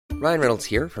Ryan Reynolds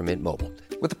here from Mint Mobile.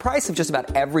 With the price of just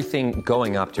about everything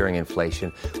going up during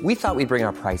inflation, we thought we'd bring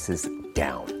our prices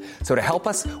down. So to help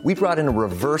us, we brought in a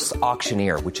reverse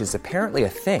auctioneer, which is apparently a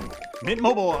thing. Mint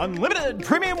Mobile Unlimited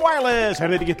Premium Wireless. How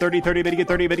to get 30, 30, bit to get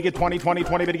 30, bit to get 20, 20,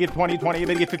 20, bit to get 20, 20,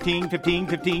 bit to get 15, 15,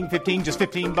 15, 15, just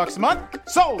 $15 a month?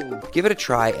 Sold! Give it a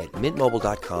try at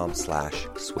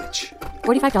mintmobile.com/switch.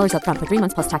 $45 up front for 3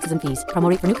 months plus taxes and fees. Promo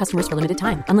rate for new customers for limited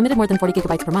time. Unlimited more than 40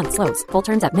 gigabytes per month. Slows full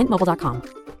terms at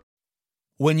mintmobile.com.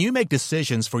 When you make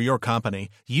decisions for your company,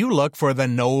 you look for the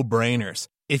no-brainers.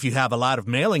 If you have a lot of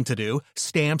mailing to do,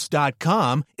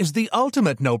 Stamps.com is the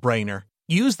ultimate no-brainer.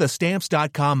 Use the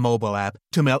Stamps.com mobile app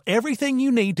to mail everything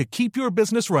you need to keep your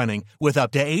business running with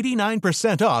up to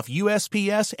 89% off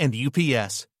USPS and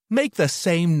UPS. Make the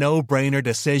same no-brainer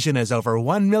decision as over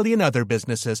 1 million other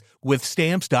businesses with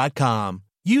Stamps.com.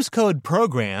 Use code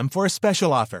PROGRAM for a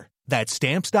special offer. That's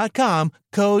Stamps.com,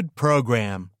 code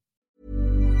PROGRAM.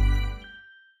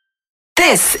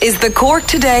 This is the Cork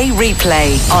Today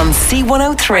replay on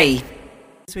C103.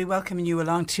 As we welcome you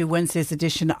along to Wednesday's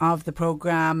edition of the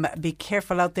programme. Be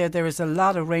careful out there. There is a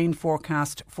lot of rain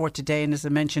forecast for today, and as I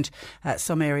mentioned,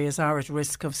 some areas are at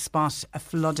risk of spot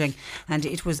flooding. And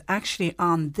it was actually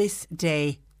on this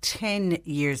day 10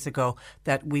 years ago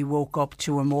that we woke up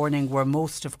to a morning where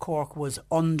most of Cork was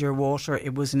underwater.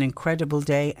 It was an incredible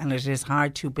day, and it is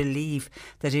hard to believe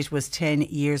that it was 10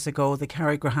 years ago. The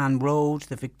Carrigrahan Road,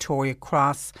 the Victoria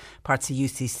Cross, parts of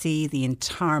UCC, the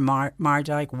entire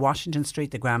Mardyke, Washington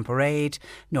Street, the Grand Parade,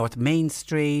 North Main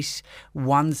Street,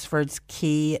 Wansford's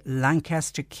Quay,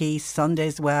 Lancaster Quay,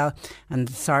 Sundays Well, and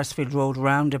the Sarsfield Road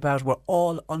roundabout were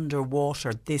all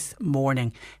underwater this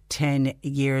morning 10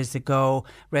 years ago.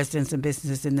 Residents and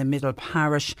businesses in the Middle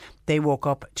Parish, they woke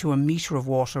up to a metre of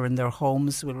water in their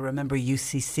homes. We'll remember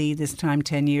UCC this time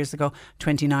 10 years ago.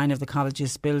 29 of the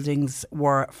college's buildings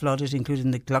were flooded,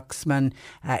 including the Glucksman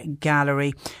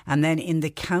Gallery. And then in the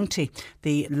county,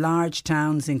 the large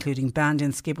towns, including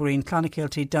Bandon, Skibbereen,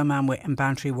 Clonakilty, Dunmanway and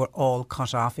Bantry, were all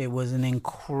cut off. It was an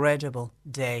incredible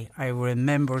day. I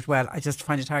remember it well. I just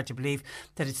find it hard to believe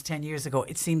that it's 10 years ago.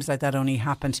 It seems like that only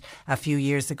happened a few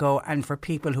years ago. And for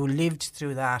people who lived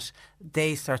through that,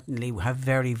 they certainly have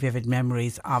very vivid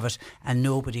memories of it, and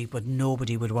nobody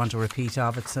would want a repeat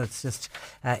of it. So it's just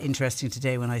interesting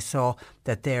today when I saw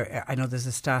that there, I know there's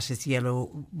a status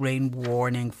yellow rain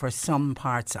warning for some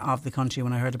parts of the country.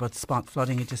 When I heard about spot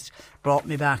flooding, it just brought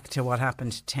me back to what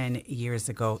happened 10 years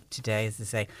ago today. As I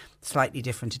say, slightly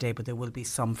different today, but there will be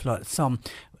some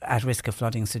at risk of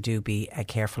flooding, so do be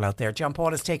careful out there. John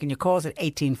Paul is taking your calls at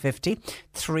 1850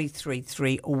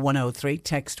 333 103.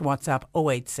 Text WhatsApp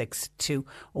 0862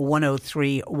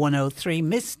 103 103.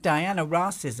 Miss Diana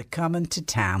Ross is coming to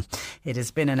town. It has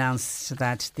been announced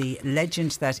that the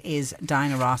legend that is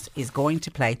Diana Ross is going to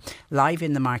play live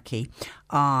in the Marquee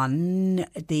on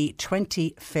the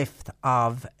 25th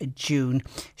of June.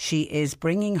 She is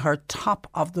bringing her Top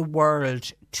of the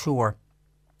World tour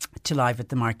to live at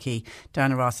the Marquee.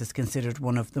 Diana Ross is considered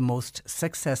one of the most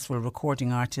successful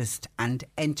recording artists and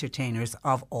entertainers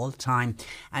of all time.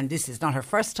 And this is not her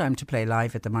first time to play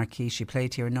live at the Marquee. She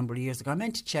played here a number of years ago. I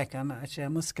meant to check, I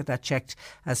must get that checked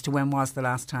as to when was the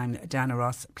last time Diana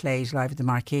Ross played live at the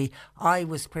Marquee. I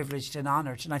was privileged and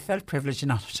honoured, and I felt privileged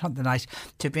and honoured on the night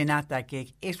to have been at that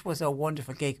gig. It was a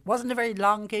wonderful gig. It wasn't a very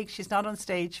long gig. She's not on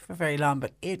stage for very long,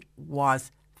 but it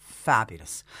was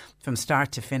fabulous from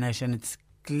start to finish, and it's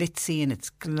glitzy and it's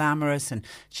glamorous, and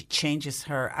she changes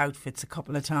her outfits a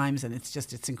couple of times, and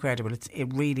it's incredible.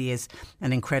 It really is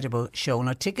an incredible show.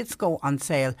 Now, tickets go on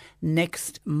sale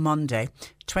next Monday,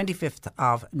 25th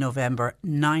of November,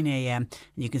 9am, and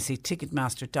you can see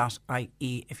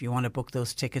ticketmaster.ie if you want to book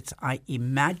those tickets. I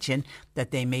imagine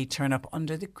that they may turn up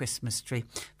under the Christmas tree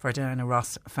for Diana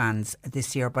Ross fans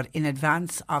this year. But in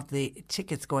advance of the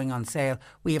tickets going on sale,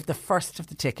 we have the first of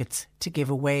the tickets to give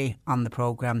away on the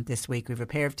programme this week. We have a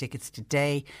pair of tickets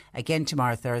today, again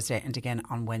tomorrow, Thursday, and again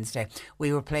on Wednesday.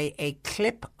 We will play a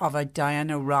clip of a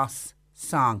Diana Ross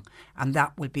song, and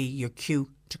that will be your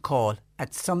cue to call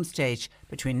at some stage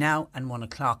between now and 1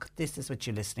 o'clock. This is what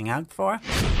you're listening out for.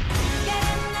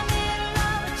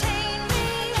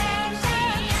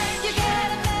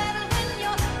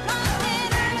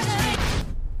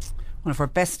 One of her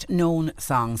best known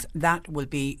songs. That will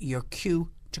be your cue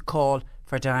to call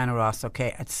for Diana Ross,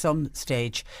 okay, at some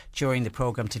stage during the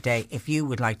programme today. If you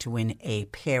would like to win a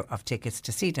pair of tickets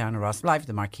to see Diana Ross live at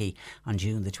the Marquee on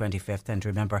June the 25th, and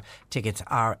remember, tickets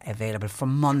are available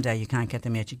from Monday. You can't get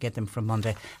them yet, you get them from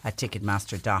Monday at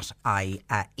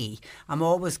ticketmaster.ie. I'm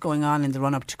always going on in the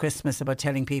run up to Christmas about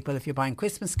telling people, if you're buying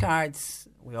Christmas cards,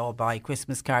 We all buy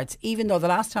Christmas cards, even though the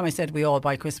last time I said we all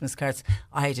buy Christmas cards,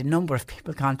 I had a number of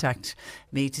people contact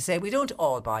me to say we don't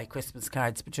all buy Christmas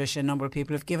cards, Patricia. A number of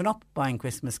people have given up buying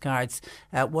Christmas cards.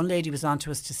 One lady was on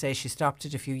to us to say she stopped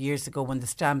it a few years ago when the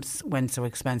stamps went so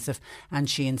expensive, and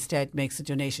she instead makes a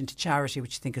donation to charity,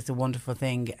 which I think is a wonderful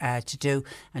thing to do.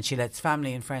 And she lets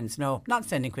family and friends know, not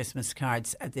sending Christmas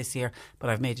cards this year, but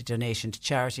I've made a donation to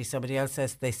charity. Somebody else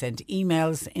says they send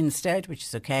emails instead, which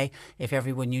is okay if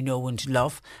everyone you know and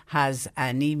love has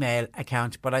an email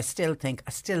account. But I still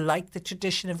like the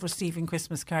tradition of receiving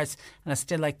Christmas cards, and I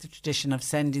still like the tradition of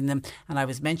sending them. And I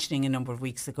was mentioning a number of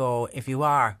weeks ago, if you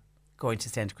are going to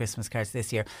send Christmas cards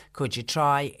this year, could you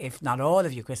try, if not all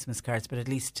of your Christmas cards, but at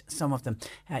least some of them,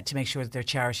 to make sure that they're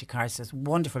charity cards. There's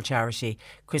wonderful charity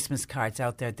Christmas cards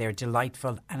out there. They're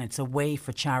delightful, and it's a way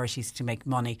for charities to make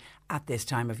money at this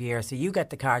time of year. So you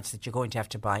get the cards that you're going to have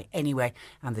to buy anyway,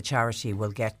 and the charity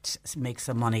will make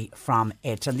some money from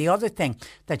it. And the other thing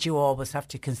that you always have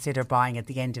to consider buying at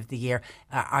the end of the year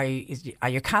are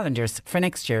your calendars for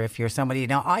next year. If you're somebody,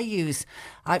 now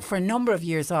for a number of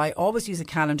years I always use a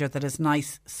calendar that has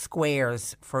nice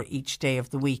squares for each day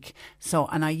of the week.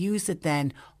 And I use it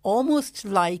then almost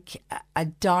like a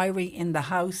diary in the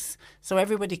house. So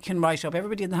everybody can write up,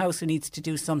 everybody in the house who needs to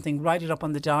do something, write it up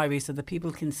on the diary so that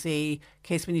people can see, in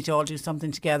case we need to all do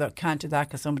something together. Can't do that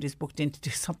because somebody's booked in to do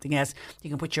something else.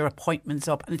 You can put your appointments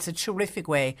up, and it's a terrific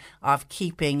way of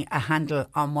keeping a handle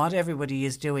on what everybody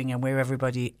is doing and where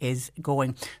everybody is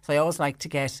going. So I always like to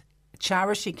get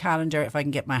charity calendar if I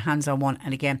can get my hands on one,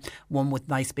 and again one with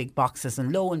nice big boxes.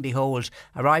 And lo and behold,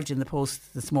 arrived in the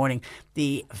post this morning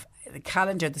the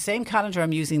calendar, the same calendar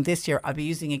I'm using this year, I'll be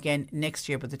using again next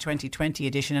year, but the 2020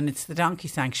 edition, and it's the Donkey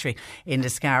Sanctuary in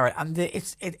Liscara. And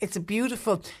it's a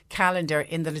beautiful calendar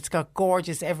in that it's got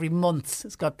gorgeous, every month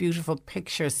it's got beautiful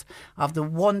pictures of the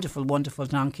wonderful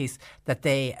donkeys that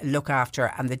they look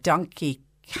after. And the Donkey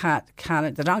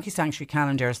Sanctuary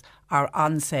calendars are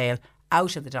on sale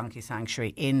out of the Donkey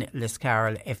Sanctuary in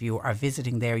Liscarroll. If you are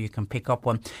visiting there, you can pick up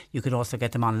one. You can also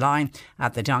get them online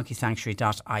at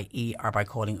thedonkeysanctuary.ie or by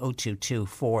calling 022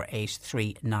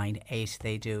 48398.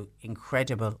 They do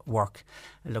incredible work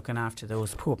looking after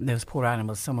those poor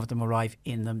animals. Some of them arrive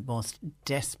in the most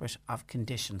desperate of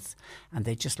conditions, and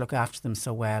they just look after them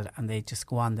so well, and they just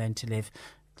go on then to live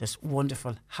just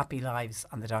wonderful, happy lives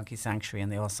on the Donkey Sanctuary,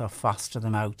 and they also foster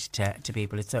them out to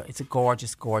people. It's a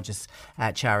gorgeous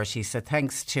charity. So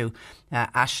thanks to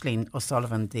Aisling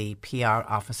O'Sullivan, the PR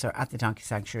officer at the Donkey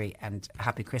Sanctuary, and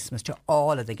happy Christmas to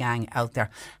all of the gang out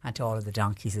there and to all of the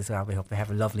donkeys as well. We hope they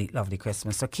have a lovely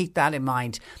Christmas. So keep that in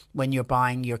mind when you're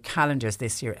buying your calendars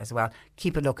this year as well.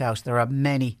 Keep a look out. There are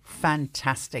many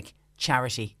fantastic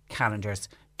charity calendars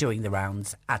doing the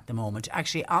rounds at the moment.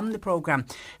 Actually, on the programme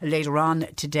later on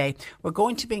today, we're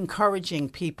going to be encouraging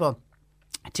people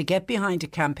to get behind a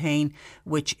campaign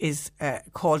which is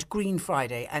called Green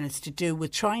Friday, and it's to do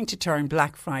with trying to turn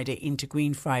Black Friday into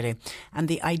Green Friday. And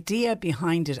the idea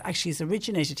behind it actually is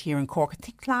originated here in Cork. I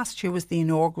think last year was the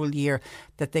inaugural year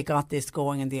that they got this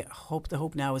going, and the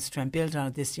hope now is to try and build on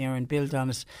it this year and build on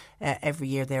it every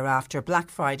year thereafter. Black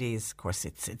Friday is, of course,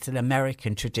 it's an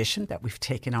American tradition that we've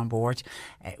taken on board.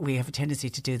 We have a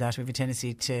tendency to do that. We have a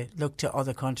tendency to look to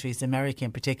other countries, America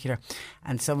in particular,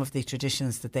 and some of the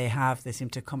traditions that they have, they seem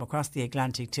to come across the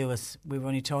Atlantic to us. We were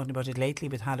only talking about it lately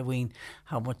with Halloween,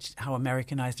 how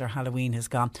Americanised our Halloween has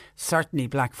gone. Certainly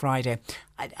Black Friday.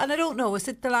 And I don't know, is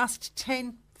it the last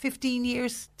 15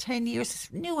 years, 10 years?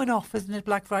 It's new enough, isn't it,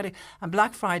 Black Friday? And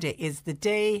Black Friday is the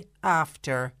day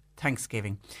after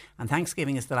Thanksgiving, and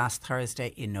Thanksgiving is the last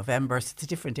Thursday in November, so it's a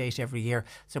different date every year.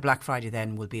 So Black Friday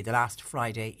then will be the last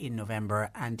Friday in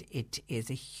November, and it is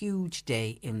a huge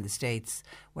day in the States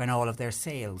when all of their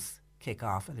sales kick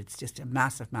off, and it's just a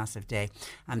massive day.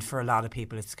 And for a lot of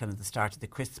people, it's kind of the start of the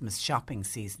Christmas shopping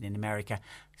season in America,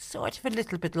 sort of a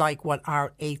little bit like what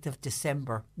our 8th of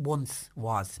December once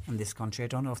was in this country. I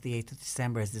don't know if the 8th of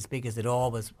December is as big as it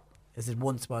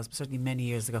once was, but certainly many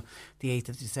years ago, the 8th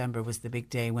of December was the big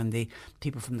day when the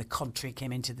people from the country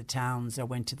came into the towns or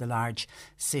went to the large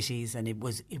cities, and it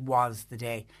was the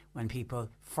day when people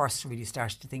first really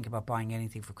started to think about buying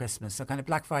anything for Christmas. So kind of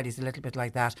Black Friday is a little bit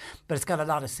like that, but it's got a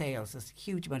lot of sales. There's a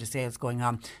huge amount of sales going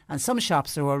on, and some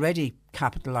shops are already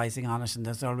capitalising on it, and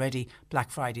there's already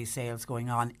Black Friday sales going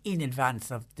on in advance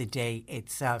of the day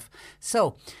itself.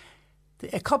 So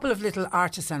a couple of little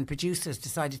artisan producers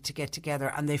decided to get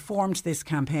together, and they formed this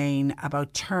campaign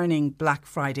about turning Black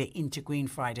Friday into Green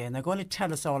Friday, and they're going to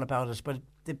tell us all about it. But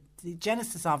the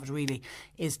genesis of it really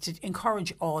is to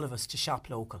encourage all of us to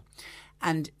shop local.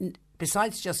 And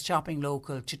besides just shopping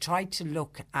local, to try to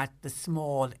look at the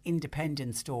small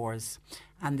independent stores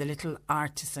and the little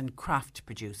artisan craft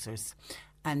producers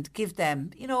and give them,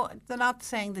 you know, they're not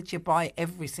saying that you buy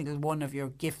every single one of your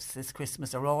gifts this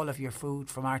Christmas or all of your food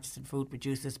from artisan food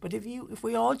producers, but if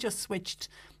we all just switched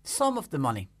some of the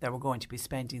money that we're going to be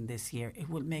spending this year, it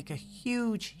will make a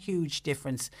huge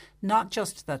difference, not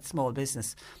just to that small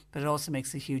business, but it also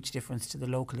makes a huge difference to the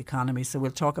local economy. So we'll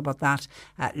talk about that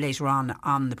later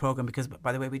on the programme, because,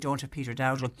 by the way, we don't have Peter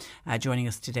Dowdall joining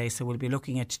us today, so we'll be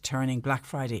looking at turning Black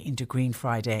Friday into Green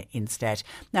Friday instead.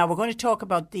 Now, we're going to talk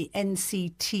about the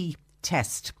NCT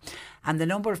test and the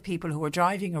number of people who are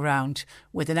driving around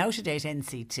with an out-of-date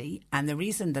NCT, and the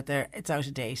reason that it's out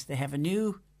of date, they have a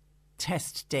new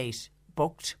test date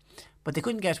booked, but they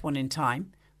couldn't get one in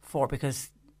time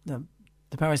because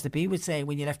the powers that be would say,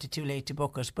 well, you left it too late to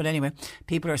book it. But anyway,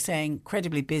 people are saying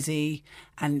incredibly busy,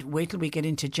 and wait till we get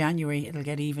into January, it'll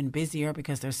get even busier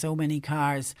because there's so many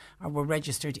cars were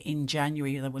registered in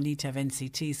January that will need to have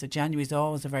NCT. So January is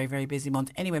always a very, very busy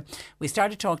month. Anyway, we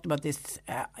started talking about this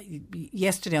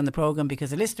yesterday on the programme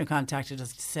because a listener contacted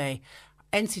us to say,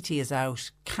 NCT is out,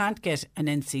 can't get an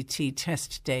NCT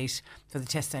test date for the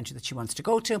test centre that she wants to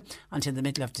go to until the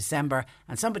middle of December.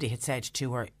 And somebody had said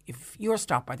to her, if you're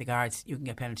stopped by the guards, you can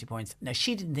get penalty points. Now,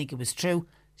 she didn't think it was true.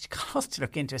 She got us to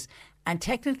look into it. And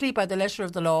technically, by the letter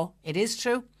of the law, it is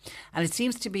true. And it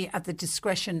seems to be at the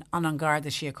discretion on Garda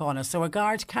Síochána. So a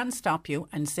guard can stop you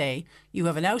and say, you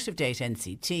have an out-of-date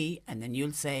NCT, and then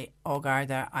you'll say, oh,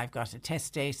 Garda, I've got a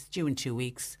test date, it's due in 2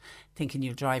 weeks, thinking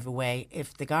you'll drive away.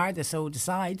 If the Garda so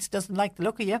decides, doesn't like the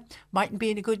look of you, mightn't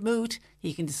be in a good mood,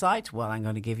 he can decide, well, I'm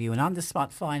going to give you an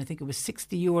on-the-spot fine. I think it was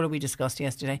 €60 we discussed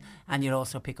yesterday, and you'll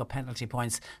also pick up penalty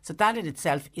points. So that in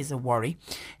itself is a worry,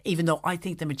 even though I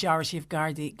think the majority of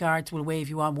guards will wave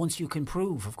you on once you can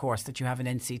prove, of course, that you have an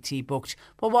NCT booked.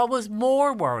 But what was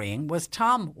more worrying was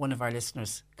Tom, one of our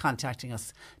listeners, contacting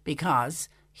us because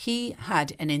he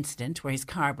had an incident where his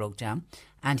car broke down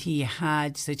and he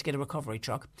had to get a recovery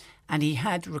truck, and he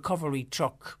had recovery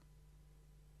truck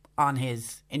on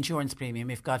his insurance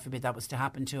premium. If God forbid that was to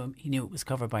happen to him, he knew it was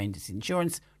covered by his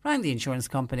insurance, rang the insurance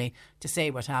company to say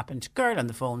what happened. Girl on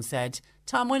the phone said,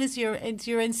 Tom, when is your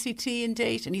NCT in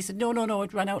date? And he said, no,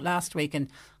 it ran out last week and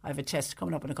I have a test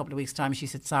coming up in a couple of weeks' time. She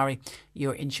said, sorry,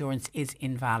 your insurance is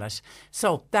invalid.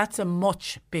 So that's a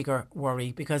much bigger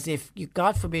worry, because if,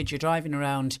 God forbid, you're driving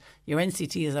around, your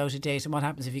NCT is out of date, and what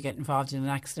happens if you get involved in an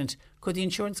accident? Could the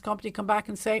insurance company come back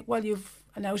and say, well, you've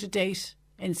an out of date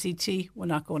NCT, we're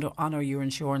not going to honour your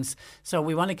insurance? So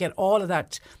we want to get all of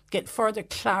that, get further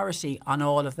clarity on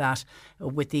all of that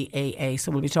with the AA.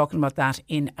 So we'll be talking about that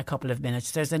in a couple of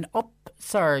minutes. There's an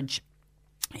upsurge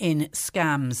in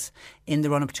scams in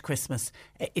the run-up to Christmas.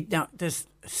 Now, there's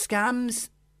scams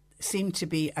seem to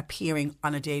be appearing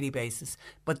on a daily basis,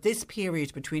 but this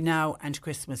period between now and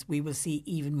Christmas we will see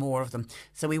even more of them.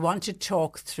 So we want to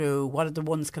talk through what are the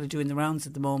ones kind of doing the rounds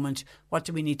at the moment, what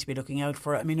do we need to be looking out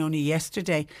for. I mean, only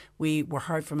yesterday we were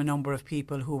heard from a number of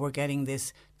people who were getting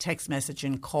this text message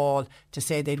and call to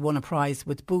say they'd won a prize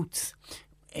with Boots,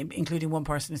 including one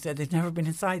person who said they'd never been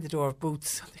inside the door of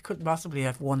Boots. They couldn't possibly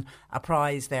have won a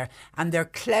prize there. And they're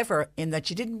clever in that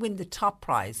you didn't win the top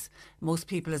prize. Most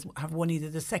people have won either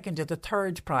the second or the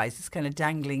third prize. It's kind of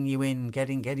dangling you in,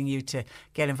 getting you to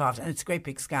get involved. And it's a great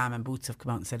big scam, and Boots have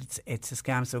come out and said it's a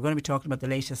scam. So we're going to be talking about the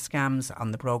latest scams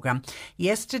on the programme.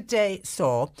 Yesterday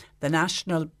saw the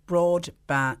National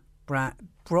Broadband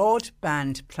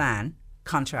Plan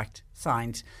contract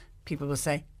signed. People will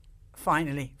say,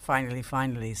 finally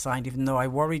signed, even though I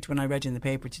worried when I read in the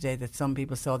paper today that some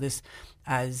people saw this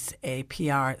as a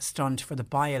PR stunt for the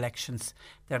by-elections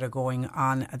that are going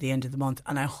on at the end of the month.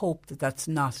 And I hope that that's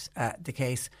not the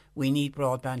case. We need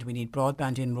broadband. We need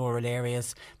broadband in rural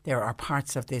areas. There are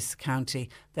parts of this county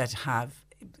that have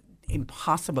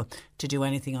impossible to do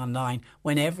anything online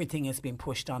when everything is being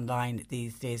pushed online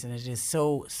these days, and it is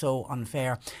so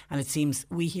unfair. And it seems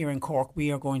we here in Cork,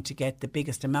 we are going to get the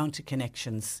biggest amount of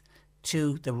connections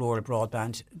to the rural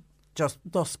broadband, just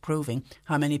thus proving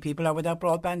how many people are without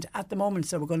broadband at the moment.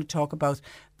 So we're going to talk about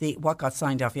what got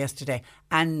signed off yesterday,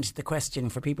 and the question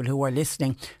for people who are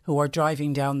listening, who are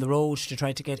driving down the road to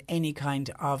try to get any kind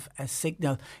of a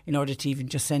signal in order to even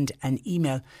just send an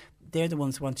email. They're the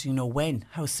ones wanting to know when,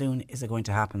 how soon is it going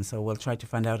to happen. So we'll try to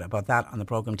find out about that on the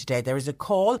programme today. There is a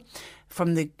call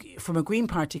from a Green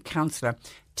Party councillor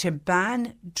to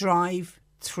ban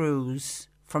drive-throughs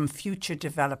from future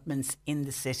developments in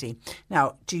the city.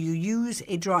 Now, do you use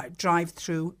a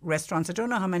drive-through restaurants? I don't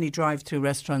know how many drive-through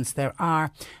restaurants there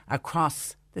are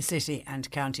across the city and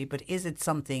county, but is it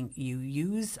something you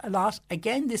use a lot?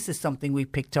 Again, this is something we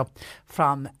picked up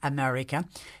from America.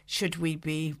 Should we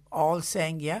be all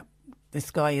saying, yeah, this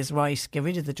guy is right, get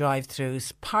rid of the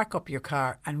drive-thrus, park up your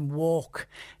car and walk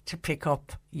to pick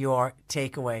up your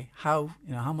takeaway? How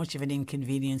much of an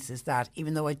inconvenience is that?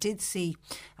 Even though I did see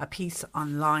a piece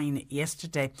online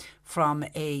yesterday from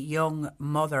a young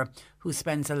mother who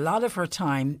spends a lot of her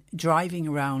time driving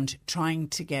around trying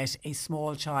to get a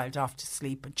small child off to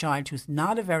sleep, a child who's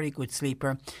not a very good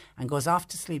sleeper and goes off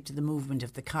to sleep to the movement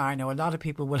of the car. Now, a lot of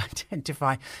people will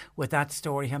identify with that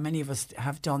story. How many of us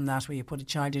have done that, where you put a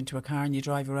child into a car and you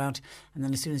drive around, and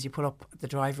then as soon as you pull up the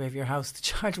driveway of your house, the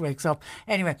child wakes up?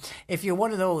 Anyway, if you're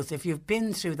one of those, if you've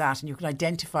been through that and you can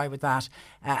identify with that,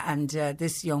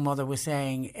 this young mother was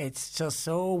saying it's just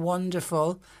so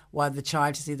wonderful while the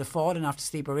child is either falling off to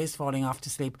sleep or is falling off to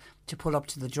sleep, to pull up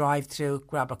to the drive-thru,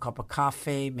 grab a cup of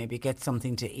coffee, maybe get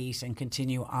something to eat and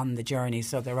continue on the journey.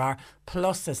 So there are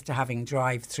pluses to having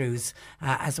drive-thrus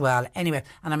as well. Anyway,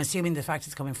 and I'm assuming the fact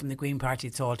it's coming from the Green Party,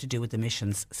 it's all to do with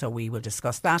emissions. So we will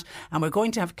discuss that. And we're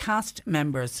going to have cast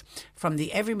members from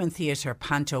the Everyman Theatre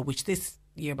Panto, which this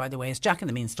year, by the way, is Jack and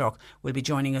the Beanstalk, will be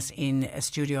joining us in a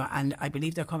studio, and I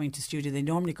believe they're coming to studio. They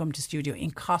normally come to studio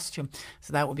in costume,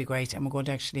 so that would be great. And we're going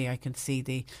to actually, I can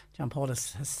see John Paul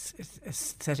is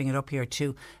setting it up here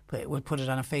too, but we'll put it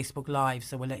on a Facebook Live,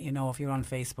 so we'll let you know if you're on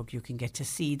Facebook, you can get to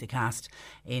see the cast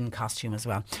in costume as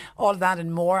well. All that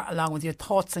and more, along with your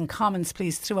thoughts and comments,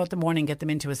 please, throughout the morning, get them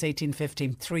into us.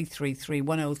 1850 333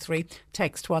 103.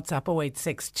 Text WhatsApp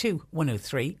 0862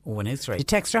 103 103. The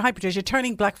texter, hi Patricia,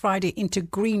 turning Black Friday into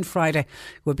Green Friday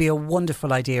would be a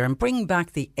wonderful idea, and bring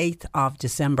back the 8th of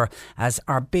December as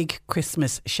our big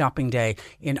Christmas shopping day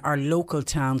in our local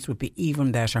towns would be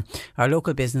even better. Our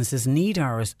local businesses need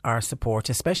our support,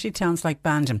 especially towns like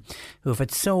Bandon, who have had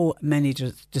so many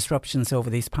disruptions over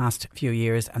these past few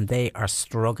years, and they are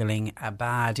struggling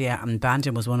bad. Yeah, and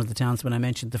Bandon was one of the towns when I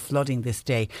mentioned the flooding this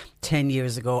day 10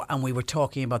 years ago, and we were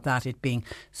talking about that, it being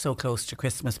so close to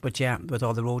Christmas, but yeah, with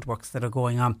all the roadworks that are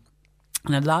going on.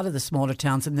 And a lot of the smaller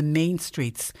towns and the main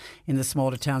streets in the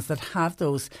smaller towns that have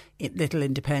those little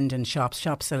independent shops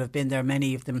that have been there,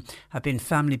 many of them have been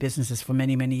family businesses for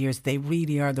many, many years. They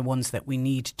really are the ones that we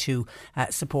need to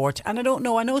support. And I don't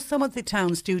know, I know some of the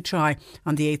towns do try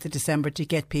on the 8th of December to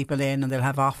get people in, and they'll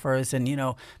have offers and,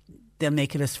 they'll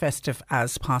make it as festive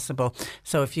as possible.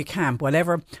 So if you can,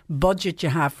 whatever budget you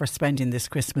have for spending this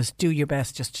Christmas, do your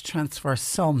best just to transfer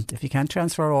some. If you can't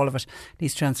transfer all of it,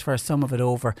 please transfer some of it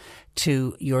over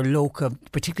to your local,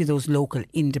 particularly those local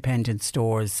independent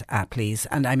stores, please.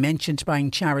 And I mentioned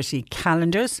buying charity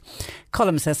calendars.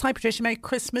 Colm says, hi Patricia, Merry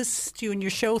Christmas to you and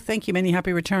your show. Thank you, many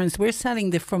happy returns. We're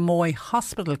selling the Fermoy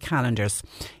Hospital calendars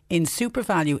in Super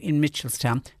Value in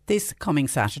Mitchelstown this coming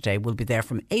Saturday. We'll be there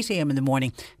from 8 a.m. in the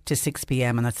morning to 6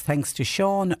 p.m. and that's thanks to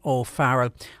Sean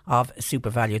O'Farrell of Super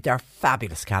Value. They're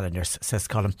fabulous calendars, says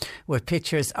Colm, with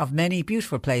pictures of many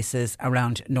beautiful places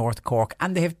around North Cork,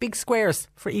 and they have big squares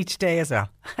for each day as well.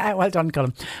 Well done,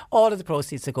 Colm. All of the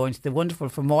proceeds are going to the wonderful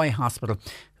Fermoy Hospital,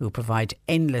 who provide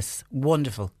endless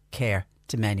wonderful care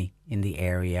to many in the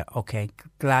area. Okay,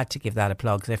 glad to give that a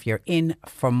plug. So if you're in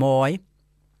Fermoy,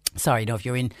 if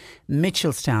you're in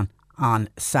Mitchelstown on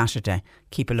Saturday,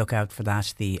 keep a lookout for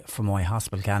that, the Fermoy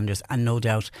Hospital calendars, and no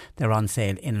doubt they're on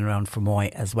sale in and around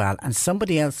Fermoy as well. And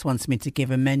somebody else wants me to give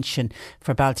a mention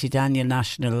for Baltydaniel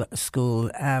National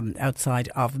School outside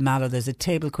of Mallow. There's a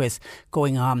table quiz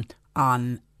going on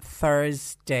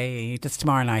Thursday, that's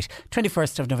tomorrow night,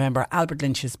 21st of November, Albert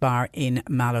Lynch's Bar in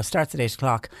Mallow. Starts at 8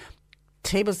 o'clock.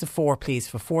 Tables of 4, please,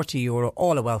 for €40.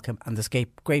 All are welcome, and there's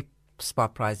great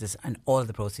spot prizes, and all of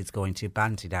the proceeds going to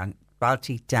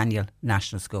Baltydaniel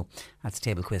National School. That's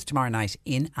table quiz tomorrow night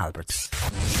in Alberts.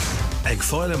 Ag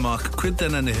fáil amach cuid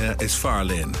den anithe is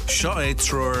fearlín. Seo é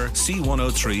trúr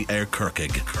C103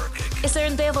 Kirkig. Is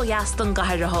an bébal jastan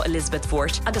gaiirithe Elizabeth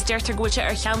Fort, agus deirtar goite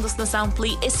cheandas na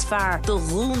samplaí is fear do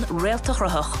rún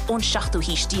réaltachrathach ón seachtú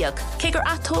hístíag. Cé gur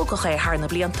atógach é thar na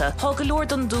blianta, thá go leor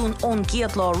don dún ón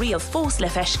giad lá riamh fós le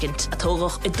feiscint,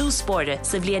 atógach I dúspóide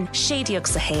sa bhliain séideag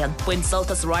sa héan. Buin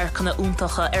saltas raircanna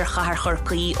úntacha chahar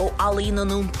chorpaí ó alí na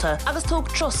núnta, agus tóg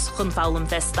tros chun fálam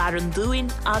fest dar an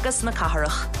dúin agus na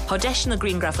caharach. Na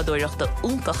Green Grafadóireach de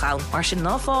úntachán, mar sin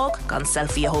ná fág gan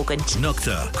selfie a hógant.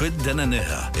 Nukta, cuid den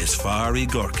anithe is Fari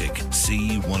Gorkig,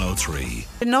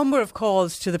 C103. A number of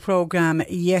calls to the programme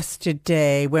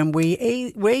yesterday when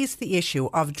we raised the issue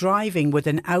of driving with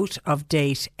an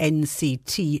out-of-date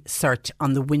NCT cert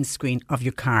on the windscreen of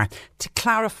your car. To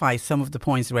clarify some of the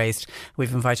points raised,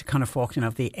 we've invited Conor Faulkner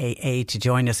of the AA to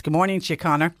join us. Good morning to you,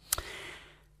 Conor.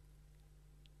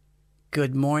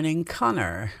 Good morning,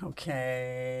 Connor.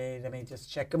 Okay, let me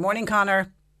just check. Good morning,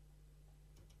 Connor.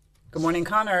 Good morning,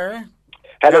 Connor.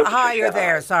 Hello. Hi, you're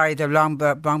there. Sorry, the wrong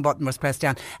button was pressed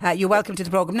down. You're welcome to the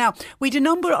programme. Now, we had a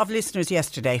number of listeners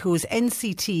yesterday whose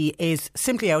NCT is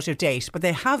simply out of date, but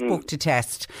they have booked a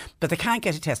test, but they can't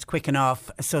get a test quick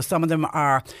enough. So some of them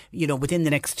are, within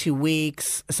the next 2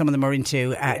 weeks. Some of them are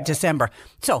into December.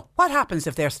 So what happens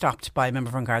if they're stopped by a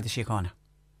member from Garda Síochána?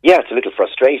 Yeah, it's a little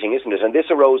frustrating, isn't it? And this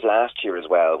arose last year as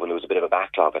well, when there was a bit of a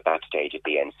backlog at that stage at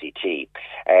the NCT.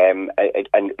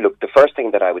 And look, the first thing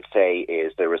that I would say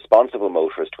is the responsible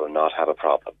motorist will not have a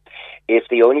problem. If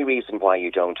the only reason why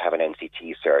you don't have an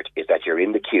NCT cert is that you're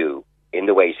in the queue, in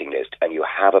the waiting list, and you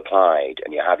have applied,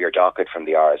 and you have your docket from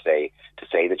the RSA to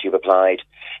say that you've applied,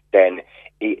 then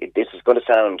this is going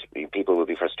to sound, people will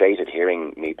be frustrated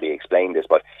hearing me explain this,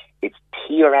 but it's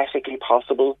theoretically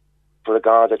possible for a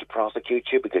Garda to prosecute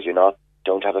you because you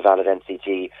don't have a valid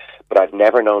NCT, but I've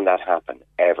never known that happen,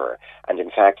 ever. And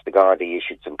in fact, the Garda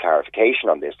issued some clarification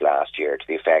on this last year to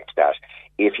the effect that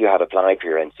if you have applied for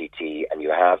your NCT and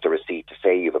you have the receipt to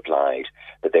say you've applied,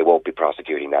 that they won't be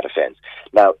prosecuting that offence.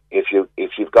 Now, if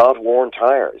you've got worn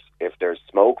tyres, if there's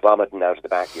smoke vomiting out of the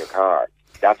back of your car,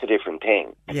 that's a different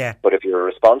thing. Yeah. But if you're a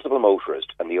responsible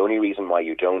motorist and the only reason why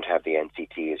you don't have the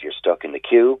NCT is you're stuck in the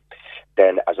queue,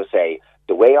 then, as I say,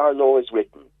 the way our law is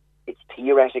written, it's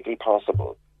theoretically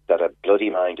possible that a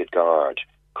bloody-minded guard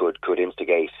could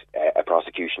instigate a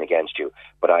prosecution against you,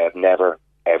 but I have never,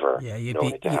 ever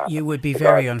known it to happen. You would be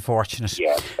very unfortunate.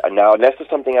 Yeah, and now, unless there's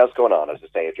something else going on, as I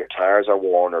say, if your tyres are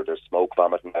worn or there's smoke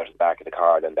vomiting out of the back of the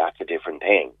car, then that's a different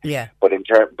thing. Yeah. But in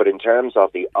terms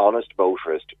of the honest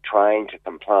motorist trying to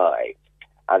comply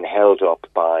and held up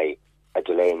by a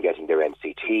delay in getting their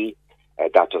NCT,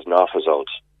 that does not result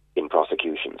in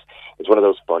prosecutions. It's one of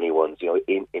those funny ones,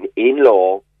 in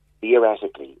law,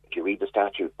 theoretically, if you read the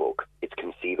statute book, it's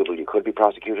conceivable you could be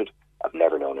prosecuted. I've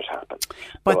never known it happen.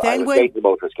 But so then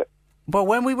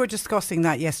when we were discussing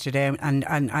that yesterday, and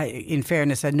in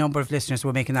fairness, a number of listeners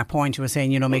were making that point, who were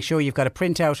saying, make sure you've got a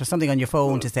printout or something on your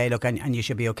phone to say, look, and you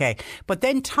should be okay. But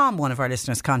then Tom, one of our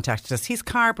listeners, contacted us. His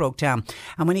car broke down,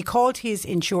 and when he called his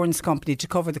insurance company to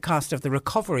cover the cost of the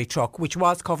recovery truck, which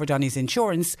was covered on his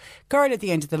insurance, girl at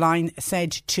the end of the line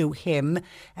said to him,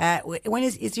 when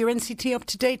is your NCT up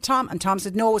to date, Tom? And Tom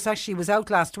said, no, it was out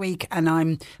last week,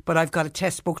 but I've got a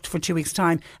test booked for 2 weeks'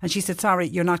 time. And she said, sorry,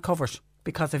 you're not covered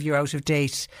because of your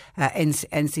out-of-date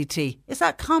NCT. Is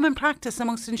that common practice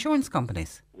amongst insurance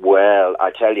companies? Well, I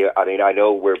tell you, I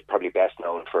know we're probably best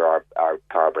known for our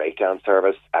car breakdown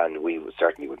service, and we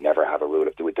certainly would never have a rule.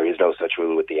 There is no such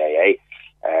rule with the AA.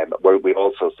 We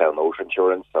also sell motor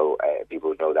insurance, so people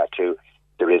would know that too.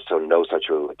 There is no such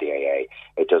rule with the AA.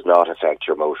 It does not affect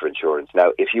your motor insurance. Now,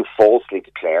 if you falsely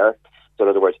declare, so in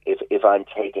other words, if I'm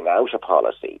taking out a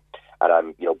policy, and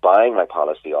I'm buying my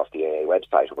policy off the AA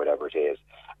website or whatever it is,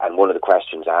 and one of the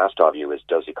questions asked of you is,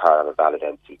 does your car have a valid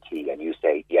NCT? And you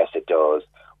say, yes, it does,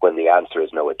 when the answer is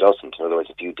no, it doesn't. In other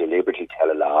words, if you deliberately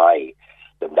tell a lie,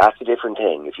 then that's a different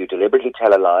thing. If you deliberately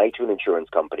tell a lie to an insurance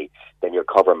company, then your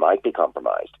cover might be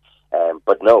compromised.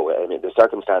 But no, the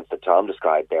circumstance that Tom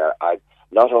described there,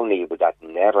 not only would that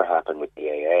never happen with the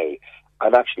AA,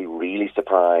 I'm actually really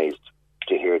surprised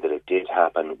to hear that it did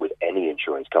happen with any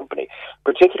insurance company,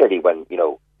 particularly when,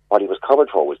 what he was covered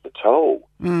for was the tow.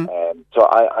 So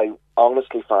I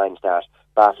honestly find that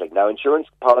baffling. Now, insurance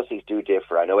policies do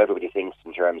differ. I know everybody thinks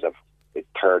in terms of it's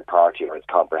third party or it's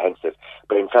comprehensive,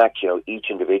 but in fact, each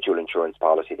individual insurance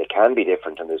policy, they can be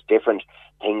different, and there's different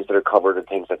things that are covered and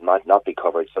things that might not be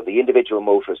covered. So the individual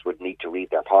motorist would need to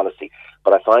read their policy.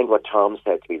 But I find what Tom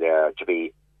said to be there to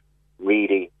be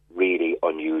really, really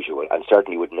unusual, and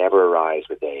certainly would never arise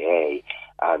with AA.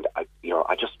 And I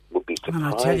just would be surprised. And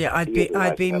I tell you,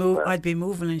 I'd be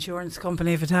moving an insurance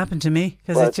company if it happened to me,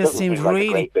 because it just seemed really like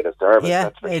a great bit of service.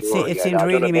 Yeah, it seemed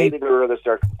really. Maybe there were other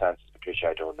circumstances, Patricia.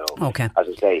 I don't know. Okay. As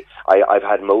I say, I've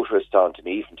had motorists on to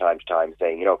me from time to time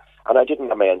saying, and I didn't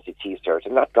have my NCT cert,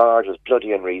 and that guard was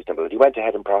bloody unreasonable. He went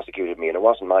ahead and prosecuted me, and it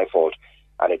wasn't my fault.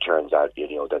 And it turns out,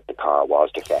 that the car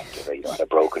was defective. Had a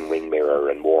broken wing mirror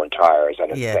and worn tyres,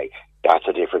 and that's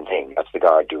a different thing. That's the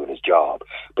guard doing his job.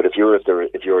 But if you're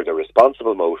the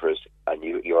responsible motorist and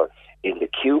you're in the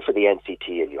queue for the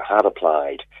NCT and you have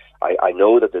applied, I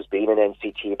know that there's been an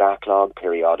NCT backlog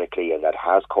periodically, and that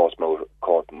has caught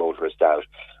motorists out.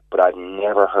 But I've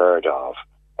never heard of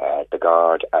the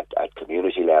guard at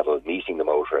community level meeting the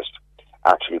motorist,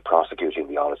 actually prosecuting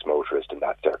the honest motorist in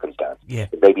that circumstance. Yeah.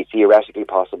 It may be theoretically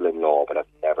possible in law, but I've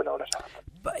never known it happen.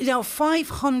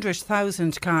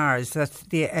 500,000 cars, that's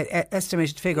the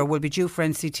estimated figure, will be due for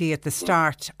NCT at the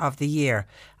start of the year.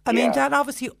 I mean, that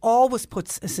obviously always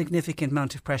puts a significant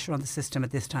amount of pressure on the system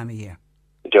at this time of year.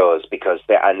 It does, because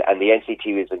the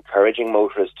NCT is encouraging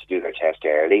motorists to do their test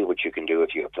early, which you can do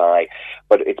if you apply.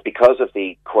 But it's because of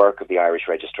the quirk of the Irish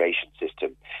registration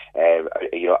system.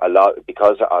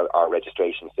 Because our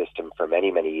registration system for many,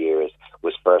 many years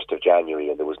was 1st of January,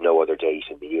 and there was no other date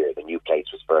in the year. The new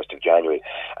plates was 1st of January,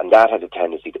 and that had a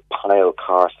tendency to pile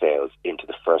car sales into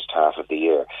the first half of the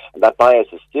year. And that bias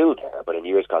is still there, but in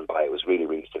years gone by, it was really,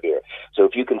 really severe. So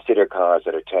if you consider cars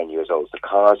that are 10 years old, the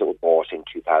cars that were bought in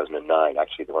 2009,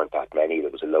 actually there weren't that many. There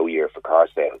was a low year for car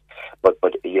sales. But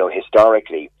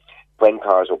historically, when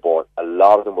cars were bought, a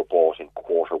lot of them were bought in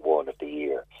quarter one of the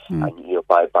year. And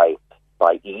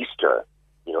by Easter,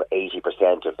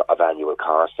 80% of annual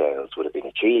car sales would have been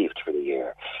achieved for the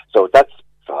year. So that's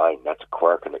fine. That's a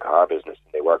quirk in the car business.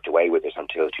 They worked away with it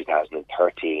until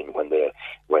 2013 when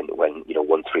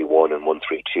 131 and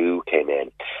 132 came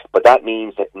in. But that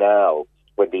means that now,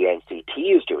 when the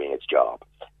NCT is doing its job,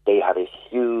 they have a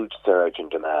huge surge in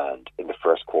demand in the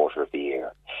first quarter of the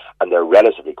year, and they're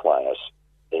relatively quiet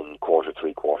in quarter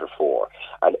three, quarter four.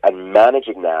 And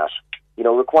managing that,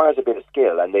 requires a bit of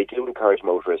skill, and they do encourage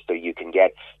motorists so you can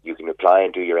apply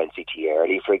and do your NCT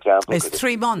early, for example. It's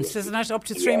 3 months, isn't it? Up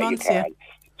to 3 months, yeah.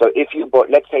 So if you bought,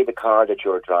 let's say the car that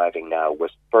you're driving now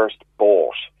was first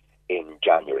bought in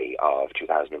January of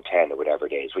 2010 or whatever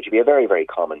it is, which would be a very, very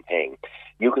common thing,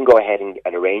 you can go ahead and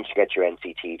arrange to get your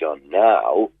NCT done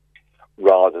now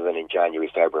rather than in January,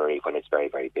 February when it's very,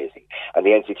 very busy. And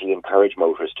the NCT encourage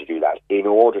motorists to do that in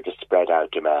order to spread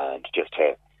out demand, just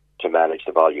to manage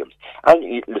the volumes.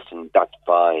 And listen, that's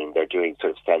fine. They're doing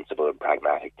sort of sensible and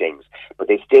pragmatic things, but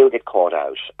they still get caught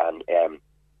out. And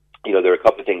there are a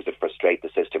couple of things that frustrate the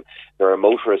system. There are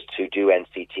motorists who do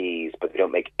NCTs, but they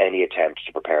don't make any attempt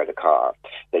to prepare the car.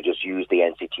 They just use the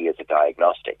NCT as a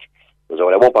diagnostic. So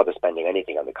I won't bother spending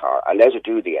anything on the car. I'll let it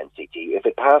do the NCT. If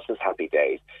it passes, happy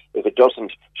days. If it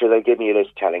doesn't, they'll give me a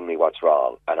list telling me what's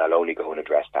wrong, and I'll only go and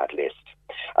address that list.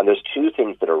 And there's two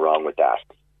things that are wrong with that.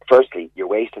 Firstly, you're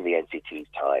wasting the NCT's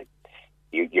time.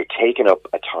 You're taking up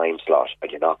a time slot, and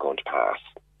you're not going to pass.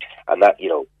 And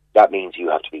that means you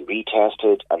have to be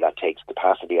retested, and that takes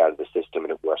capacity out of the system,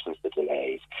 and it worsens the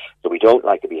delays. So we don't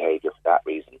like the behaviour for that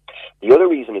reason. The other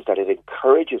reason is that it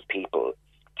encourages people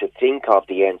to think of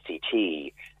the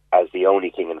NCT as the only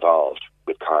thing involved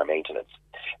with car maintenance.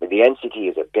 The NCT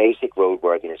is a basic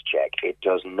roadworthiness check. It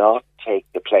does not take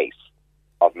the place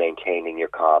of maintaining your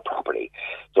car properly.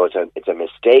 So it's a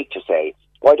mistake to say,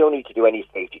 well, I don't need to do any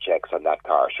safety checks on that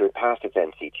car. Sure, it passed its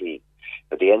NCT.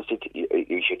 But the NCT,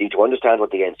 you should need to understand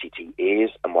what the NCT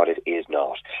is and what it is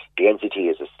not. The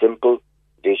NCT is a simple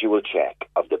visual check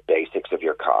of the basics of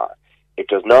your car. It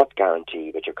does not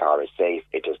guarantee that your car is safe.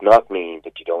 It does not mean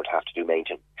that you don't have to do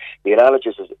maintenance. The analogy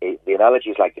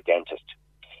is like the dentist.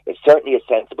 It's certainly a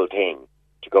sensible thing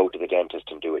to go to the dentist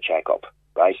and do a checkup,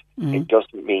 right? Mm-hmm. It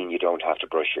doesn't mean you don't have to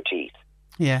brush your teeth.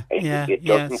 It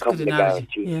doesn't come with a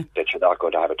guarantee that you're not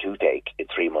going to have a toothache in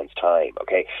 3 months' time,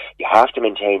 okay? You have to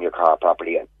maintain your car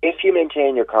properly, and if you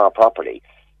maintain your car properly,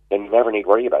 then you never need to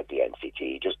worry about the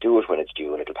NCT. Just do it when it's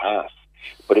due and it'll pass.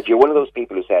 But if you're one of those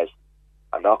people who says,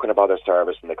 I'm not going to bother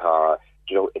servicing the car,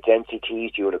 it's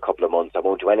NCT's due in a couple of months, I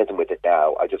won't do anything with it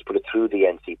now, I just put it through the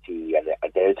NCT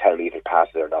and they'll tell me if it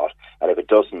passes or not, and if it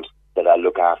doesn't, then I'll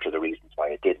look after the reasons why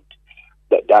it didn't.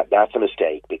 That's a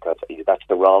mistake, because that's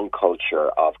the wrong culture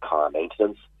of car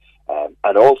maintenance.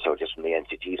 And also, just from the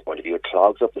NCT's point of view, it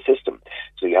clogs up the system.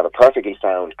 So you have a perfectly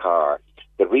sound car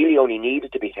that really only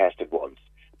needed to be tested once,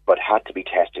 but had to be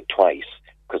tested twice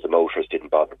because the motorist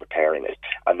didn't bother preparing it.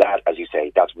 And that, as you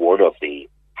say, that's one of the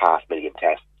 500,000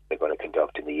 tests they're going to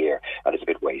conduct in the year, and it's a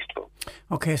bit wasteful.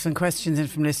 Okay, some questions in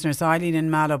from listeners. Eileen in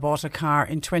Mallow bought a car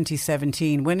in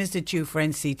 2017. When is it due for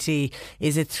NCT?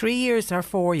 Is it 3 years or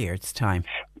 4 years' time?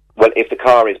 Well, if the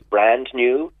car is brand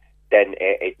new, then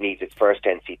it needs its first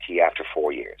NCT after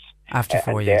 4 years. After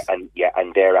 4 years. And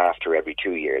thereafter every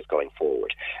 2 years going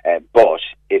forward. But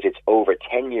if it's over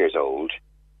 10 years old,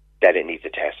 then it needs a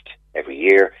test every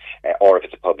year. Or if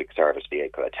it's a public service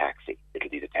vehicle, a taxi, it'll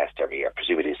need a test every year. I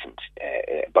presume it isn't.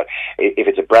 But if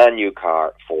it's a brand new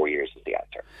car, 4 years is the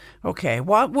answer. Okay.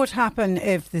 What would happen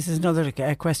if, this is another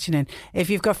question in, if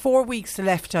you've got 4 weeks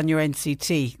left on your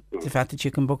NCT, the fact that you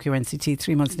can book your NCT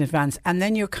 3 months in advance, and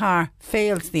then your car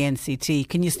fails the NCT,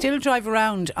 can you still drive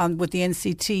around with the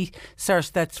NCT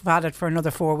cert that's valid for another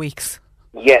 4 weeks?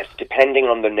 Yes, depending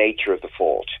on the nature of the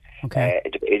fault. Okay.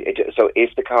 So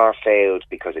if the car failed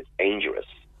because it's dangerous,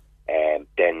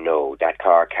 then no, that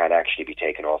car can actually be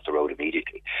taken off the road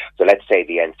immediately. So let's say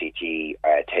the NCT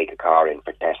take a car in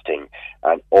for testing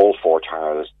and all 4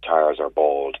 tires are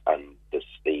bald and the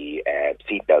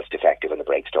seatbelt's defective and the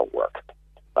brakes don't work.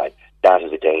 Right? That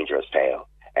is a dangerous fail,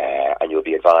 and you'll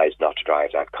be advised not to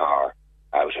drive that car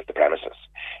out of the premises.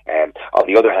 On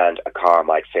the other hand, a car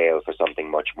might fail for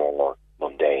something much more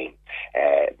mundane.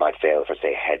 It might fail for,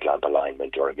 say, headlamp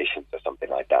alignment or emissions or something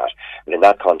like that. And in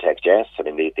that context, yes, I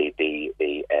mean, the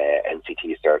NCT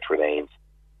cert remains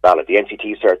valid. The NCT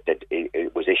cert that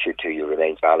it was issued to you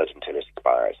remains valid until it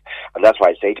expires. And that's why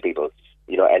I say to people,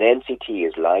 you know, an NCT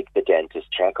is like the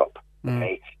dentist checkup.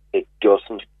 Okay? It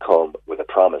doesn't come with a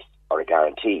promise or a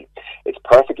guarantee. It's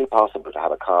perfectly possible to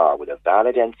have a car with a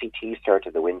valid NCT cert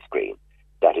in the windscreen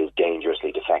that is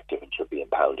dangerously defective and should be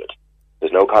impounded.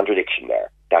 There's no contradiction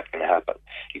there. That can happen.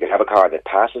 You can have a car that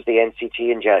passes the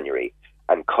NCT in January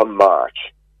and come March,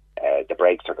 the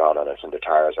brakes are gone on it and the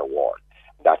tyres are worn.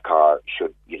 That car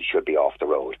should be off the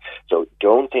road. So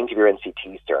don't think of your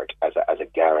NCT cert as a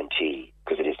guarantee,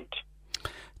 because it isn't.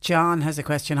 John has a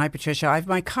question. Hi, Patricia. I have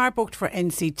my car booked for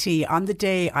NCT. On the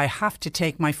day, I have to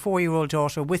take my 4-year-old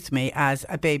daughter with me as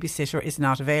a babysitter is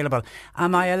not available.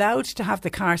 Am I allowed to have the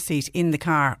car seat in the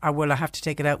car, or will I have to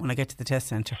take it out when I get to the test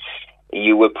centre?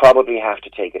 You will probably have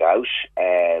to take it out.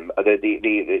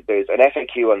 There's an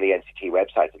FAQ on the NCT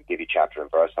website that will give you chapter and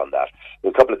verse on that.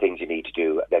 There's a couple of things you need to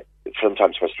do that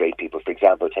sometimes frustrate people. For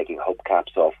example, taking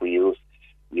hubcaps off wheels.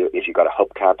 If you've got a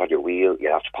hubcap on your wheel, you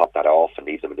have to pop that off and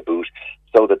leave them in the boot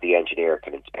so that the engineer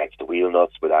can inspect the wheel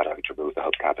nuts without having to remove the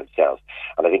hubcap himself.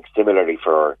 And I think similarly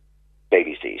for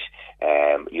baby seat,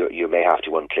 you may have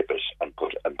to unclip it and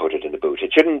put it in the boot.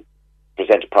 It shouldn't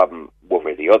present a problem one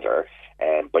way or the other,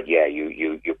 but yeah,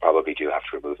 you probably do have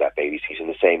to remove that baby seat in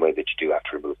the same way that you do have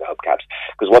to remove the hubcaps.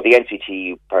 Because what the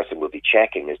NCT person will be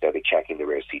checking is they'll be checking the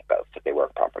rear seat belts, that they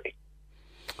work properly.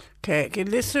 Okay,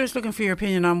 listeners looking for your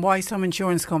opinion on why some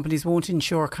insurance companies won't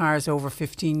insure cars over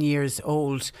 15 years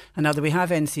old. And now that we have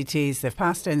NCTs, they've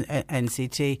passed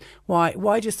NCT,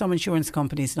 why do some insurance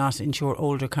companies not insure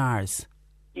older cars?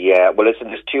 Yeah, well, listen,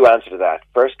 there's two answers to that.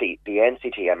 Firstly, the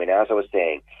NCT, I mean, as I was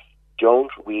saying,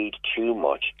 don't read too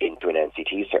much into an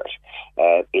NCT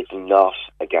cert. It's not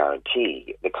a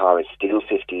guarantee. The car is still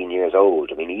 15 years old.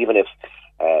 I mean, even if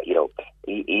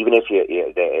even if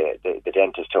the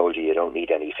dentist told you don't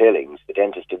need any fillings, the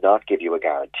dentist did not give you a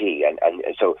guarantee. And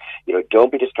so,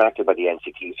 don't be distracted by the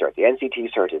NCT cert. The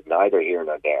NCT cert is neither here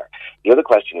nor there. The other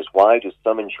question is, why do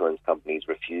some insurance companies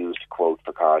refuse to quote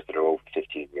for cars that are over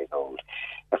 15 years old?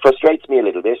 It frustrates me a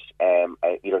little bit.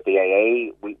 The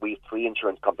AA, we have 3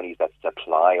 insurance companies that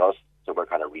supply us, so we're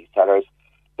kind of resellers.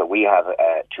 So we have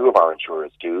 2 of our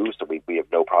insurers do, so we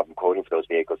have no problem quoting for those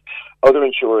vehicles. Other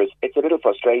insurers, it's a little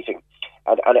frustrating,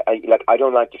 and I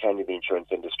don't like defending the insurance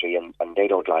industry, and they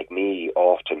don't like me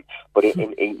often. But in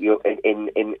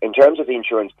terms of the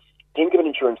insurance, think of an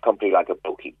insurance company like a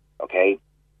bookie. Okay,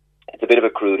 it's a bit of a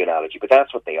crude analogy, but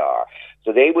that's what they are.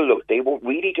 So they will look. They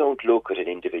really don't look at an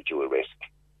individual risk.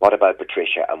 What about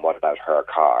Patricia and what about her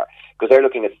car? Because they're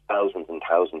looking at thousands and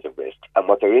thousands of risks. And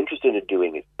what they're interested in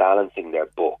doing is balancing their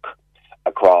book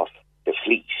across the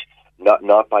fleet,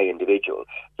 not by individual.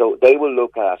 So they will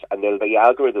look at, and there'll be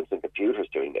algorithms and computers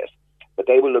doing this, but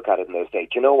they will look at it and they'll say,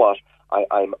 do you know what?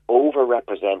 I'm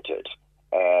overrepresented.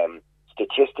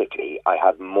 Statistically, I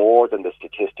have more than the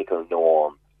statistical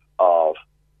norm of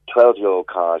 12-year-old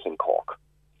cars in Cork.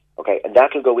 Okay, and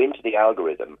that will go into the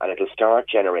algorithm and it'll start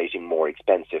generating more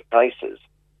expensive prices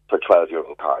for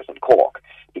 12-year-old cars in Cork,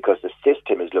 because the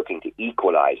system is looking to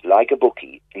equalise, like a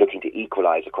bookie, looking to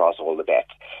equalise across all the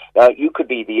bets. Now, you could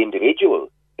be the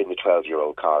individual in the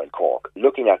 12-year-old car in Cork,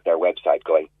 looking at their website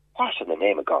going, what in the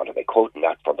name of God are they quoting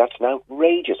that for? That's an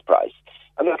outrageous price.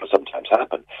 And that will sometimes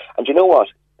happen. And you know what?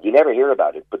 You never hear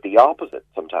about it, but the opposite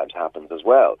sometimes happens as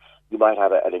well. You might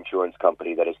have an insurance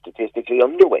company that is statistically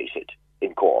underweighted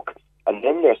in Cork, and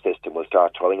then their system will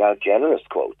start throwing out generous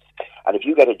quotes. And if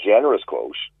you get a generous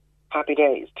quote, happy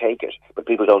days, take it. But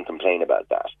people don't complain about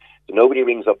that. So nobody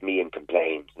rings up me and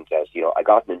complains and says, I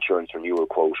got an insurance renewal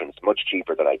quote and it's much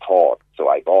cheaper than I thought, so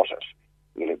I bought it.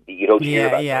 You don't hear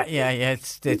about that.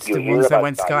 It's the ones that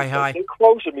went sky high. They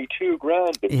quoted me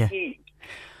 $2,000, but thieves.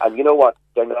 And you know what?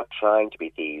 They're not trying to be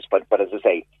thieves, but as I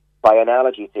say, by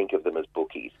analogy, think of them as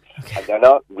bookies. Okay. And they're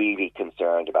not really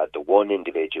concerned about the one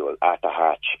individual at the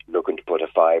hatch looking to put a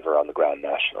fiver on the Grand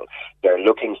National. They're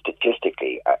looking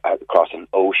statistically across an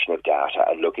ocean of data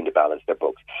and looking to balance their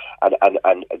books. And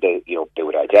they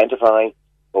would identify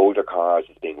older cars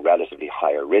as being relatively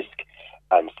higher risk.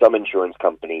 And some insurance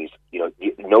companies,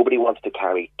 nobody wants to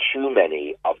carry too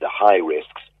many of the high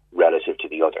risks relative to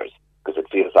the others, because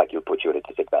feels like it'll put you at a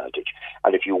disadvantage.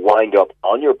 And if you wind up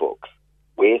on your books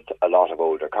with a lot of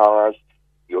older cars,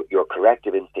 your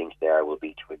corrective instinct there will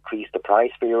be to increase the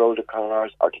price for your older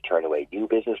cars or to turn away new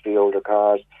business for your older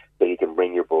cars so you can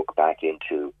bring your book back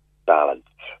into balance.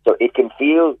 So it can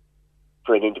feel,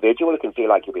 for an individual, it can feel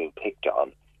like you're being picked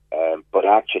on, but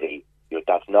actually,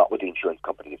 that's not what the insurance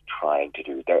company is trying to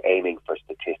do. They're aiming for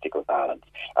statistical balance,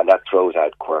 and that throws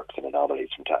out quirks and anomalies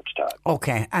from time to time.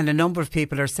 OK, and a number of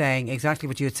people are saying exactly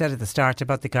what you had said at the start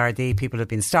about the Gardaí. People have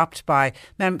been stopped by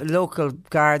local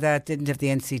Garda, didn't have the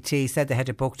NCT, said they had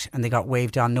it booked and they got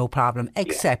waved on, no problem,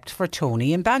 except for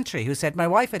Tony in Bantry, who said, my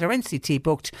wife had her NCT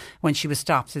booked when she was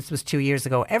stopped. This was 2 years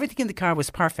ago. Everything in the car was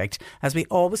perfect, as we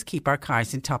always keep our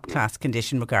cars in top class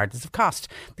condition regardless of cost.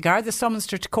 The Garda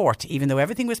summonsed her to court, even though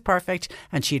everything was perfect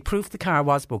and she had proof the car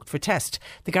was booked for test.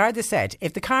 The Garda said,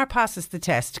 if the car passes the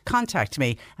test, contact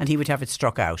me and he would have it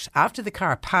struck out. After the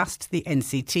car passed the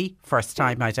NCT, first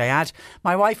time might I add,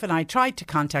 my wife and I tried to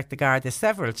contact the Garda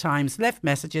several times, left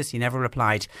messages, he never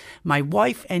replied. My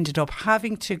wife ended up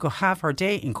having to go have her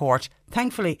day in court.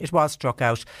 Thankfully it was struck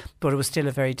out, but it was still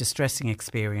a very distressing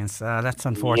experience. That's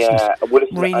unfortunate. Yeah, well,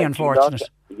 really unfortunate.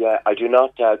 I do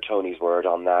not doubt Tony's word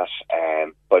on that,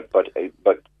 but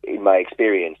in my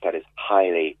experience that is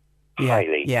highly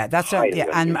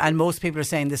and most people are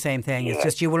saying the same thing. It's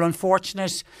just you were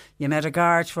unfortunate, you met a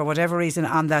guard for whatever reason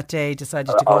on that day,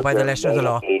 decided to go by the letter of the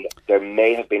law. There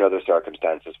may have been other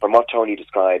circumstances. From what Tony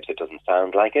describes, it doesn't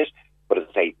sound like it, but as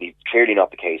I say, it's clearly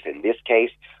not the case in this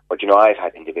case. But I've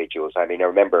had individuals, I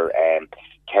remember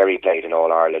Kerry played in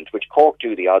All Ireland, which Cork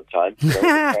do the odd time,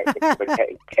 but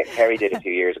Kerry did a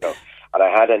few years ago. And I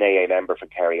had an AA member from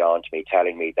Kerry on to me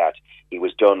telling me that he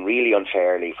was done really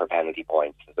unfairly for penalty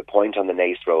points. There's a point on the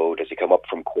Naas Road as you come up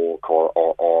from Cork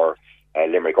or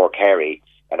Limerick or Kerry,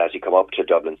 and as you come up to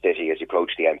Dublin City, as you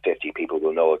approach the M50, people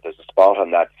will know it. There's a spot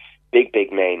on that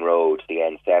big main road, the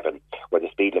N7, where the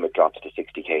speed limit drops to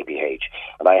 60 kph.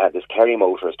 And I had this Kerry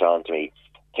motorist on to me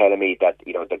telling me that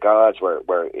the guards were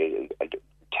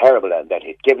terrible and that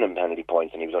he'd given him penalty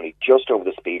points and he was only just over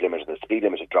the speed limit and the speed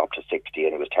limit had dropped to 60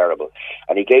 and it was terrible.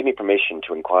 And he gave me permission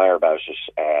to inquire about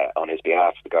it on his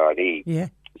behalf to the Gardaí. Yeah.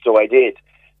 So I did,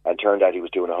 and turned out he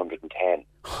was doing 110.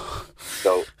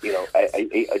 So,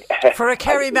 for a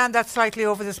Kerry man, that's slightly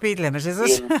over the speed limit, is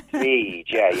it? Indeed,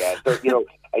 yeah. So,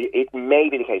 it may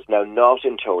be the case. Now, not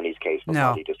in Tony's case,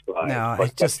 what he described. No,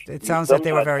 it sounds like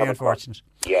they were very unfortunate.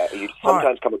 You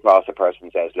sometimes come across a person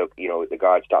who says, look, the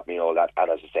guard stopped me and all that, and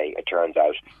as I say, it turns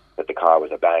out that the car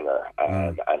was a banger.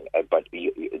 But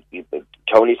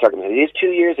Tony's circumstance, it is 2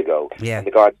 years ago, and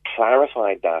the guard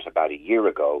clarified that about a year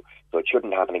ago, so it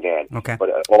shouldn't happen again. Okay. But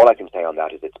all I can say on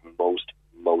that is it's most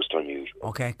unusual.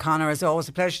 Okay, Conor, as always,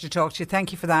 a pleasure to talk to you.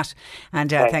 Thank you for that, and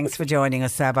thanks for joining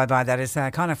us. Bye-bye. That is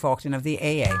Conor Faulkton of the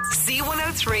AA.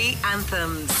 C103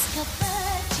 Anthems.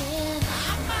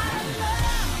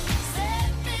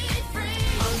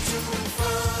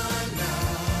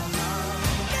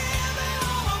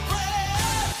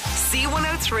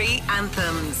 C103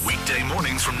 Anthems. Weekday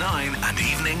mornings from 9 and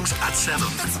evenings at 7.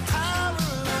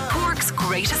 Cork's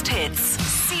greatest hits.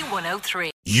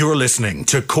 C103. You're listening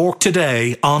to Cork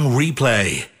Today on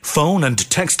replay. Phone and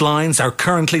text lines are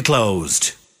currently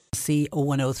closed.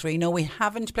 C0103. No, we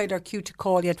haven't played our cue to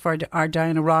call yet for our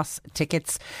Diana Ross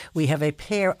tickets. We have a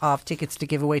pair of tickets to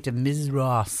give away to Ms.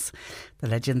 Ross, the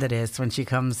legend that is, when she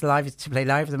comes live to play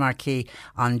live at the Marquee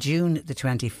on June the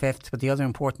 25th. But the other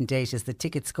important date is the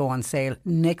tickets go on sale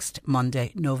next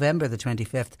Monday, November the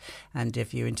 25th. And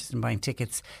if you're interested in buying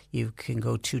tickets, you can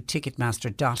go to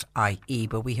ticketmaster.ie.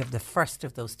 But we have the first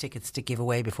of those tickets to give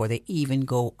away before they even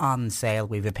go on sale.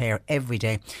 We have a pair every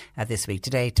day this week,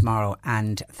 today, tomorrow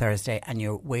and Thursday. And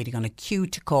you're waiting on a cue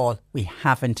to call. We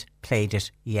haven't played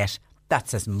it yet.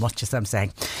 That's as much as I'm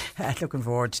saying. Looking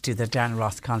forward to the Diana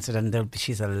Ross concert, and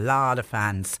she's a lot of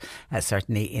fans,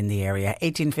 certainly in the area.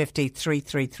 1850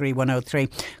 333 103.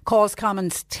 Calls,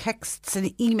 comments, texts and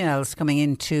emails coming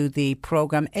into the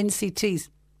programme. NCTs.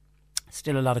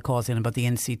 Still a lot of calls in about the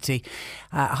NCT.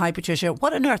 Hi Patricia,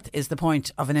 what on earth is the point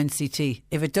of an NCT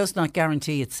if it does not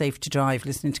guarantee it's safe to drive?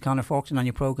 Listening to Conor Faulkton on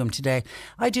your programme today.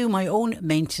 I do my own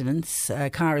maintenance.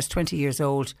 Car is 20 years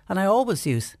old and I always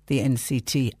use the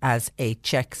NCT as a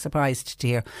check. Surprised to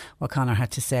hear what Conor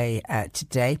had to say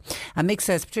today. And Mick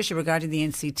says, Patricia, regarding the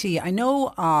NCT, I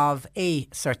know of a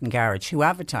certain garage who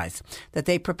advertise that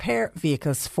they prepare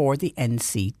vehicles for the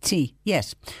NCT.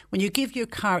 Yet, when you give your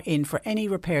car in for any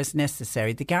repairs necessary,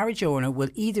 the garage owner will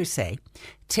either say,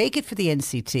 take it for the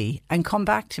NCT and come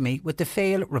back to me with the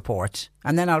fail report,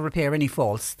 and then I'll repair any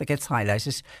faults that gets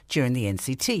highlighted during the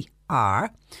NCT.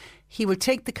 Or he will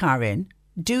take the car in,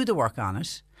 do the work on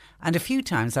it. And a few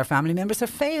times our family members have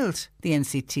failed the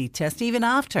NCT test even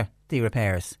after the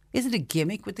repairs. Is it a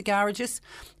gimmick with the garages?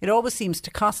 It always seems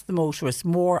to cost the motorists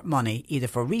more money, either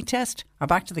for retest or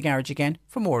back to the garage again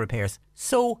for more repairs.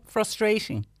 So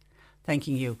frustrating.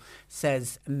 Thanking you,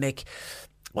 says Mick.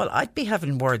 Well, I'd be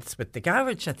having words with the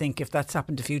garage, I think, if that's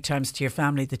happened a few times to your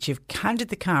family, that you've handed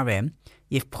the car in,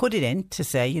 you've put it in to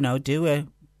say, do a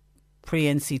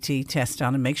pre-NCT test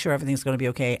on and make sure everything's going to be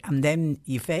okay, and then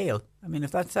you fail. I mean,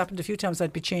 if that's happened a few times,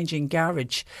 I'd be changing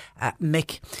garage,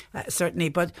 Mick, certainly.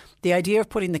 But the idea of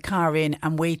putting the car in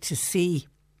and wait to see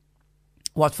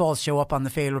what faults show up on the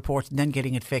fail report and then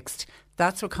getting it fixed,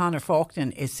 that's what Conor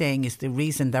Faulkner is saying is the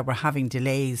reason that we're having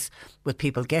delays with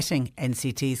people getting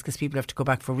NCTs, because people have to go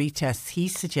back for retests.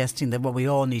 He's suggesting that what we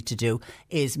all need to do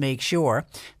is make sure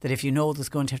that if you know there's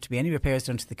going to have to be any repairs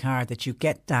done to the car, that you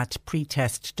get that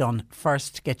pre-test done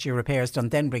first, get your repairs done,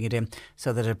 then bring it in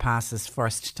so that it passes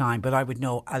first time. But I would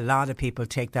know a lot of people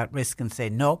take that risk and say,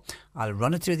 no, I'll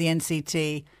run it through the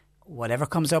NCT. Whatever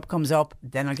comes up,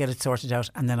 then I'll get it sorted out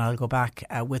and then I'll go back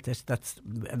with it. That's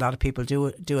a lot of people do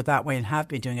it that way and have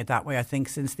been doing it that way, I think,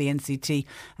 since the NCT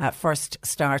first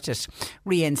started.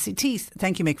 Re-NCT,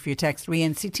 thank you, Mick, for your text.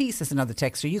 Re-NCT, says another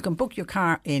texter, you can book your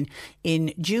car in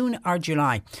June or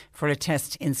July for a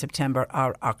test in September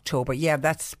or October. Yeah,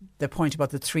 that's the point about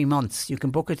the 3 months. You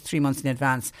can book it 3 months in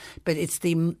advance, but it's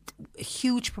the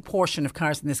huge proportion of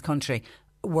cars in this country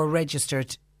were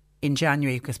registered in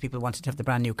January because people wanted to have the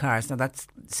brand new cars. Now that's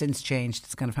since changed.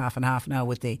 It's kind of half and half now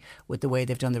with the way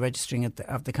they've done the registering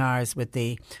of the cars with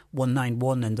the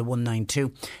 191 and the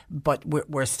 192. But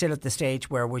we're still at the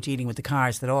stage where we're dealing with the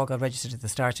cars that all got registered at the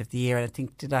start of the year. And I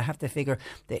think, did I have the figure?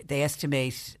 They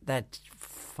estimate that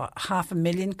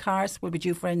 500,000 cars will be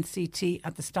due for NCT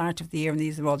at the start of the year, and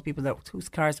these are all the people whose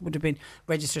cars would have been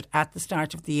registered at the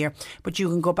start of the year. But you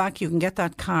can go back, you can get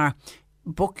that car,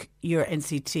 book your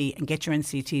NCT and get your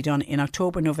NCT done in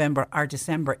October, November or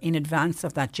December in advance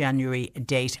of that January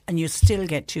date, and you still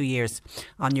get 2 years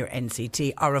on your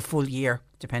NCT, or a full year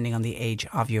depending on the age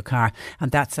of your car.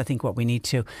 And that's, I think, what we need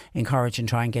to encourage and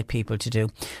try and get people to do.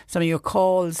 Some of your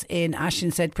calls in, Ashton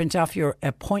said, print off your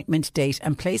appointment date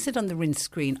and place it on the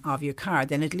windscreen of your car.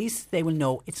 Then at least they will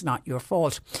know it's not your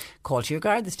fault. Call to your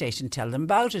Garda station, tell them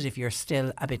about it if you're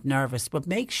still a bit nervous. But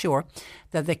make sure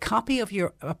that the copy of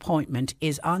your appointment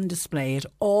is on display at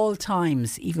all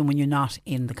times, even when you're not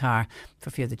in the car,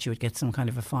 for fear that you would get some kind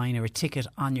of a fine or a ticket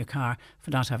on your car for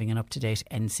not having an up-to-date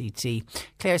NCT.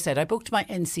 Claire said, I booked my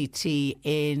NCT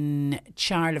in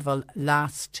Charleville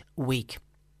last week.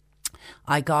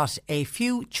 I got a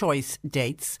few choice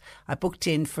dates. I booked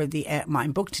in for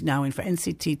I'm booked now in for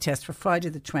NCT test for Friday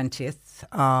the 20th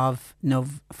of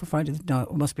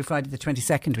it must be Friday the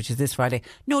 22nd, which is this Friday.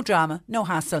 No drama, no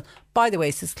hassle. By the way,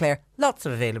 says Claire, lots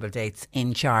of available dates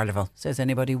in Charleville. So is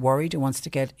anybody worried who wants to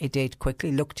get a date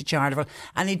quickly, look to Charleville.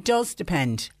 And it does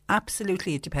depend,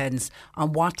 absolutely it depends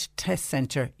on what test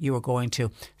centre you are going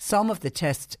to. Some of the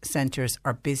test centres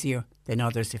are busier than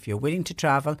others. If you're willing to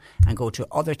travel and go to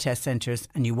other test centres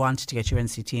and you want to get your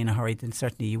NCT in a hurry, then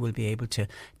certainly you will be able to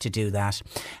do that.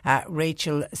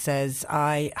 Rachel says,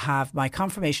 I have my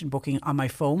confirmation booking on my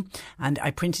phone and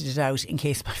I printed it out in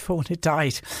case my phone had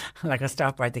died. Like I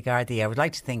stopped by the Gardaí. I would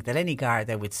like to think that any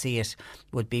Garda would see it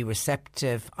would be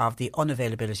receptive of the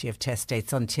unavailability of test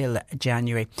dates until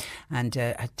January. And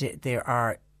there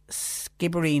are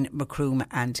Skibbereen, Macroom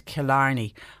and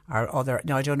Killarney are other.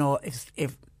 Now I don't know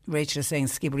if Rachel is saying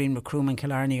Skibbereen, Macroom and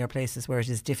Killarney are places where it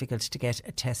is difficult to get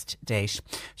a test date.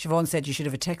 Siobhan said you should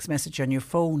have a text message on your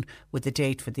phone with the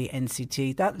date for the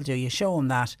NCT. That'll do you. Show them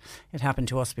that. It happened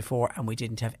to us before and we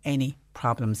didn't have any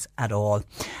problems at all.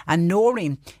 And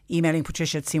Noreen emailing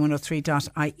Patricia at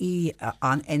c103.ie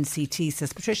on NCT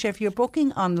says, Patricia, if you're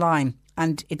booking online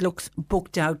and it looks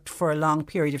booked out for a long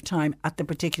period of time at the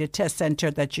particular test centre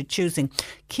that you're choosing,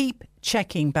 keep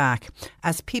checking back,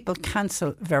 as people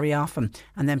cancel very often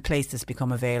and then places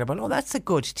become available. Oh, that's a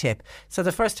good tip. So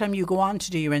the first time you go on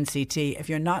to do your NCT, if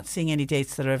you're not seeing any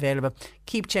dates that are available,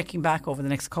 keep checking back over the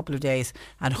next couple of days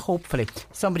and hopefully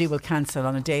somebody will cancel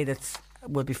on a day that's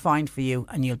will be fine for you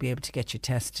and you'll be able to get your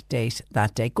test date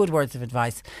that day. Good words of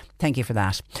advice. Thank you for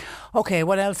that. Okay,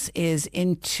 what else is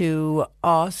into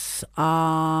us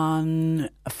on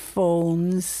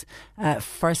phones?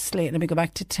 Firstly, let me go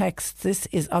back to texts. This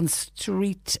is on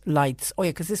street lights. Oh yeah,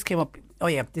 because this came up Oh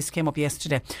yeah, this came up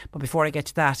yesterday. But before I get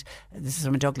to that, this is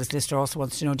from Douglas Lister, also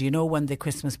wants to know, do you know when the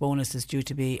Christmas bonus is due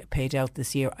to be paid out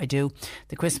this year? I do.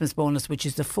 The Christmas bonus, which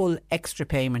is the full extra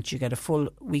payment, you get a full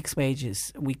week's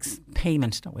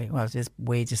payment. Well, it is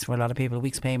wages for a lot of people, a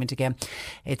week's payment again.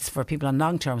 It's for people on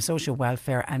long-term social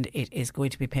welfare, and it is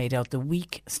going to be paid out the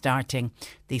week starting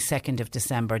the 2nd of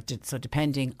December. So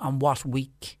depending on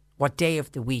what day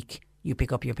of the week you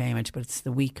pick up your payment, but it's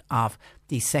the week of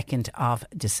the 2nd of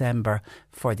December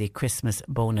for the Christmas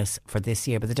bonus for this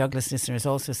year. But the Douglas listener is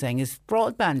also saying, is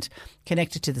broadband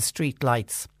connected to the street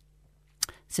lights?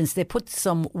 Since they put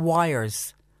some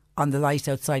wires on the light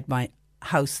outside my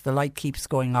house, the light keeps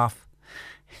going off.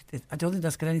 I don't think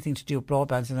that's got anything to do with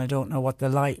broadband, and I don't know what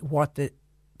the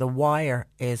wire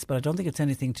is, but I don't think it's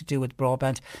anything to do with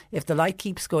broadband. If the light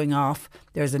keeps going off,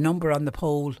 there's a number on the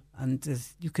pole, and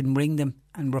you can ring them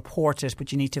and report it,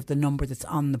 but you need to have the number that's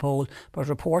on the pole. But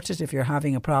report it if you're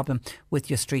having a problem with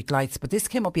your street lights. But this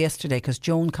came up yesterday because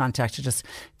Joan contacted us.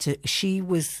 She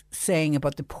was saying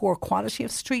about the poor quality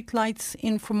of street lights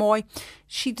in Fermoy.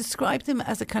 She described them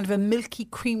as a kind of a milky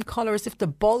cream colour, as if the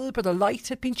bulb or the light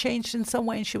had been changed in some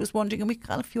way, and she was wondering, and we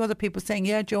got a few other people saying,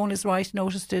 yeah, Joan is right,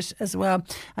 noticed it as well.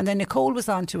 And then Nicole was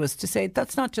on to us to say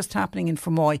that's not just happening in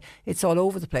Fermoy, it's all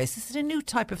over the place. Is it a new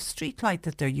type of street light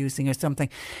that they're using or something?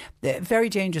 Very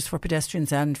dangerous for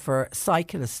pedestrians and for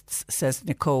cyclists, says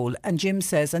Nicole. And Jim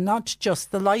says, and not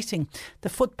just the lighting, the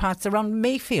footpaths around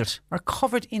Mayfield are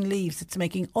covered in leaves. It's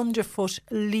making underfoot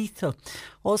lethal.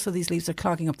 Also, these leaves are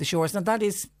clogging up the shores. Now, that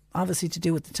is obviously to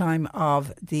do with the time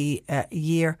of the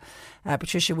year.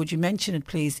 Patricia, would you mention it,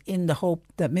 please, in the hope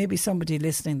that maybe somebody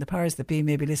listening, the powers that be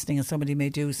may be listening, and somebody may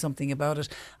do something about it.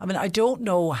 I mean, I don't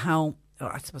know how,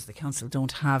 I suppose the council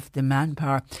don't have the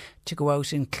manpower to go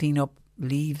out and clean up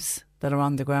leaves that are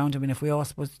on the ground. I mean, if we all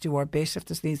supposed to do our bit, if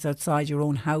there's leaves outside your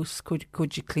own house,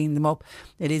 could you clean them up?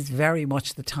 It is very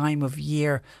much the time of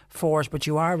year for it, but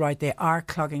you are right, they are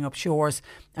clogging up shores,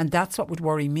 and that's what would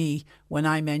worry me when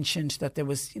I mentioned that there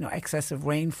was, excessive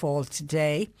rainfall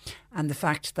today, and the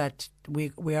fact that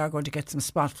we are going to get some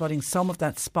spot flooding. Some of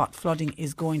that spot flooding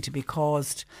is going to be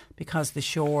caused because the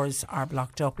shores are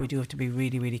blocked up. We do have to be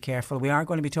really, really careful. We are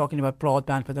going to be talking about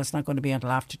broadband, but that's not going to be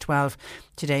until after 12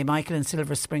 today. Michael in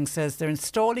Silver Spring says they're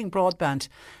installing broadband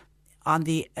on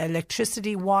the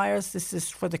electricity wires. This is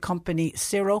for the company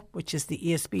Ciro, which is the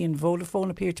ESB and Vodafone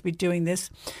appear to be doing this,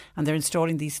 and they're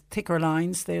installing these thicker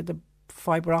lines. They're the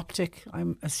fibre optic,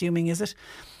 I'm assuming, is it?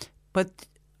 But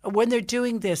when they're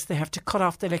doing this, they have to cut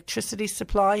off the electricity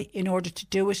supply in order to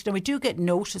do it. Now, we do get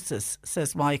notices,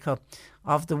 says Michael,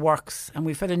 of the works, and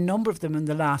we've had a number of them in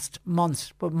the last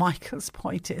month. But Michael's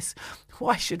point is,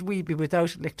 why should we be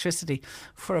without electricity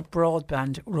for a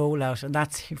broadband rollout? And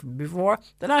that's even before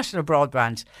the national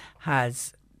broadband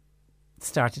has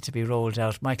started to be rolled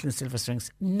out. Michael in Silver Springs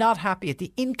not happy at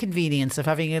the inconvenience of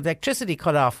having electricity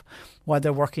cut off while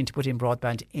they're working to put in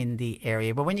broadband in the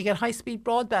area. But when you get high-speed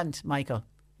broadband, Michael,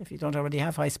 if you don't already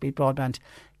have high-speed broadband,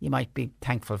 you might be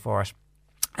thankful for it.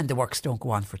 And the works don't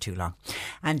go on for too long.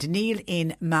 And Neil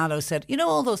in Mallow said,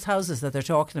 all those houses that they're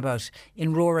talking about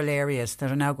in rural areas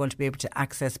that are now going to be able to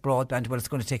access broadband, well, it's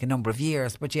going to take a number of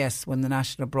years. But yes, when the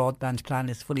national broadband plan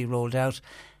is fully rolled out,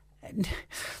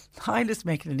 Hyla's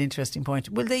making an interesting point.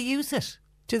 Will they use it?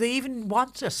 Do they even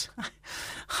want it?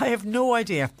 I have no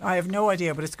idea.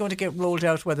 But it's going to get rolled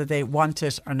out whether they want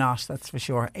it or not, that's for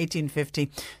sure.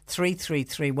 1850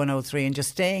 333 103. And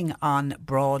just staying on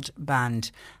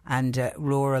broadband and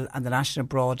rural and the national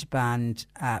broadband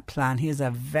plan, here's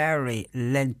a very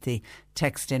lengthy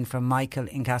text in from Michael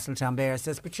in Castletownbere. It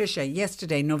says, Patricia,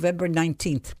 yesterday, November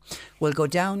 19th, will go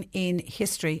down in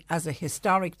history as a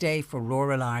historic day for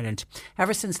rural Ireland.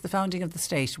 Ever since the founding of the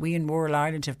state, we in rural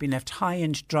Ireland have been left high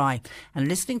and dry. And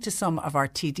listening to some of our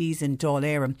TDs in Dáil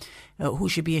Éireann, who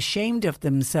should be ashamed of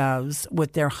themselves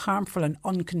with their harmful and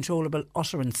uncontrollable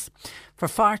utterance. For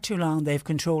far too long, they've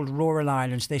controlled rural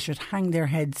Ireland. They should hang their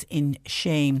heads in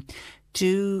shame.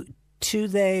 Do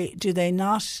they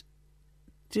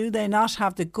not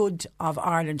have the good of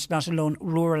Ireland, not alone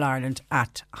rural Ireland,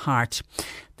 at heart?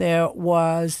 There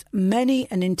was many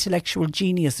an intellectual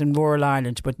genius in rural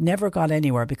Ireland, but never got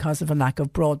anywhere because of a lack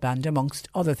of broadband, amongst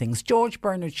other things. George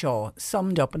Bernard Shaw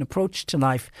summed up an approach to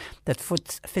life that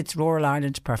fits rural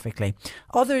Ireland perfectly.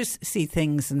 Others see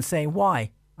things and say,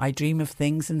 why? I dream of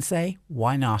things and say,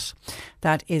 why not?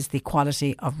 That is the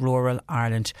quality of rural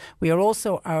Ireland. We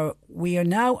are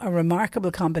now a remarkable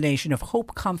combination of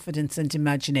hope, confidence and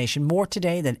imagination, more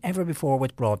today than ever before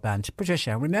with broadband.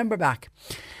 Patricia, remember back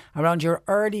around your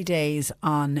early days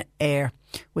on air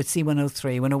with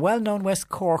C103 when a well-known West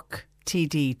Cork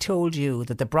TD told you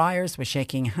that the Briars were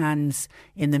shaking hands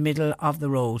in the middle of the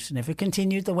road, and if it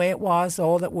continued the way it was,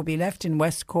 all that would be left in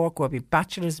West Cork would be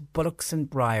bachelors, bullocks and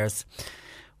briars.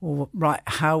 Right,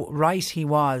 how right he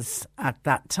was at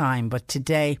that time, but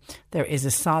today there is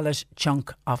a solid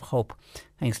chunk of hope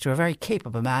thanks to a very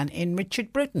capable man in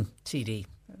Richard Britton. TD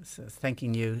says,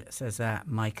 thanking you, says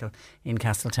Michael in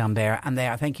Castletownbere, and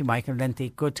there, thank you Michael, lengthy,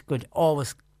 good,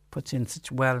 always puts in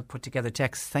such well put together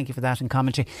texts. Thank you for that and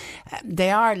commentary. They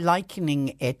are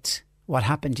likening it, what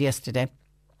happened yesterday.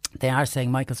 They are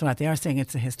saying, Michael's right, they are saying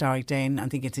it's a historic day, and I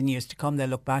think it's in years to come they'll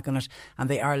look back on it, and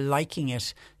they are liking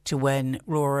it to when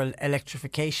rural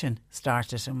electrification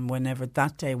started, and whenever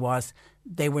that day was,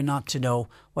 they were not to know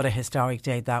what a historic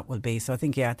day that will be. So I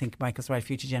think Michael's right,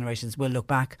 future generations will look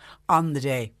back on the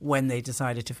day when they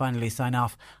decided to finally sign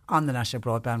off on the National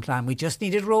Broadband Plan. We just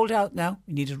need it rolled out now.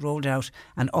 We need it rolled out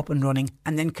and up and running,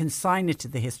 and then consign it to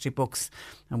the history books,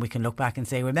 and we can look back and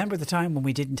say, remember the time when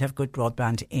we didn't have good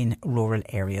broadband in rural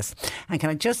areas. And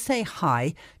can I just say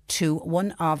hi to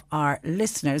one of our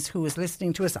listeners who is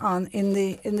listening to us in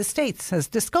the States, has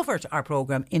discovered our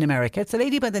programme in America. It's a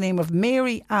lady by the name of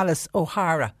Mary Alice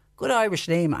O'Hara. Good Irish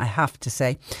name, I have to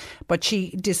say. But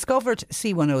she discovered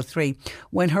C103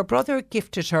 when her brother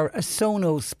gifted her a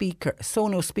Sonos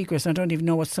speakers. I don't even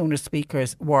know what Sonos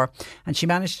speakers were. And she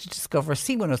managed to discover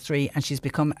C103, and she's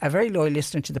become a very loyal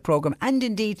listener to the programme and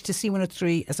indeed to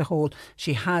C103 as a whole.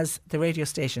 She has the radio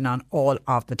station on all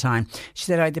of the time. She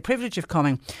said, I had the privilege of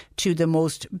coming to your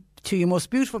most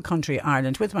beautiful country,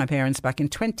 Ireland, with my parents back in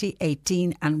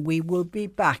 2018, and we will be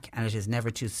back, and it is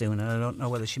never too soon. And I don't know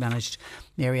whether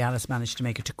Mary Alice managed to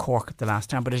make it to Cork the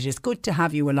last time, but it is good to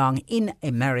have you along in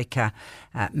America,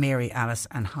 Mary Alice,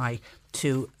 and hi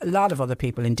to a lot of other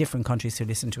people in different countries who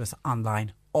listen to us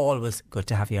online. Always good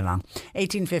to have you along.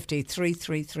 1850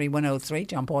 333 103.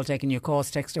 John Paul taking your calls.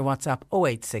 Text or WhatsApp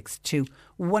 0862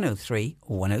 103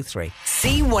 103.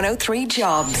 C103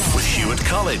 Jobs. With Hewitt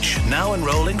College, now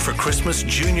enrolling for Christmas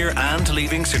junior and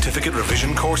leaving certificate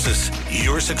revision courses.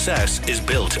 Your success is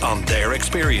built on their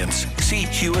experience. See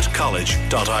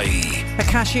hewittcollege.ie. A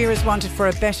cashier is wanted for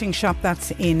a betting shop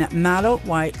that's in Mallow,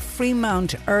 while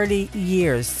Fremont Early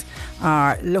Years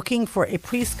are looking for a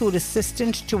preschool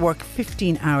assistant to work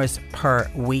 15 hours per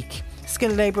week.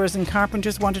 Skilled labourers and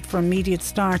carpenters wanted for immediate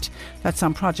start. That's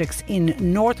on projects in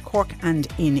North Cork and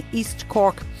in East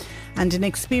Cork. And an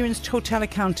experienced hotel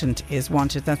accountant is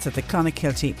wanted. That's at the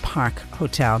Clonakilty Park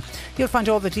Hotel. You'll find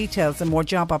all the details and more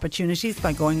job opportunities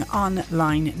by going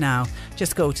online now.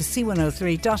 Just go to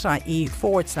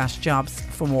c103.ie/jobs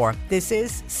for more. This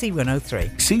is C103.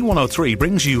 C103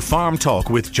 brings you Farm Talk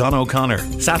with John O'Connor.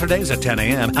 Saturdays at 10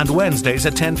 a.m. and Wednesdays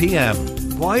at 10 p.m.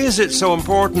 Why is it so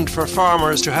important for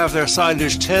farmers to have their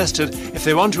silage tested if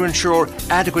they want to ensure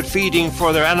adequate feeding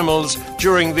for their animals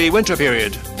during the winter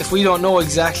period? If we don't know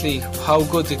exactly how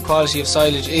good the quality of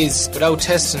silage is without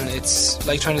testing, it's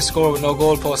like trying to score with no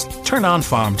goalpost. Turn on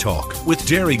Farm Talk with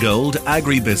Dairy Gold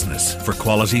Agribusiness for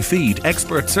quality feed,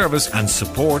 expert service and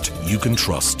support you can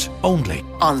trust. Only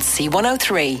on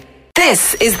C103.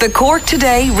 This is the Cork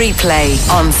Today replay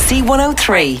on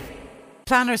C103.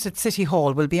 Planners at City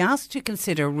Hall will be asked to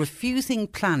consider refusing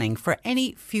planning for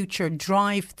any future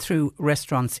drive-through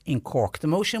restaurants in Cork. The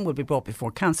motion will be brought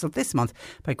before Council this month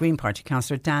by Green Party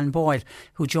Councillor Dan Boyle,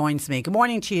 who joins me. Good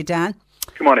morning to you, Dan.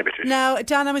 Good morning, Patricia. Now,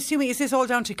 Dan, I'm assuming, is this all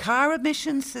down to car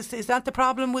emissions? Is that the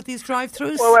problem with these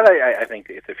drive-throughs? Well, I think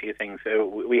it's a few things.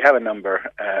 We have a number,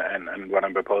 and what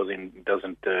I'm proposing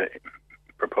doesn't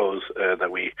propose that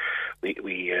we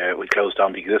close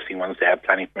down the existing ones. They have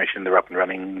planning permission, they're up and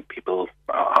running. People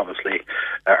obviously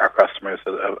are customers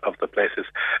of the places.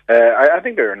 I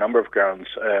think there are a number of grounds.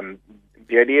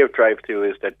 The idea of drive-through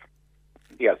is that,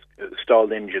 yes,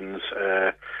 stalled engines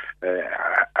are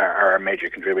a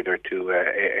major contributor to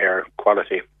air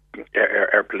quality,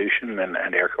 air pollution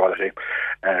and air quality.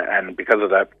 And because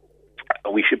of that,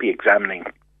 we should be examining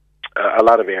a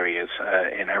lot of areas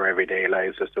in our everyday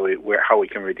lives as to how we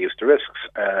can reduce the risks.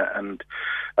 And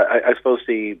I suppose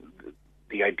the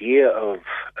idea of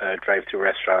drive-through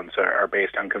restaurants are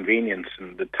based on convenience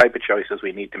and the type of choices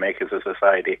we need to make as a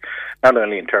society, not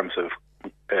only in terms of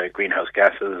greenhouse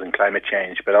gases and climate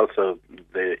change, but also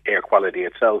the air quality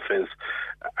itself.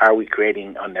 Are we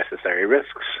creating unnecessary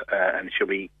risks, and should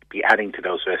we be adding to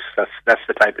those risks? That's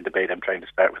the type of debate I'm trying to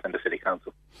start within the City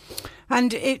Council.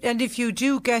 And if you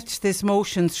do get this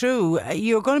motion through,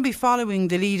 you're going to be following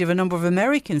the lead of a number of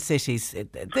American cities.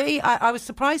 I was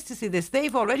surprised to see this.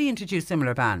 They've already introduced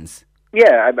similar bans.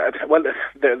 Yeah, well,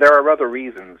 there are other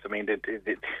reasons. I mean,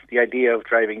 the idea of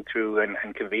driving through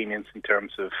and convenience in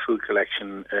terms of food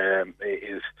collection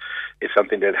is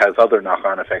something that has other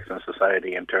knock-on effects in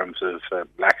society in terms of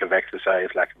lack of exercise,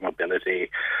 lack of mobility,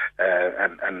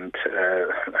 and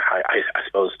I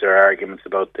suppose there are arguments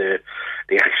about the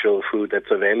actual food that's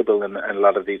available in a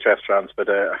lot of these restaurants, but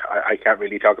I can't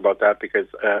really talk about that because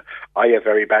I have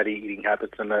very bad eating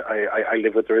habits, and I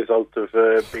live with the result of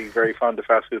being very fond of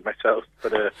fast food myself.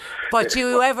 But do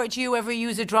you ever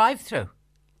use a drive-through?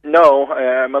 No,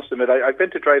 I must admit, I've been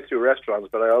to drive-through restaurants,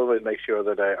 but I always make sure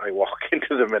that I walk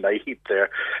into them and I eat there.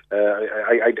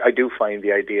 I do find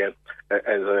the idea,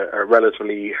 as a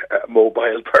relatively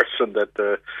mobile person, that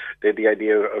the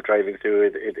idea of driving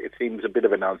through it seems a bit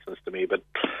of a nonsense to me. But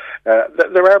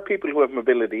there are people who have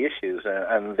mobility issues,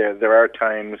 and there are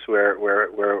times where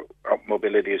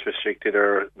mobility is restricted,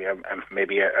 or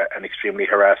maybe an extremely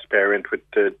harassed parent with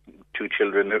two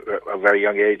children of very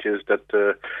young ages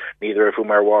that neither of whom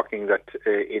are walking, that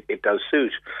it does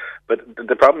suit. But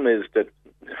the problem is that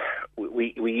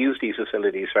we use these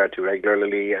facilities far too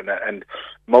regularly, and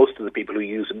most of the people who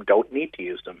use them don't need to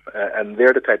use them. And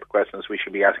they're the type of questions we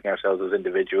should be asking ourselves as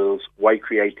individuals. Why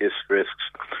create these risks?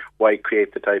 Why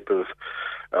create the type of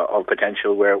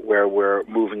potential where we're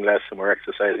moving less and we're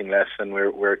exercising less and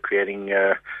we're creating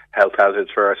health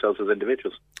hazards for ourselves as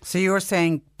individuals? So you're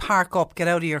saying park up, get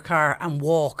out of your car and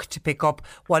walk to pick up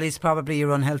what is probably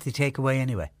your unhealthy takeaway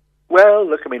anyway? Well,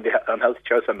 look, I mean, the unhealthy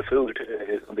choice on the food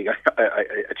is something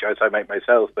a choice I make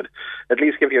myself, but at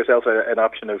least give yourself an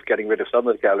option of getting rid of some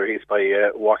of the calories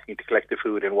by walking to collect the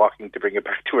food and walking to bring it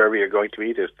back to wherever you're going to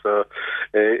eat it. So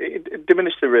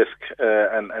diminish the risk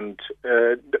and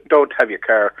don't have your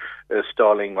car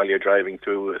stalling while you're driving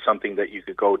through something that you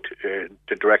could go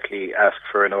to directly ask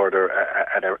for an order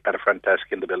at a front desk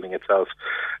in the building itself.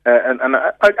 And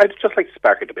I'd just like to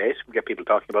spark a debate, get people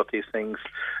talking about these things,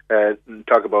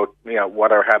 talk about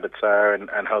what our habits are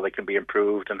and how they can be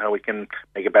improved and how we can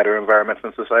make a better environment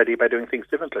in society by doing things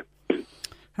differently.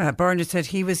 Bernard said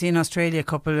he was in Australia a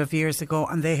couple of years ago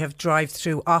and they have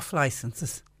drive-through off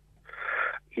licences.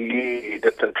 I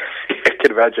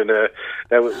can imagine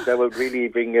that would really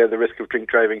bring the risk of drink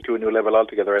driving to a new level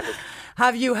altogether, I think.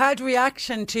 Have you had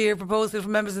reaction to your proposal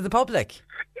from members of the public?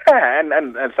 Yeah,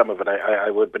 and some of it I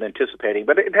would have been anticipating,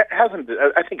 but it hasn't.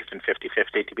 I think it's been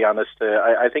 50-50, to be honest.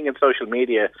 I think in social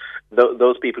media,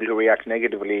 those people who react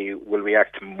negatively will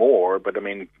react more, but I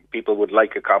mean, people would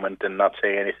like a comment and not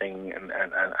say anything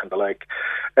and the like.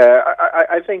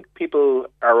 I think people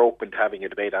are open to having a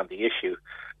debate on the issue.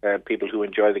 People who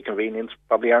enjoy the convenience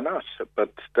probably are not,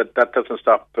 but that doesn't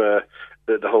stop the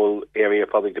whole area of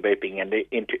public debate being entered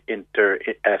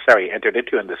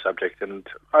into in this subject, and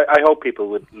I hope people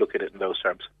would look at it in those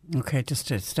terms. Okay, just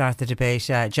to start the debate,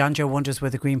 John Joe wonders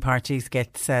where the Green Party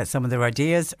gets some of their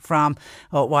ideas from.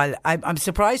 While I'm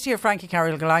surprised to hear Frankie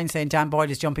Carrigal-Line saying Dan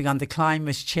Boyle is jumping on the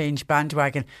climate change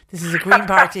bandwagon. This is a Green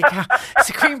Party, it's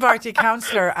a Green Party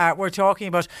councillor we're talking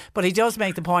about, but he does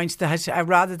make the point that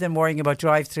rather than worrying about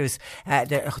drive-throughs,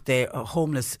 the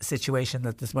homeless situation,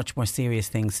 that there's much more serious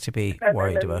things to be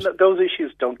worried about. Those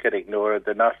issues don't get ignored.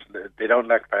 They don't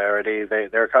lack priority.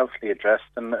 They're constantly addressed,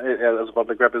 and as a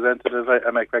public representative,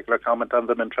 I make regular comment on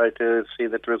them and try to see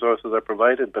that the resources are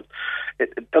provided. But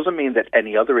it doesn't mean that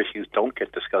any other issues don't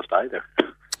get discussed either.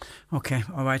 Okay,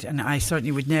 all right, and I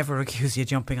certainly would never accuse you of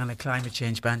jumping on a climate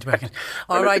change bandwagon.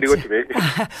 All right,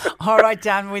 all right,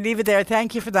 Dan, we leave it there.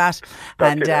 Thank you for that,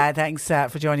 and thanks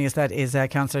for joining us. That is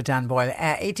Councillor Dan Boyle.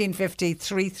 1850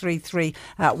 333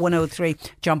 103.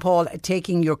 John Paul,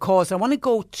 taking your calls. I want to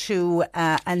go to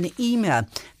an email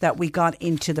that we got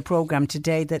into the programme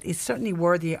today that is certainly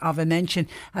worthy of a mention,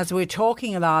 as we're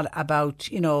talking a lot about,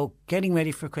 getting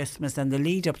ready for Christmas and the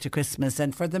lead up to Christmas,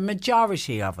 and for the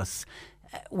majority of us,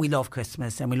 we love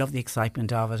Christmas and we love the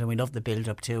excitement of it and we love the build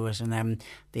up to it, and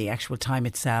the actual time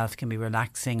itself can be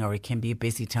relaxing or it can be a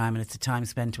busy time, and it's a time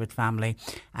spent with family,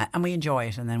 and we enjoy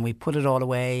it, and then we put it all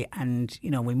away and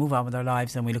we move on with our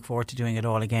lives and we look forward to doing it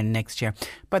all again next year.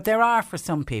 But there are, for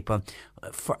some people,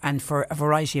 for a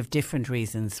variety of different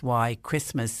reasons, why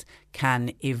Christmas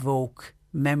can evoke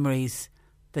memories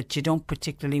that you don't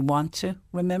particularly want to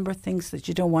remember, things that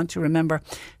you don't want to remember.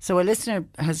 So a listener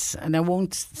has, and I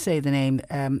won't say the name,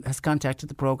 has contacted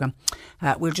the programme.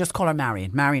 We'll just call her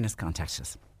Marion. Marion has contacted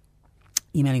us,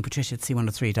 emailing Patricia at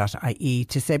c103.ie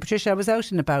to say, Patricia, I was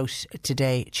out and about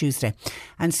today, Tuesday,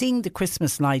 and seeing the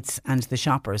Christmas lights and the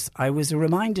shoppers, I was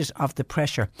reminded of the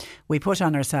pressure we put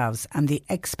on ourselves and the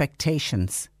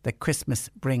expectations that Christmas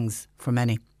brings for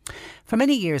many. For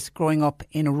many years growing up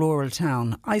in a rural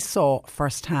town, I saw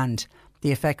firsthand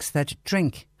the effects that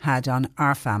drink had on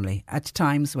our family at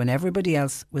times when everybody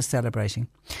else was celebrating.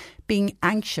 Being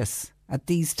anxious at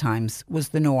these times was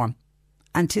the norm.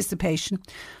 Anticipation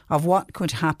of what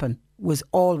could happen was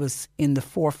always in the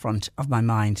forefront of my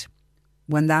mind.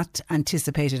 When that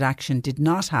anticipated action did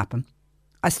not happen,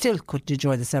 I still couldn't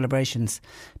enjoy the celebrations,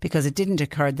 because it didn't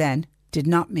occur then did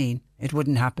not mean it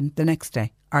wouldn't happen the next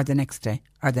day or the next day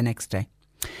or the next day.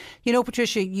 You know,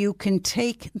 Patricia, you can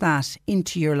take that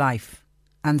into your life,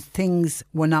 and things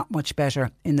were not much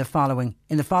better in the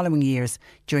following years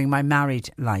during my married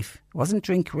life. It wasn't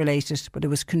drink related, but it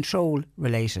was control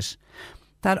related.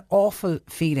 That awful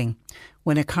feeling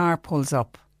when a car pulls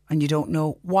up and you don't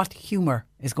know what humour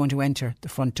is going to enter the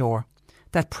front door.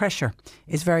 That pressure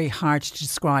is very hard to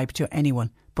describe to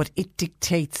anyone, but it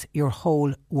dictates your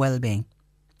whole well-being.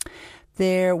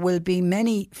 There will be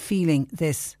many feeling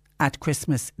this at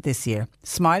Christmas this year,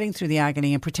 smiling through the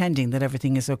agony and pretending that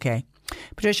everything is okay.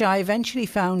 Patricia, I eventually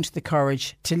found the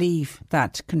courage to leave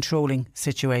that controlling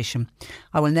situation.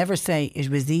 I will never say it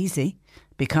was easy,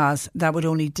 because that would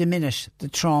only diminish the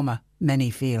trauma many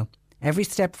feel. Every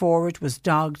step forward was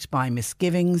dogged by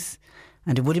misgivings,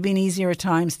 and it would have been easier at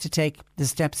times to take the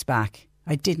steps back.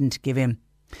 I didn't give in.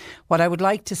 What I would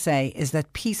like to say is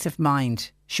that peace of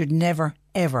mind should never,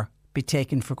 ever be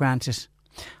taken for granted.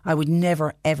 I would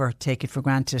never, ever take it for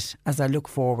granted as I look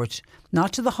forward,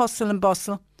 not to the hustle and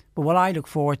bustle, but what I look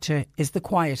forward to is the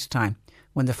quiet time,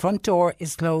 when the front door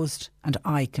is closed and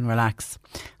I can relax.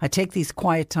 I take these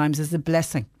quiet times as a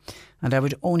blessing, and I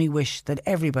would only wish that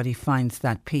everybody finds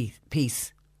that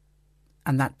peace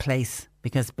and that place,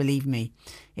 because believe me,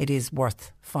 it is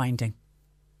worth finding.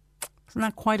 Isn't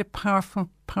that quite a powerful,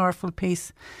 powerful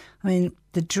piece? I mean,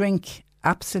 the drink,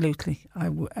 absolutely.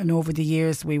 And over the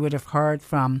years we would have heard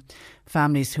from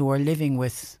families who are living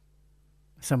with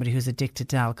somebody who's addicted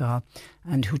to alcohol,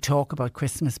 and who talk about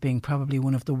Christmas being probably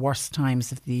one of the worst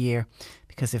times of the year,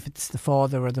 because if it's the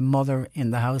father or the mother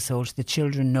in the household, the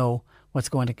children know what's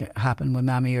going to happen when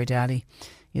mammy or daddy,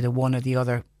 either one or the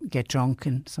other, get drunk,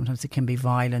 and sometimes it can be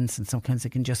violence and sometimes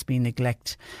it can just be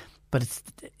neglect. But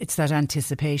it's that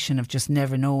anticipation of just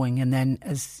never knowing, and then,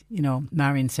 as you know,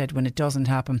 Marion said, when it doesn't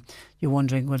happen, you're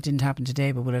wondering, well, it didn't happen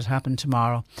today, but will it happen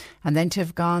tomorrow? And then to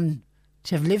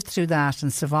have lived through that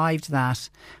and survived that,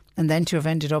 and then to have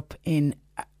ended up in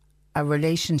a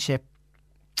relationship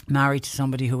married to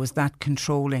somebody who was that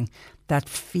controlling, that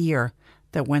fear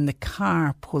that when the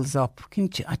car pulls up,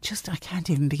 I can't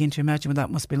even begin to imagine what that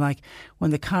must be like.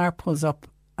 When the car pulls up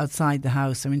outside the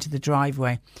house or into the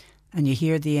driveway, and you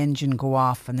hear the engine go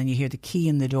off, and then you hear the key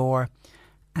in the door,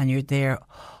 and you're there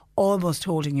almost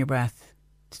holding your breath,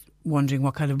 wondering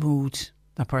what kind of mood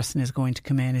that person is going to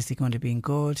come in. Is he going to be in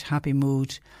good, happy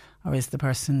mood, or is the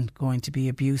person going to be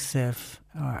abusive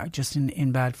or just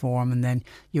in bad form? And then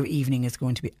your evening is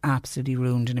going to be absolutely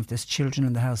ruined. And if there's children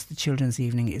in the house, the children's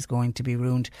evening is going to be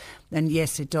ruined. And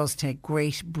yes, it does take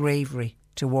great bravery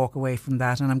to walk away from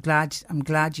that. And I'm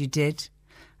glad you did.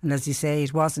 And as you say,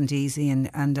 it wasn't easy,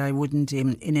 and I wouldn't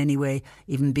in any way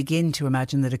even begin to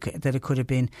imagine that it could have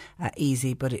been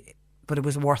easy, but it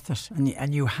was worth it.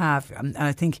 And you have, and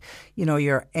I think, you know,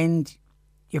 your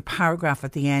paragraph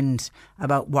at the end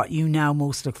about what you now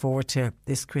most look forward to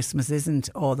this Christmas isn't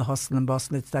all the hustle and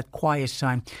bustle. It's that quiet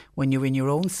time when you're in your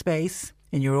own space,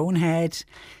 in your own head,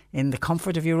 in the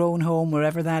comfort of your own home,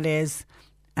 wherever that is.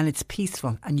 And it's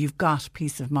peaceful, and you've got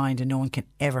peace of mind, and no one can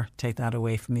ever take that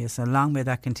away from you. So long may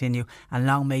that continue, and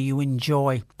long may you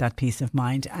enjoy that peace of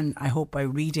mind. And I hope by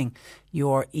reading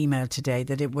your email today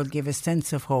that it will give a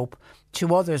sense of hope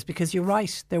to others, because you're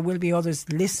right, there will be others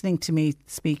listening to me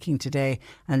speaking today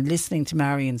and listening to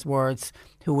Marion's words,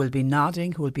 who will be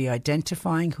nodding, who will be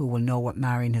identifying, who will know what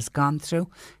Marion has gone through,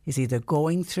 is either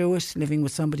going through it, living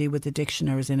with somebody with addiction,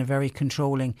 or is in a very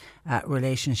controlling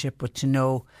relationship. But to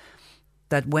know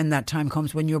that when that time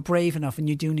comes, when you're brave enough, and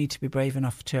you do need to be brave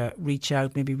enough to reach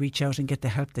out and get the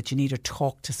help that you need, or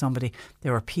talk to somebody,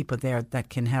 there are people there that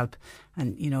can help.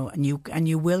 And you know, and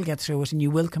you will get through it, and you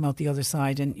will come out the other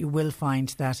side, and you will find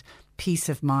that peace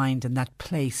of mind and that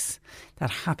place,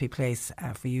 that happy place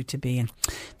for you to be in.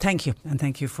 Thank you, and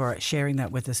thank you for sharing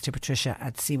that with us to Patricia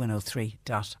at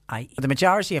c103.ie. For the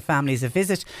majority of families, a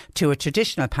visit to a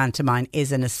traditional pantomime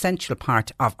is an essential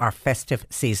part of our festive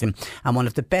season, and one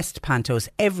of the best pantos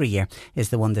every year is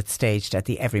the one that's staged at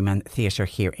the Everyman Theatre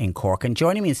here in Cork. And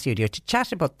joining me in studio to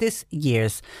chat about this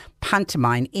year's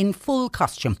pantomime in full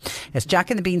costume. It's Jack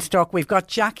and the Beanstalk. We've got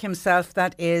Jack himself,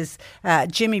 that is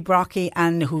Jimmy Brockie,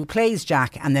 and who plays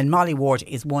Jack, and then Molly Ward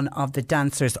is one of the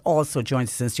dancers, also joins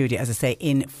us in the studio, as I say,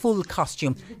 in full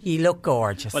costume. You look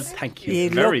gorgeous. Well, thank you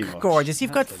very much. Gorgeous.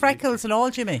 You've got freckles and all,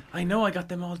 Jimmy. I know, I got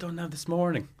them all done now this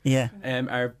morning. Yeah.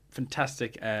 Our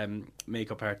fantastic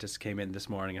makeup artist came in this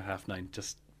morning at 9:30,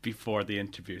 just before the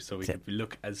interview, so we could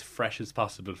look as fresh as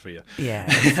possible for you. Yeah,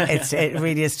 it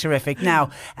really is terrific. Now,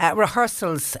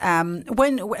 rehearsals.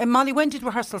 Molly, when did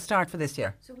rehearsals start for this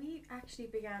year? So we actually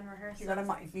began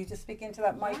rehearsals. If you just speak into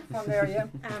that microphone there,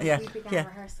 We began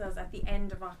rehearsals at the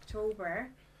end of October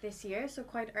this year, so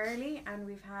quite early, and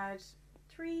we've had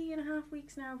 3.5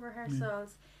 weeks now of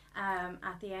rehearsals.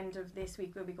 At the end of this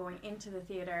week, we'll be going into the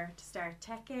theatre to start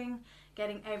teching,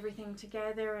 getting everything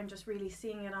together and just really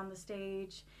seeing it on the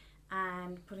stage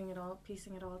and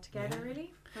piecing it all together,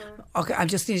 really. Okay, I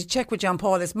just need to check with John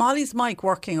Paul. Is Molly's mic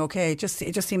working okay? It just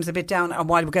seems a bit down. And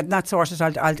while we're getting that sorted,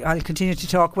 I'll continue to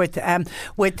talk with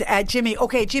Jimmy.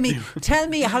 Okay, Jimmy, tell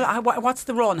me, what's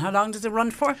the run? How long does it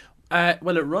run for?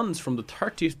 Well, it runs from the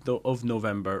 30th of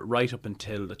November right up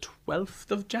until the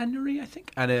 12th of January, I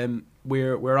think. And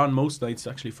we're on most nights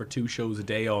actually for 2 shows a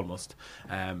day almost,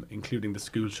 including the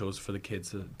school shows for the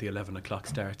kids, the 11 o'clock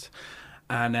starts.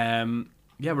 And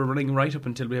we're running right up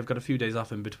until we have got a few days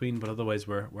off in between, but otherwise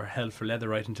we're hell for leather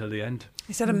right until the end.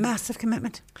 Is that a massive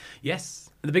commitment? Yes.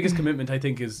 The biggest commitment, I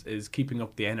think, is keeping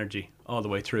up the energy all the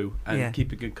way through and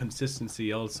keeping a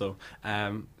consistency also.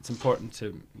 It's important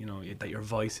to, that your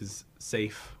voice is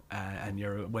safe and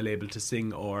you're well able to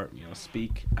sing or,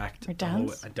 speak, act. Or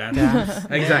dance. Dance.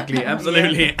 Exactly,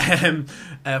 absolutely.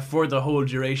 For the whole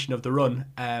duration of the run.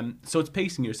 So it's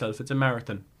pacing yourself. It's a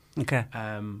marathon. Okay.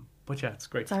 But yeah, it's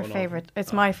great. It's our favourite.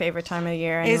 It's my favourite time of the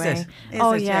year anyway. Is it?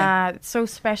 It's so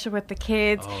special with the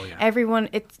kids. Oh, yeah. Everyone,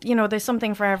 it's, there's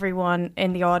something for everyone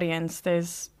in the audience.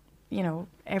 There's,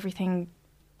 everything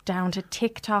down to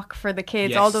TikTok for the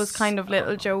kids, all those kind of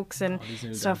little jokes and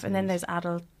stuff. And then there's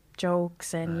adult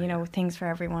jokes and things for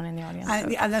everyone in the audience.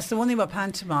 And that's the one thing about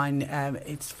pantomime.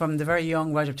 It's from the very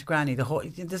young right up to granny.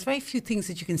 There's very few things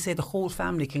that you can say the whole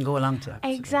family can go along to.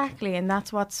 Exactly, and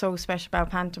that's what's so special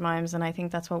about pantomimes, and I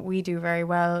think that's what we do very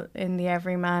well in the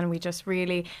Everyman.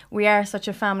 We are such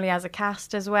a family as a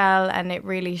cast as well, and it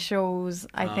really shows,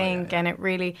 I think, and it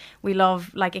really, we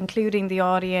love including the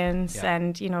audience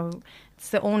and it's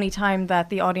the only time that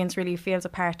the audience really feels a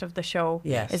part of the show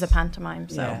is a pantomime.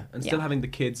 So and still having the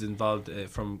kids involved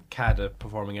from CADA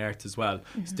Performing Arts as well,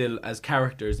 still as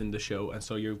characters in the show, and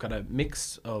so you've got a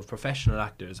mix of professional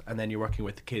actors, and then you're working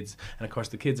with the kids, and of course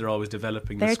the kids are always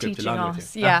developing the script along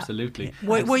with you. Absolutely.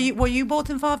 Were you both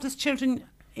involved as children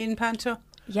in panto?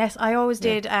 Yes, I always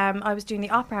did. I was doing the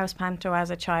Opera House panto as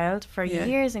a child for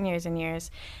years and years and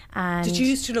years. And did you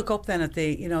used to look up then at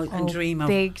the, and dream of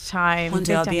big time? One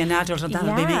day I'll be an adult and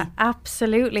that'll be me.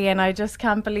 Absolutely. And I just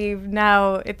can't believe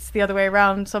now it's the other way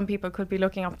around. Some people could be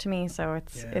looking up to me, so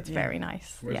it's very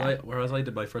nice. Whereas I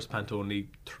did my first panto only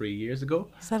 3 years ago.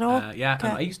 Is that all? And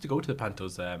I used to go to the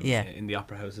pantos in the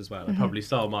Opera House as well. I probably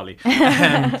saw Molly.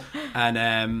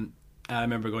 I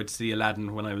remember going to see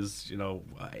Aladdin when I was,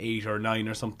 8 or 9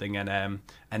 or something, and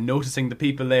noticing the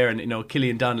people there, and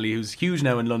Killian Donnelly, who's huge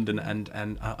now in London,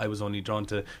 and I was only drawn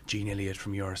to Jean Elliott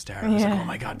from Eurostar. I was like, oh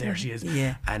my God, there she is.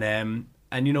 Yeah. And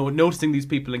noticing these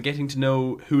people and getting to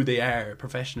know who they are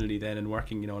professionally then, and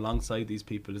working, alongside these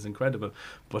people is incredible.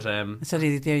 But so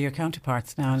they're your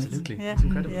counterparts now. Absolutely, it's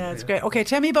incredible. Yeah, it's great. Okay,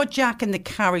 tell me about Jack and the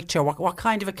character. What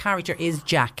kind of a character is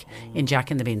Jack in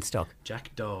Jack and the Beanstalk?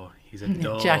 Jack Daw. He's a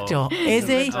dog. Jack Daw. Is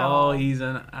he? Oh, he's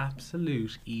an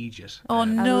absolute idiot. Oh,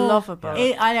 no. Lovable.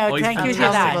 I know, thank you for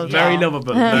that. Very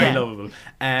lovable, very lovable.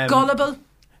 Gullible?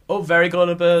 Oh, very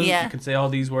gullible. Yeah. You can say all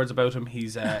these words about him.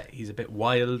 He's a bit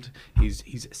wild. He's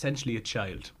essentially a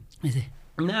child. Is he?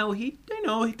 Now,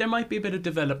 there might be a bit of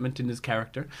development in his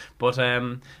character, but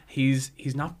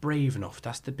he's not brave enough.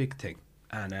 That's the big thing.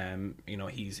 And he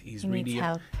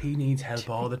needs help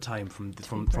all the time from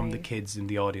the kids in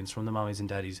the audience, from the mommies and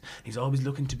daddies. He's always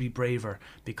looking to be braver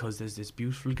because there's this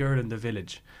beautiful girl in the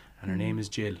village, and her name is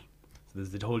Jill. So there's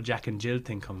the whole Jack and Jill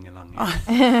thing coming along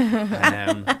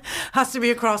here. Has to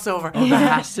be a crossover. Oh, there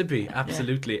has to be,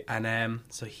 absolutely. And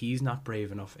so he's not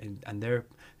brave enough, and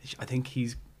I think he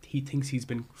thinks he's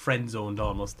been friend zoned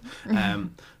almost.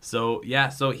 So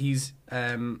he's.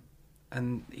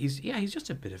 And he's just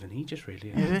a bit of an idiot,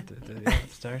 really. At the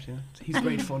start, he's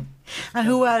great fun. And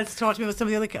who else? Talk to me about some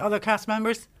of the other cast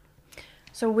members.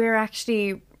 So we're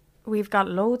actually we've got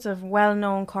loads of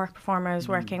well-known Cork performers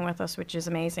working with us, which is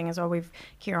amazing as well. We've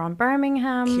Kieran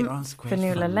Birmingham,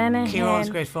 Fanula Lenihan. Kieran's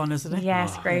great fun, isn't it?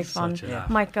 Yes, great fun.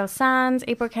 Michael Sands,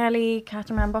 April Kelly,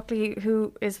 Catherine Buckley,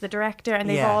 who is the director, and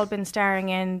they've all been starring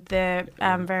in the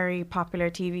very popular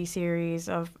TV series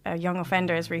of Young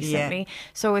Offenders recently.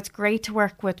 So it's great to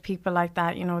work with people like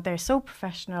that. You know, they're so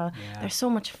professional. They're so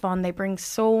much fun. They bring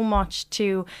so much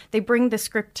they bring the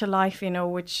script to life, you know,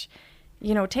 which,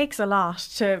 you know, takes a lot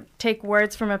to take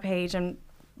words from a page and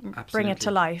bring it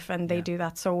to life, and they do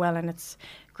that so well, and it's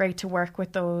great to work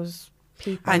with those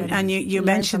people. And you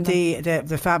mentioned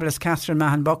the fabulous Catherine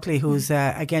Mahon Buckley, who's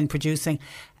again producing.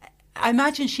 I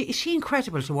imagine is she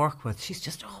incredible to work with? She's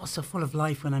just so full of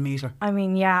life when I meet her. I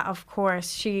mean, yeah, of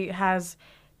course. She has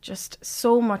just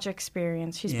so much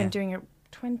experience. She's been doing it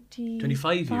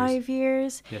 25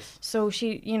 years. Yes. So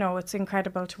she, you know, it's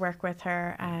incredible to work with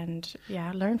her and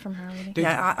learn from her really.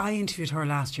 Yeah, I interviewed her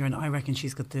last year, and I reckon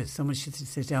she's got so much to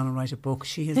sit down and write a book.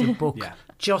 She has a book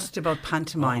just about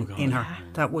pantomime in her.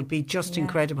 That would be just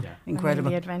incredible. Incredible.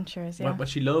 And the adventures, What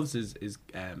she loves is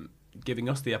giving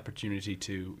us the opportunity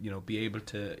to, you know, be able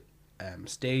to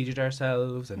stage it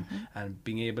ourselves and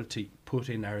being able to put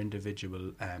in our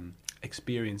individual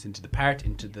experience into the part,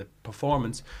 into the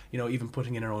performance, you know, even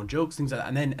putting in her own jokes, things like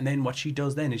that. And then what she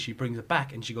does then is she brings it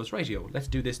back and she goes, right, let's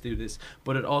do this.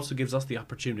 But it also gives us the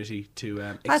opportunity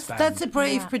to expand. That's a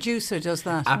brave producer does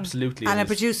that. Absolutely. And a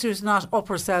producer is not up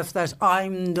herself that I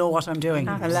know what I'm doing.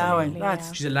 Allowing.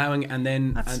 She's allowing, and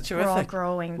then that's terrific. We're all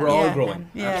growing. We're all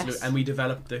growing. Absolutely. And we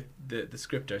develop the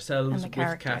script ourselves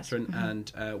with Catherine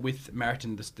and with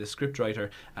Martin, the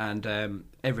scriptwriter, and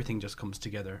everything just comes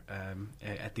together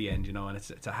at the end, you know, and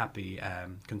it's a happy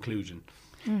conclusion.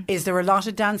 Is there a lot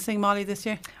of dancing, Molly, this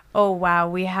year? Oh wow,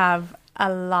 we have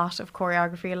a lot of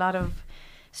choreography, a lot of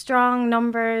strong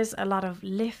numbers, a lot of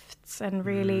lifts, and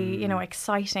really, you know,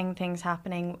 exciting things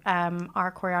happening.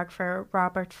 Our choreographer,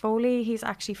 Robert Foley, he's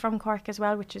actually from Cork as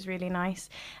well, which is really nice.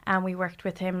 And we worked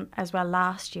with him as well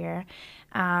last year.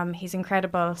 He's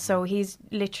incredible. So he's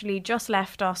literally just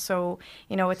left us. So,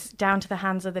 you know, it's down to the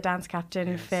hands of the dance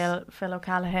captain, Phil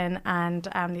O'Callaghan, and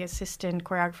the assistant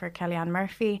choreographer, Kellyanne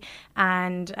Murphy.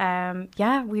 And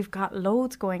we've got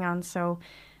loads going on. So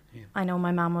I know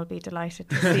my mum will be delighted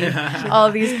to see all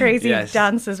these crazy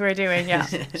dances we're doing. Yeah,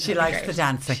 she likes the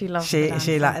dancing. She loves the dancing.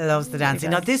 She loves the dancing.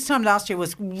 Now, this time last year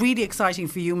was really exciting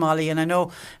for you, Molly, and I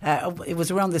know it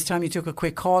was around this time you took a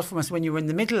quick call from us when you were in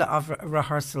the middle of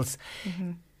rehearsals.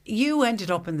 Mm-hmm. You ended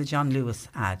up in the John Lewis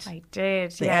ad. I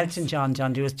did, the Elton John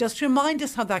Lewis. Just remind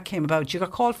us how that came about. You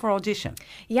got called for audition.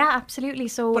 Yeah, absolutely.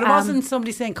 So, but it wasn't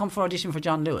somebody saying come for audition for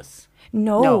John Lewis.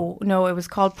 No, it was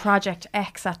called Project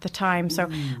X at the time. So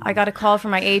I got a call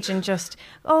from my agent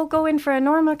go in for a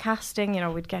normal casting. You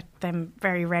know, we'd get them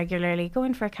very regularly. Go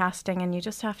in for a casting and you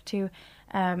just have to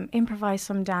improvise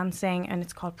some dancing, and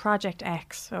it's called Project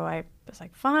X. So I was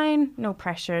like, fine, no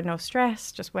pressure, no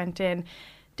stress. Just went in,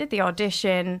 did the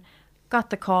audition, got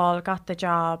the call, got the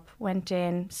job, went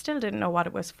in, still didn't know what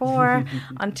it was for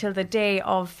until the day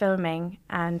of filming,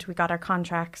 and we got our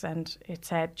contracts and it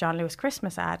said John Lewis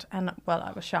Christmas ad, and well,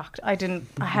 I was shocked. I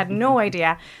had no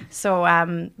idea. So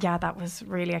that was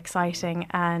really exciting,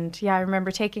 and I remember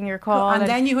taking your call. And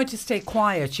then you had to stay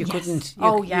quiet. You couldn't.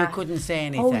 You couldn't say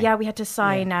anything. Oh yeah, we had to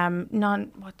sign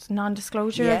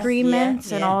non-disclosure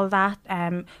agreements and all that.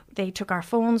 They took our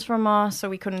phones from us, so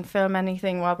we couldn't film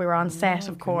anything while we were on set,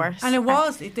 of course. And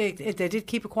they did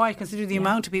keep it quiet considering the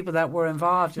amount of people that were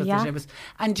involved with it.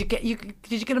 And did you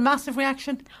get a massive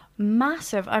reaction?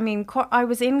 Massive. I mean, I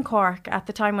was in Cork at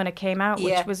the time when it came out,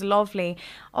 which was lovely.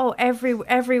 Oh,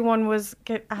 everyone was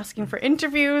asking for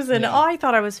interviews, and I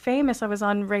thought I was famous. I was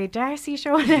on Ray Darcy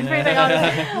show and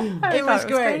everything. It was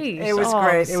great. It was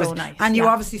great. It was so nice. And you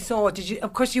obviously saw it. Did you?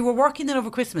 Of course, you were working then over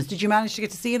Christmas. Did you manage to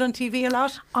get to see it on TV a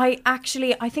lot? I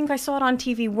think I saw it on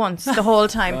TV once the whole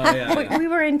time. We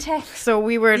were in tech, so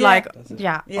we were up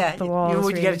the walls. You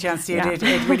would get a chance to see it.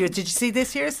 Did you see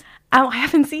this year's? I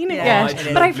haven't seen it yet,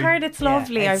 but I've heard it's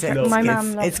lovely. My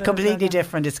mum loves it. It's completely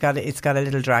different. It's got a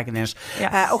little dragon in it.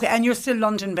 Yes. Okay, and you're still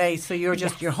London based, so you're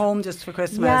home just for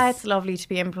Christmas. Yeah, it's lovely to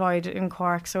be employed in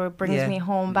Cork, so it brings me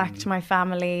home back to my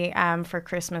family for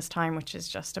Christmas time, which is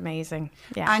just amazing.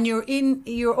 Yeah. And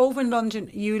you're over in London.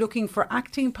 You're looking for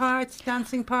acting parts,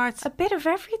 dancing parts, a bit of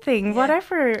everything,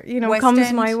 whatever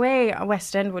comes my way.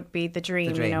 West End would be the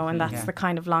dream, and that's the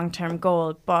kind of long term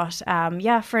goal. But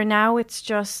for now, it's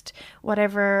just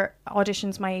whatever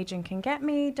auditions my agent can get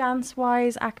me,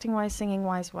 dance-wise, acting-wise,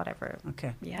 singing-wise, whatever.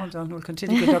 Okay, yeah. well done. We'll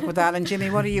continue. Good luck with that. And Jimmy,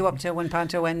 what are you up to when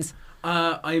Panto ends?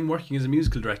 I'm working as a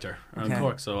musical director around Okay.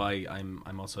 Cork, so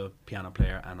I'm also a piano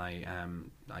player, and I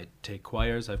take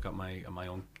choirs. I've got my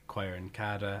own choir in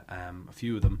Cada, a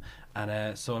few of them,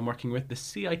 and so I'm working with the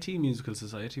CIT Musical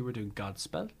Society. We're doing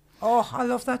Godspell. Oh, I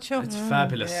love that show. It's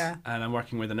fabulous, yeah. and I'm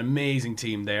working with an amazing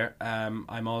team there.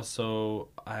 I'm also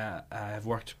I have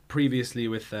worked previously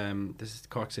with this is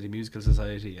Cork City Musical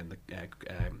Society and the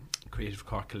Creative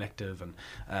Cork Collective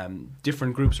and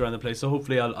different groups around the place. So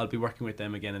hopefully I'll be working with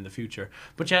them again in the future.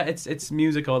 But yeah, it's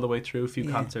music all the way through. A few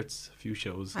concerts, a few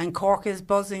shows. And Cork is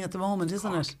buzzing at the moment,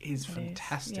 isn't Cork it? Is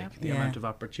fantastic. Yeah. The amount of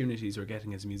opportunities we're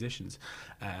getting as musicians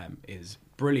is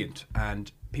brilliant,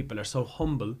 and people are so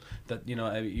humble that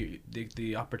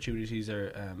the opportunities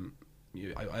are.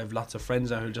 I have lots of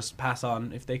friends now who'll just pass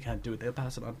on. If they can't do it, they'll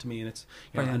pass it on to me, and it's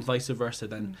and vice versa.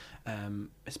 Then,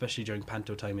 especially during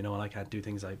Panto time, when I can't do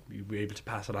things, you'll be able to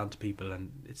pass it on to people, and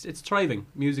it's thriving.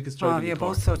 Music is thriving. Oh, you're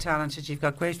both so talented. You've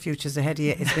got great futures ahead of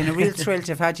you. It's been a real thrill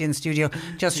to have had you in studio.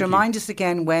 Just remind us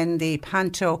again when the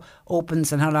Panto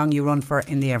opens and how long you run for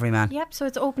in the Everyman. Yep, so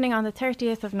it's opening on the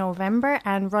 30th of November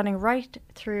and running right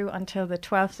through until the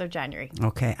 12th of January.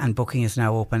 Okay, and booking is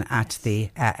now open at the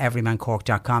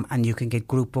everymancork.com, and you can get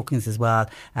group bookings as well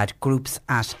at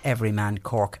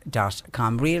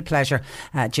groups@everymancork.com. Real pleasure,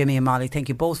 Jimmy and Molly. Thank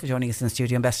you both for joining us in the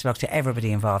studio, and best of luck to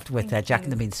everybody involved with Jack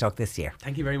and the Beanstalk this year.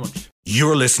 Thank you very much.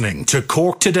 You're listening to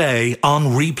Cork Today on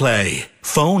replay.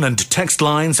 Phone and text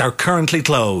lines are currently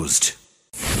closed.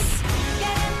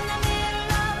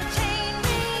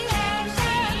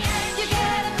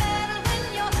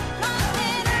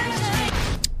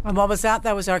 And what was that?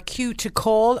 That was our cue to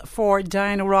call for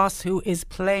Diana Ross, who is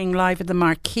playing live at the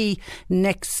Marquee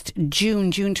next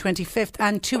June 25th.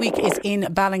 And 2 week is in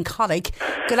Ballincollig.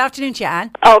 Good afternoon to you,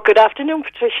 Anne. Oh, good afternoon,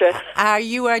 Patricia. Are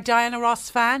you a Diana Ross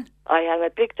fan? I am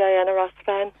a big Diana Ross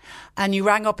fan. And you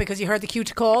rang up because you heard the cue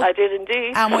to call? I did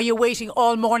indeed. And were you waiting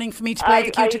all morning for me to play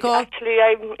the cue to call? Actually,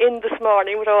 I'm in this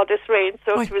morning with all this rain,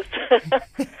 so it was...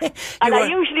 and I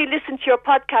usually listen to your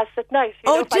podcast at night.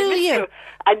 Oh, do you?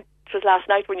 And it was last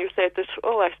night when you said that,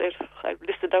 I said, I've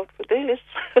listened out for this.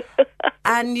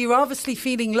 And you're obviously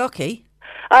feeling lucky.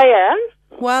 I am.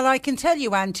 Well, I can tell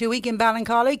you, Anne, 2 week in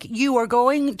Ballincollig, you are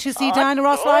going to see Diana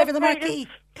Ross live at the Marquee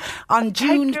on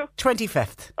June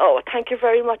 25th. Oh, thank you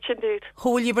very much indeed.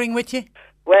 Who will you bring with you?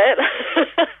 Well,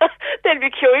 they'll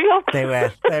be queuing up. They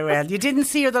will. You didn't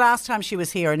see her the last time she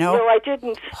was here, no? No, I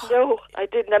didn't. No, I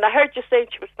didn't. And I heard you saying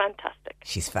she was fantastic.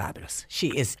 She's fabulous.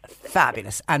 She is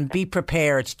fabulous. And be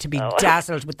prepared to be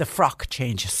dazzled with the frock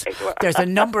changes. There's a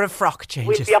number of frock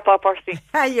changes. We'll be up our seat.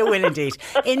 You will indeed.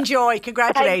 Enjoy.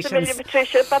 Congratulations. Thanks a million,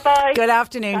 Patricia. Bye-bye. Good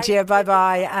afternoon to you.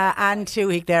 Bye-bye. Anne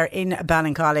Toohig there in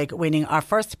Ballincollig winning our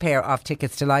first pair of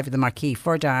tickets to Live at the Marquee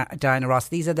for Diana Ross.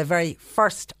 These are the very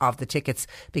first of the tickets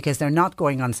because they're not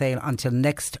going on sale until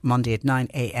next Monday at 9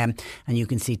 a.m. and you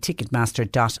can see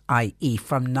ticketmaster.ie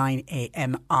from 9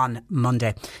 a.m. on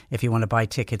Monday if you want to buy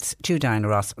tickets to Diana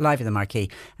Ross live at the Marquee,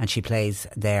 and she plays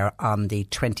there on the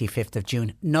 25th of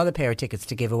June. Another pair of tickets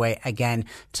to give away again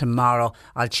tomorrow.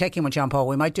 I'll check in with John Paul.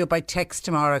 We might do it by text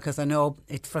tomorrow because I know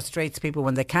it frustrates people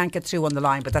when they can't get through on the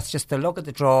line, but that's just the luck of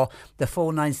the draw. The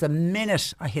phone lines, the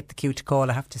minute I hit the cue to call,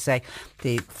 I have to say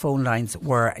the phone lines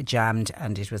were jammed,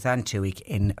 and it was Anne Toohig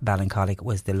in Ballincollig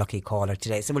was the lucky caller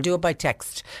today. So we'll do it by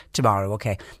text tomorrow,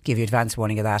 okay? Give you advance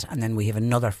warning of that, and then we have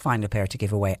another final pair to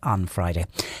give away on Friday.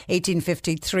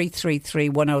 1850 333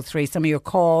 103. Some of your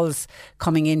calls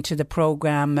coming into the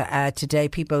programme today.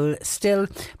 People still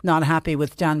not happy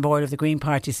with Dan Boyle of the Green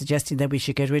Party suggesting that we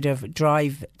should get rid of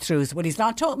drive-throughs. Well, he's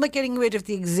not talking about getting rid of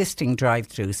the existing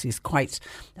drive-throughs. He's quite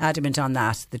adamant on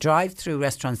that. The drive-through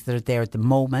restaurants that are there at the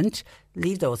moment,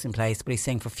 leave those in place, but he's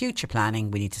saying for future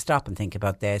planning we need to stop and think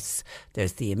about this.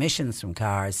 There's the emissions from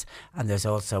cars, and there's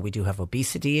also, we do have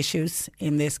obesity issues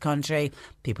in this country.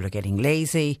 People are getting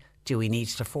lazy. Do we need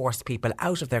to force people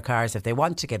out of their cars if they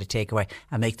want to get a takeaway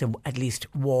and make them at least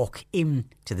walk in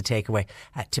to the takeaway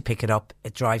to pick it up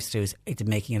at drive-thrus? It's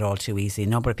making it all too easy. A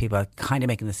number of people are kind of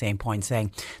making the same point,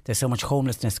 saying there's so much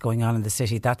homelessness going on in the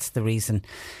city. That's the reason.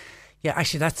 Yeah,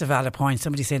 actually, that's a valid point.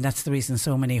 Somebody saying that's the reason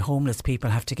so many homeless people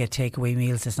have to get takeaway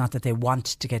meals. It's not that they want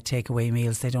to get takeaway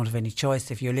meals. They don't have any choice.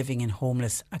 If you're living in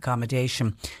homeless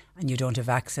accommodation and you don't have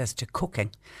access to cooking,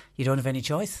 you don't have any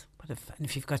choice. But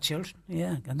if you've got children,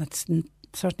 yeah, and that's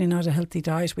certainly not a healthy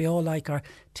diet. We all like our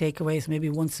takeaways maybe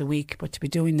once a week, but to be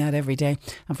doing that every day,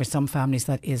 and for some families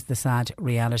that is the sad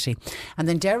reality. And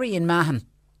then Derry and Mahon,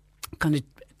 kind of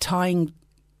tying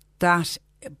that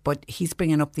but he's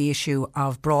bringing up the issue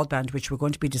of broadband, which we're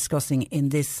going to be discussing in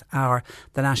this hour,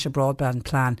 the National Broadband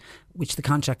Plan, which the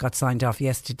contract got signed off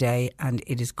yesterday, and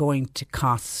it is going to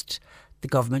cost the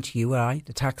government, you and I,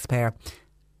 the taxpayer,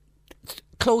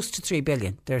 close to 3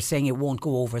 billion. They're saying it won't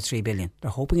go over 3 billion. They're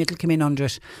hoping it'll come in under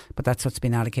it, but that's what's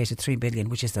been allocated, 3 billion,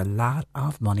 which is a lot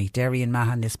of money. Darian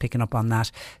Mahan is picking up on that,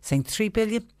 saying 3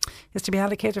 billion is to be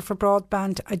allocated for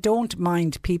broadband. I don't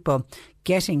mind people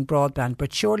getting broadband,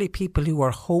 but surely people who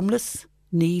are homeless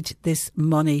need this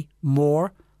money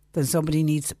more than somebody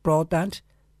needs broadband.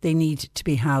 They need to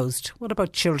be housed. What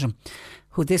about children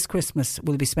who this Christmas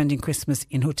will be spending Christmas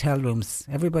in hotel rooms?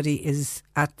 Everybody is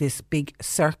at this big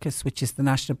circus, which is the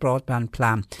National Broadband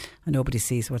Plan, and nobody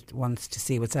wants to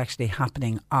see what's actually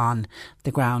happening on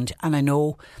the ground. And I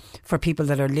know for people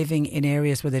that are living in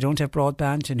areas where they don't have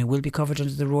broadband and who will be covered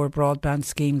under the rural broadband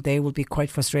scheme, they will be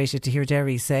quite frustrated to hear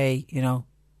Derry say,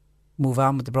 move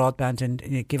on with the broadband and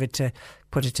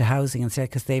put it to housing instead,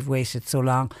 because they've waited so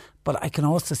long. But I can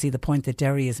also see the point that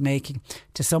Derry is making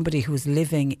to somebody who's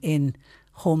living in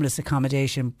homeless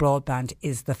accommodation. Broadband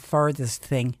is the furthest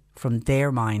thing from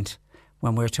their mind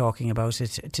when we're talking about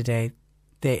it today.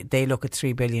 They look at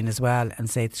 3 billion as well and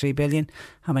say, 3 billion,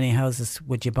 how many houses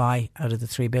would you buy out of the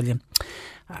 3 billion?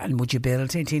 And would you build?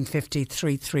 1850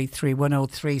 333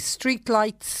 103. Street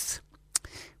lights.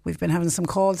 We've been having some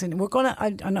calls in. We're going to, I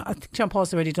think John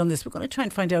Paul's already done this. We're going to try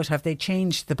and find out, have they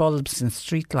changed the bulbs and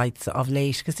street lights of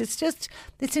late? Because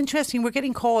it's interesting. We're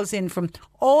getting calls in from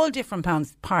all different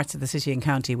parts of the city and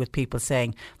county with people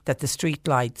saying that the street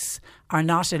lights are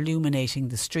not illuminating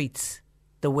the streets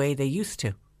the way they used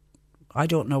to. I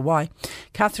don't know why.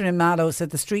 Catherine in Mallow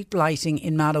said the street lighting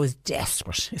in Mallow is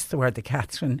desperate. It's the word that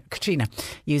Katrina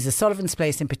uses. Sullivan's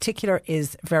Place in particular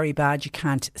is very bad. You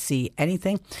can't see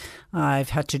anything. I've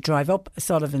had to drive up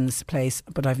Sullivan's Place,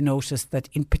 but I've noticed that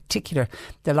in particular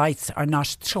the lights are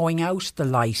not throwing out the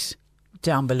light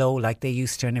down below like they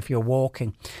used to, and if you're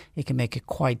walking it can make it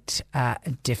quite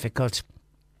difficult.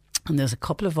 And there's a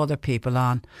couple of other people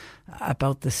on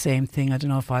about the same thing. I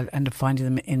don't know if I'll end up finding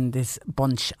them in this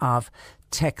bunch of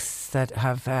texts that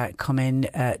have come in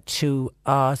to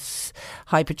us.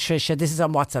 Hi Patricia, this is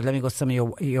on WhatsApp. Let me go to some of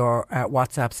your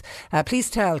WhatsApps. Please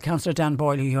tell Councillor Dan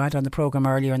Boyle, who you had on the programme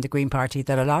earlier in the Green Party,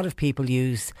 that a lot of people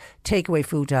use takeaway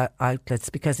food outlets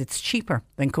because it's cheaper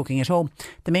than cooking at home.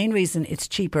 The main reason it's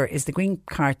cheaper is the Green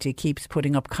Party keeps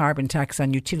putting up carbon tax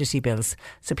on utility bills,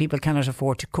 so people cannot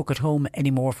afford to cook at home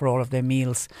anymore for all of their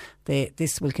meals.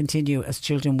 This will continue as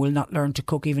children will not learn to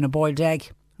cook even a boiled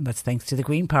egg. And that's thanks to the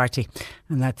Green Party.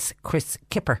 And that's Chris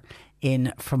Kipper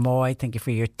in Fermoy. Thank you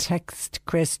for your text,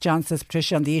 Chris. John says,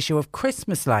 Patricia, on the issue of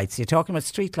Christmas lights, you're talking about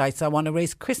street lights. I want to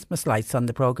raise Christmas lights on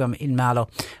the programme in Mallow.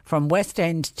 From West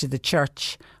End to the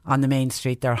church on the main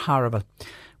street, they're horrible.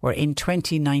 Where in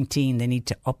 2019 they need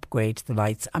to upgrade the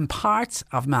lights, and parts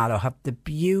of Mallow have the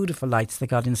beautiful lights that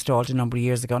got installed a number of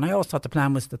years ago, and I always thought the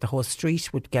plan was that the whole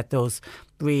street would get those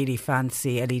really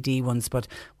fancy LED ones, but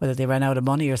whether they ran out of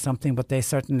money or something, but they've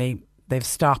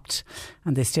stopped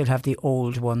and they still have the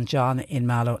old one. John in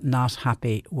Mallow not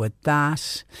happy with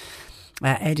that.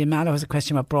 Ed in Mallow has a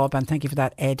question about broadband. Thank you for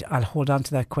that, Ed. I'll hold on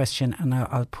to that question and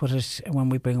I'll put it when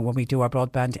we do our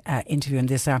broadband interview in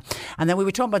this hour. And then we were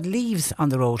talking about leaves on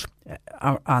the road,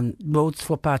 on roads,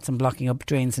 footpaths and blocking up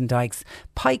drains and dikes.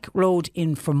 Pike Road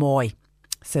in Fermoy,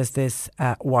 says this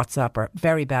WhatsApper,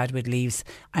 very bad with leaves.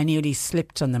 I nearly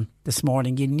slipped on them this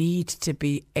morning. You need to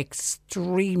be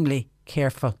extremely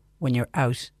careful when you're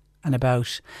out and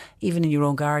about, even in your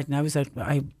own garden. I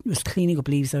was cleaning up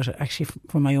leaves out actually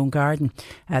from my own garden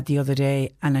the other day,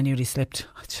 and I nearly slipped.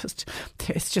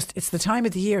 It's the time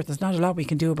of the year. There's not a lot we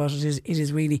can do about it. It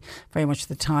is really very much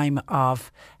the time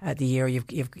of the year.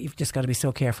 You've just got to be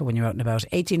so careful when you're out and about.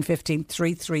 1815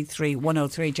 333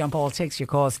 103. John Paul takes your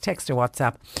calls. Text or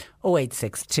WhatsApp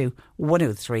 0862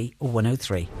 103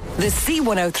 103. The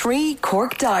C103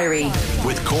 Cork Diary.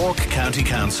 With Cork County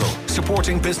Council,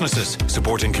 supporting businesses,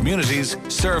 supporting communities,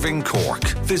 serving Cork.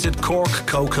 Visit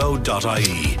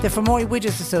corkcoco.ie. The Fermoy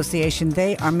Widows Association,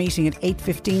 they are meeting at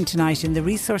 8:15 tonight in the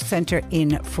Resource Centre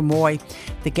in Fermoy.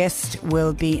 The guest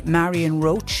will be Marion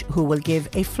Roach, who will give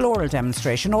a floral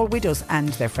demonstration. All widows and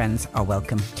their friends are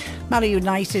welcome. Mallow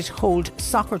United hold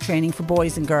soccer training for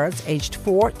boys and girls aged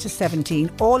 4 to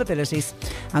 17, all abilities,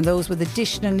 and those with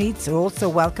additional needs are also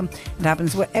welcome. It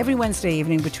happens every Wednesday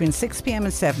evening between 6pm and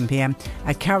 7pm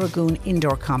at Carragoon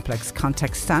Indoor Complex.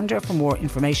 Contact Sandra for more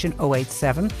information.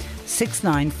 087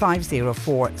 6950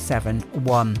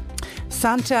 471.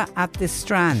 Santa at the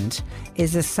Strand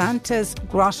is a Santa's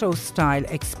grotto-style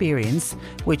experience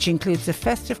which includes a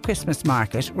festive Christmas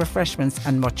market, refreshments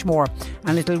and much more.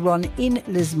 And it'll run in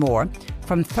Lismore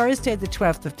from Thursday the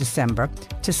 12th of December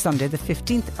to Sunday the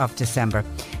 15th of December.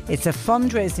 It's a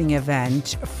fundraising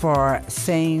event for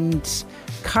St.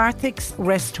 Karthik's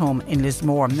Rest Home in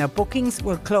Lismore. Now, bookings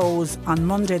will close on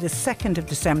Monday the 2nd of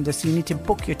December, so you need to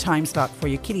book your time slot for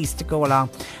your kiddies to go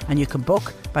along, and you can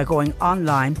book by going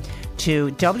online to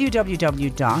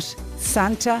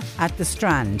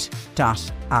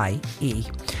www.santaatthestrand.ie.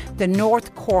 The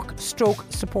North Cork Stroke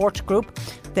Support Group,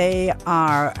 they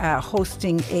are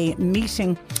hosting a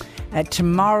meeting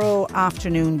tomorrow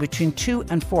afternoon between 2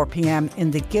 and 4 p.m. in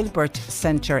the Gilbert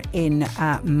Centre in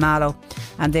Mallow,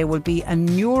 and there will be a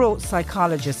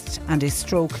neuropsychologist and a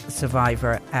stroke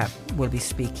survivor will be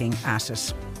speaking at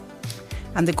it.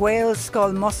 And the Gael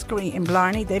Skull Muskery in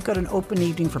Blarney, they've got an open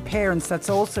evening for parents. That's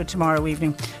also tomorrow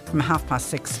evening from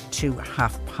 6:30 to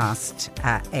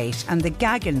 8:30. And the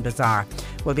Gaggin Bazaar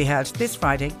will be held this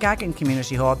Friday, Gaggin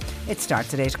Community Hall. It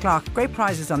starts at 8 o'clock. Great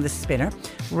prizes on the spinner,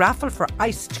 raffle for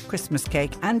iced Christmas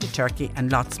cake and a turkey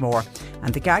and lots more.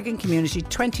 And the Gaggin Community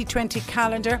 2020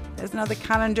 calendar, there's another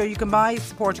calendar you can buy,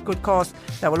 support a good cause.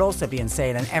 That will also be on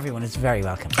sale, and everyone is very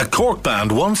welcome. A Cork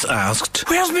band once asked,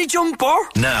 "Where's me jumper?"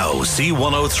 Now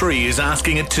C103 is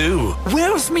asking it too.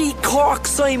 "Where's me Cork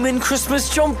Simon Christmas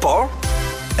jumper?"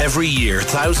 Every year,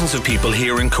 thousands of people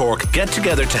here in Cork get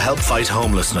together to help fight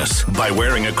homelessness by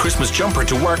wearing a Christmas jumper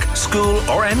to work, school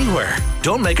or anywhere.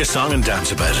 Don't make a song and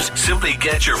dance about it. Simply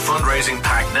get your fundraising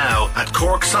pack now at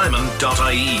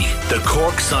corksimon.ie. The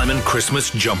Cork Simon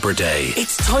Christmas Jumper Day.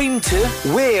 It's time to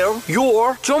wear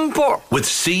your jumper. With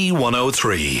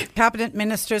C103. Cabinet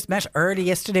ministers met early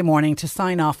yesterday morning to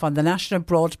sign off on the National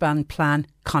Broadband Plan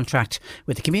contract,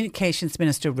 with the Communications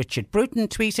Minister Richard Bruton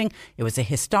tweeting it was a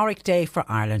historic day for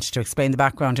Ireland. To explain the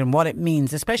background and what it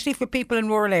means, especially for people in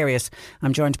rural areas,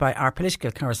 I'm joined by our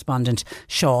political correspondent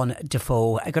Sean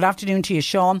Defoe. Good afternoon to you,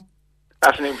 Sean.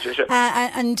 Afternoon, Patricia.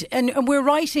 And we're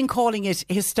right in calling it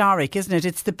historic, isn't it?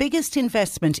 It's the biggest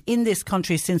investment in this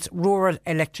country since rural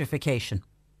electrification.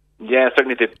 Yeah,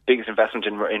 certainly the biggest investment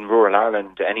in rural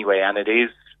Ireland anyway, and it is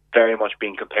very much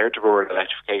being compared to rural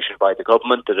electrification by the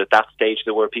government, that at that stage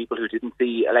there were people who didn't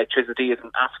see electricity as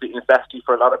an absolute necessity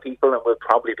for a lot of people, and we'll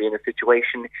probably be in a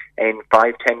situation in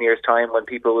 5-10 years' time when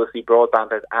people will see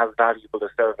broadband as valuable a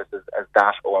service as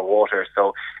that or water.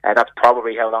 So that's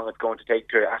probably how long it's going to take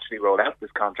to actually roll out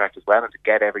this contract as well and to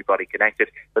get everybody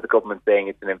connected. But the government saying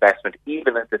it's an investment,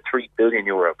 even at the €3 billion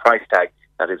price tag,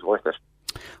 that is worth it.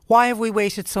 Why have we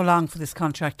waited so long for this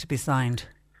contract to be signed?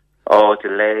 Oh,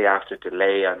 delay after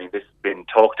delay. I mean, this has been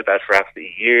talked about for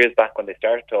absolutely years. Back when they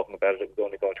started talking about it, it was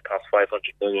only going to cost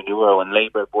 €500 million, and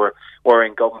Labour were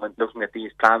in government looking at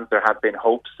these plans. There had been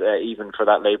hopes even for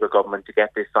that Labour government to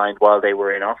get this signed while they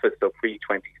were in office, so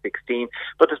pre-2016.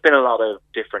 But there's been a lot of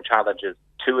different challenges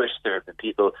to it. There have been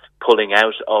people pulling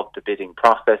out of the bidding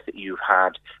process. You've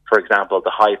had, for example, the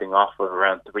hiving off of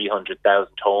around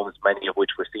 300,000 homes, many of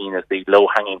which were seen as the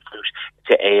low-hanging fruit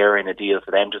to air in a deal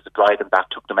for them to supply them. That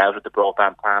took them out of the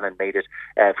broadband plan and made it,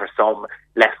 for some,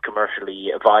 less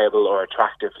commercially viable or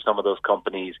attractive for some of those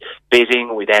companies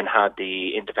bidding. We then had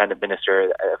the Independent Minister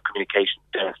of Communications,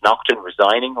 Dennis Naughton,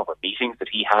 resigning over meetings that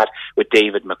he had with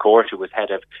David McCourt, who was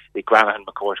head of the Granahan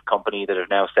McCourt company that have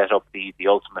now set up the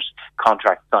ultimate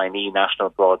contract signee, National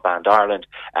Broadband Ireland.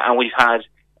 And we've had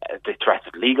the threats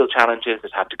of legal challenges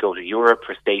that had to go to Europe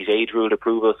for state aid rule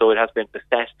approval. So it has been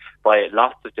beset by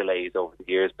lots of delays over the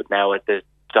years, but now at the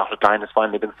dotted line has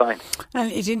finally been signed. And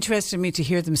it interested me to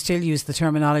hear them still use the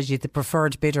terminology the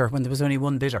preferred bidder when there was only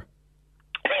one bidder.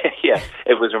 Yeah,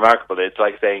 it was remarkable. It's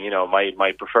like saying,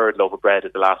 my preferred loaf of bread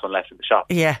is the last one left in the shop.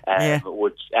 Yeah.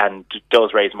 And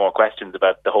does raise more questions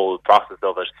about the whole process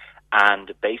of it.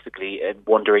 And basically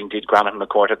wondering, did Granahan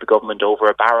McCourt have the government over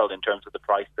a barrel in terms of the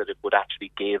price that it would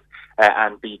actually give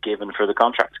and be given for the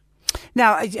contract?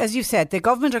 Now, as you said, the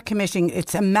government are committing,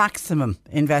 it's a maximum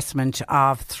investment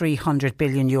of €300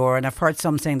 billion, and I've heard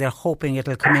some saying they're hoping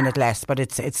it'll come in at less, but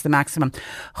it's the maximum.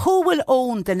 Who will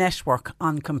own the network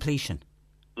on completion?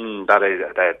 That's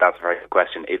a very good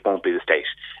question. It won't be the state.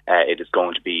 It is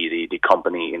going to be the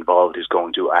company involved who's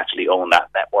going to actually own that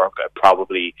network,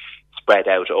 probably spread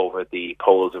out over the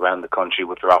poles around the country,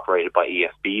 which are operated by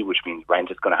ESB, which means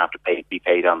rent is going to have to be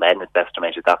paid on then. It's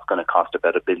estimated that's going to cost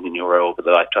about €1 billion over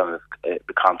the lifetime of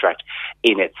the contract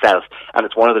in itself. And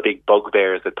it's one of the big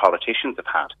bugbears that politicians have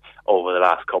had over the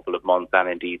last couple of months, and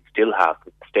indeed still have.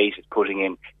 The state is putting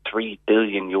in €3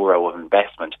 billion of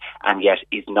investment and yet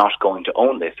is not going to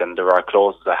own this. And there are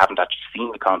clauses, I haven't actually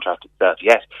seen the contract itself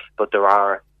yet, but there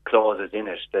are clauses in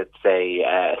it that say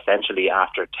essentially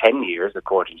after 10 years,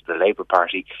 according to the Labour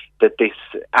Party, that this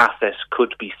asset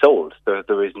could be sold.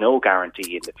 There is no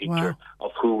guarantee in the future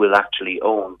of who will actually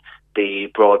own the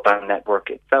broadband network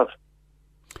itself.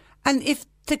 And if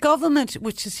the government,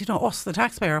 which is, us, the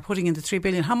taxpayer, are putting in the 3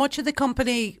 billion, how much are the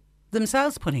company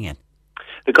themselves putting in?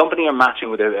 The company are matching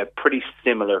with a pretty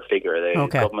similar figure. The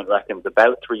government reckons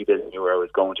about €3 billion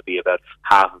is going to be about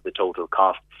half of the total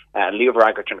cost. And Leo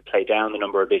Varadkar trying to play down the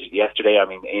number a bit yesterday. I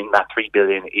mean, in that 3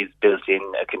 billion is built in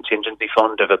a contingency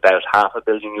fund of about €500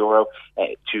 million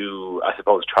to, I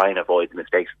suppose, try and avoid the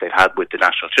mistakes that they've had with the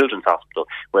National Children's Hospital,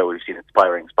 where we've seen it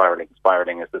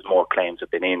spiralling as there's more claims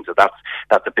have been in. So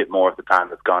that's a bit more of the plan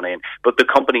that's gone in. But the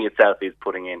company itself is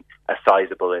putting in a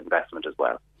sizable investment as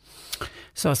well.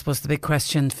 So I suppose the big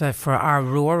question for our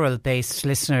rural-based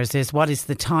listeners is, what is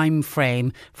the time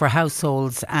frame for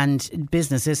households and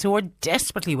businesses who are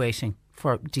desperately waiting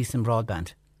for decent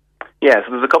broadband? Yeah,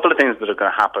 so there's a couple of things that are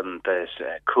going to happen that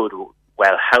could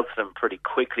help them pretty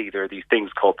quickly. There are these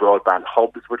things called broadband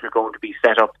hubs which are going to be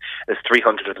set up. There's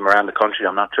 300 of them around the country.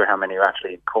 I'm not sure how many are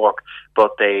actually in Cork,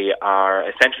 but they are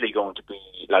essentially going to be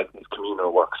like these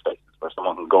communal workspaces where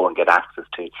someone can go and get access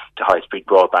to high-speed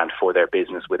broadband for their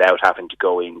business without having to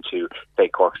go into, say,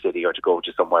 Cork City, or to go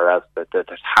to somewhere else that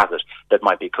has it, that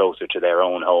might be closer to their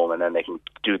own home, and then they can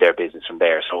do their business from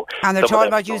there. And they're talking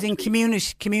about using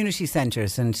community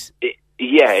centres and...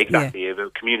 Yeah, exactly.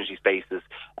 About community spaces,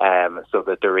 so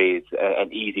that there is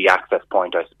an easy access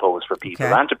point, I suppose, for people,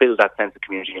 and to build that sense of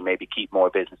community and maybe keep more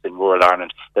business in rural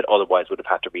Ireland that otherwise would have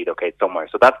had to relocate somewhere.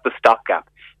 So that's the stopgap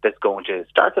that's going to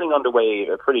start getting underway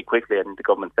pretty quickly. I think the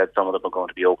government said some of them are going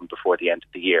to be open before the end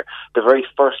of the year. The very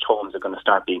first homes are going to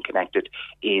start being connected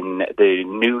in the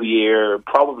new year,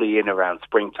 probably in around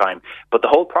springtime. But the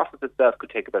whole process itself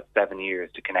could take about 7 years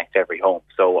to connect every home.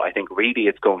 So I think really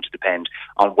it's going to depend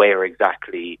on where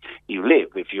exactly you live.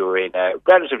 If you're in a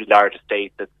relatively large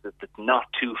estate that's not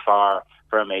too far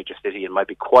from a major city, it might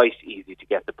be quite easy to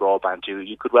get the broadband to.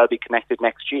 You could well be connected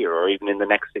next year or even in the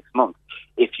next 6 months.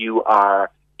 If you are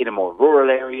in a more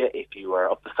rural area, if you are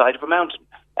up the side of a mountain,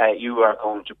 you are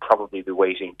going to probably be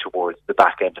waiting towards the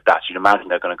back end of that. You'd imagine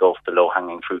they're going to go for the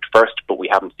low-hanging fruit first, but we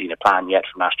haven't seen a plan yet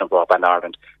from National Broadband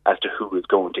Ireland as to who is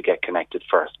going to get connected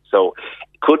first. So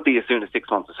it could be as soon as 6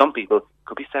 months for some people, it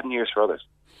could be 7 years for others.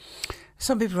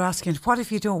 Some people are asking, what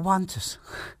if you don't want it?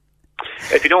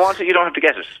 If you don't want it, you don't have to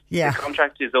get it. Yeah. The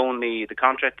contract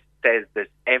says that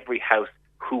every house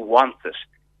who wants it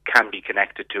can be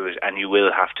connected to it, and you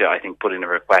will have to, I think, put in a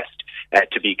request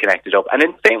to be connected up. And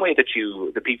in the same way that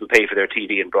the people pay for their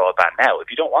TV and broadband now, if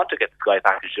you don't want to get the Sky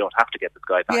package, you don't have to get the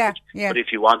Sky package. Yeah. But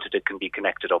if you want it, it can be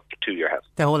connected up to your house.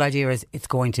 The whole idea is it's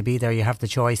going to be there. You have the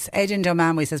choice. Ed in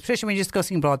Dunmanway says, Patricia, when you're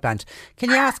discussing broadband, can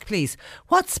you ask, please,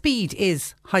 what speed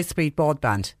is high-speed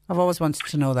broadband? I've always wanted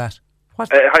to know that.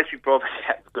 High-speed broadband,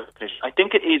 I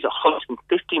think it is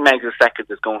 150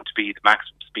 megaseconds is going to be the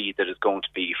maximum speed that is going to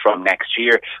be from next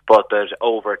year, but that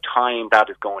over time that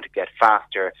is going to get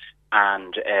faster.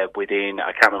 And within,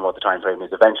 I can't remember what the time frame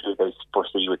is, eventually they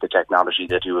foresee with the technology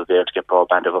that you will be able to get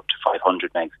broadband of up to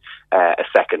 500 megs a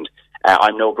second.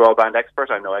 I'm no broadband expert,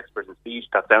 I'm no expert in speed.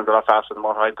 That sounds a lot faster than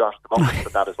what I've got at the moment,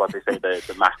 but that is what they say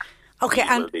the max. Okay,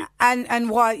 and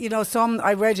why,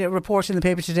 I read a report in the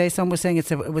paper today, some were saying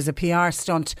it was a PR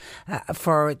stunt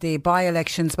for the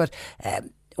by-elections, but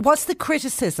what's the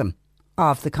criticism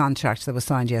of the contract that was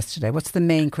signed yesterday? What's the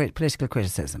main political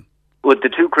criticism? Well, the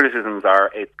two criticisms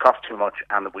are it costs too much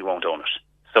and that we won't own it.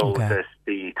 So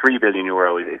the €3 billion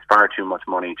is far too much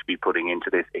money to be putting into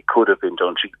this. It could have been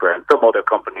done cheaper. And some other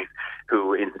companies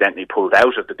who incidentally pulled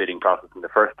out of the bidding process in the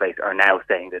first place are now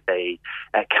saying that they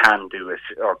can do it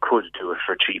or could do it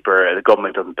for cheaper. The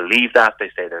government doesn't believe that. They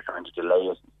say they're trying to delay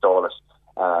it, install it,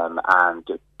 and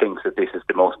thinks that this is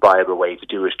the most viable way to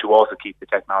do it, to also keep the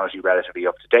technology relatively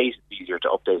up to date. It's easier to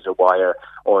update a wire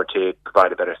or to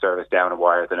provide a better service down a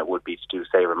wire than it would be to do,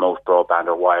 say, remote broadband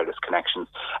or wireless connections.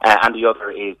 And the other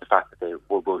is the fact that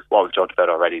what we've talked about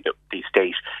already, that the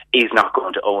state is not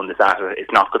going to own this asset.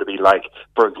 It's not going to be like,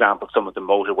 for example, some of the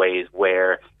motorways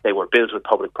where they were built with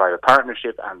public-private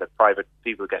partnership and the private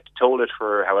people get to toll it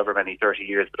for however many 30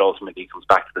 years, but ultimately it comes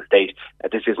back to the state.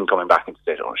 This isn't coming back into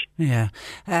state ownership. Yeah.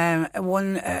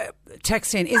 One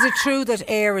text in, is it true that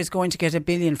Air is going to get $1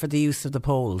 billion for the use of the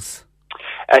poles?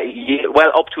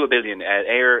 Well, up to $1 billion.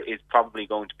 Air is probably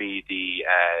going to be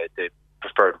the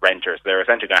preferred renters. They're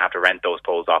essentially going to have to rent those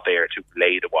poles off Air to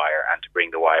lay the wire and to bring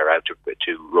the wire out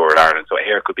to rural Ireland. So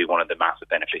Air could be one of the massive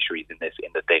beneficiaries in this, in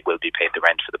that they will be paid the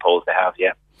rent for the poles they have,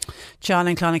 yeah. John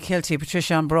in Clonakilty,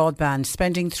 Patricia on broadband,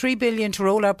 spending $3 billion to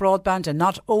roll out broadband and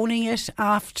not owning it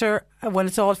after when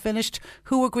it's all finished?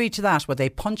 Who agreed to that? Were they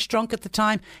punch drunk at the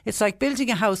time? It's like building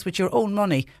a house with your own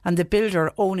money and the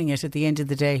builder owning it at the end of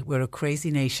the day. We're a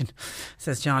crazy nation,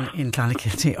 says John in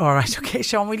Clonakilty. All right, okay,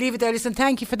 Sean, we leave it there. Listen,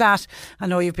 thank you for that. I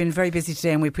know you've been very busy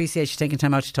today and we appreciate you taking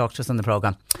time out to talk to us on the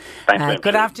programme.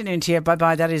 Good afternoon to you.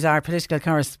 Bye-bye. That is our political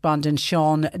correspondent,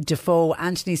 Sean Defoe.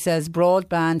 Anthony says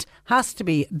broadband has to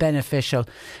be beneficial,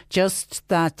 just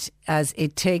that as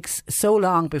it takes so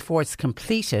long before it's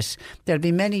completed, there'll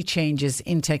be many changes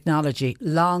in technology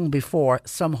long before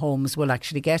some homes will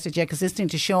actually get it. Yeah, because listening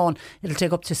to Sean, it'll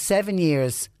take up to 7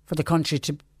 years for the country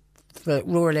for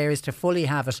rural areas to fully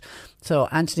have it. So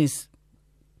Anthony's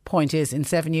point is, in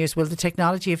 7 years, will the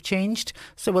technology have changed?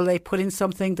 So will they put in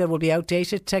something that will be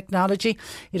outdated technology?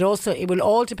 It will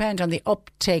all depend on the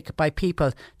uptake by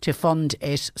people to fund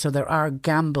it. So there are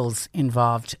gambles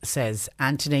involved, says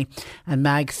Anthony. And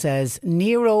Mag says,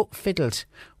 Nero fiddled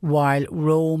while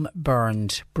Rome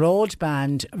burned.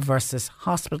 Broadband versus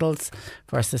hospitals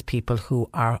versus people who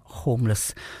are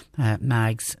homeless.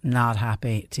 Mag's not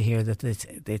happy to hear that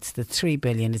it's the 3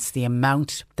 billion. It's the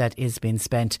amount that is being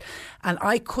spent. And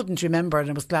I couldn't remember,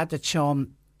 and I was glad that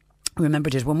Sean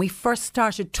remembered it, when we first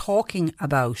started talking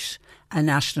about a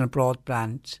national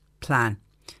broadband plan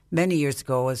many years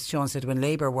ago, as Sean said, when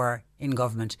Labour were in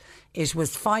government, it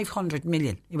was 500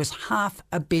 million. It was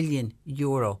 €500 million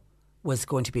was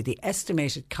going to be the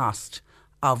estimated cost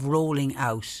of rolling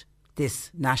out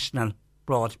this national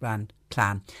broadband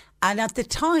plan. And at the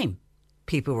time,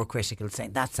 people were critical,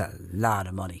 saying that's a lot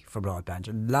of money for broadband,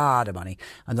 a lot of money.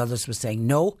 And others were saying,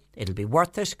 no, it'll be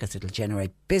worth it because it'll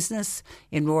generate business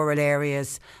in rural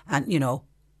areas. And, you know,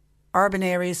 urban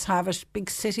areas have it,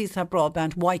 big cities have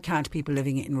broadband. Why can't people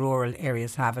living in rural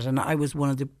areas have it? And I was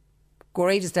one of the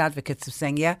greatest advocates of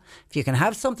saying, yeah, if you can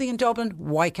have something in Dublin,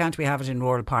 why can't we have it in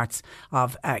rural parts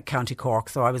of County Cork?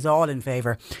 So I was all in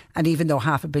favour. And even though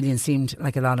 €500 million seemed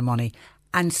like a lot of money,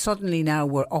 and suddenly now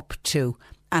we're up to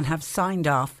and have signed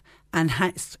off, and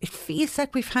it feels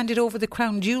like we've handed over the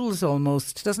crown jewels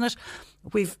almost, doesn't it?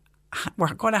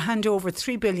 We're going to hand over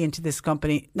 3 billion to this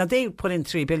company. Now they put in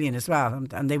 3 billion as well,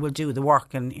 and they will do the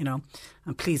work, and you know,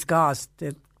 and please God,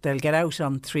 they'll get out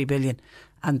on 3 billion.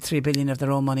 And 3 billion of their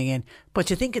own money in.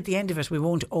 But you think at the end of it, we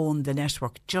won't own the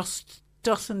network. Just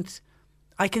doesn't.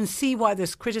 I can see why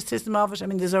there's criticism of it. I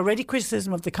mean, there's already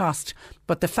criticism of the cost.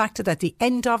 But the fact that at the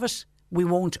end of it, we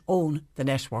won't own the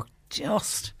network.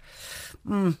 Just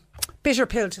bitter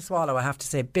pill to swallow, I have to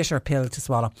say. Bitter pill to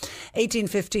swallow.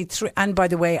 1853. And by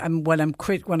the way, when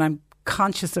I'm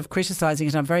conscious of criticising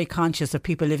it, I'm very conscious of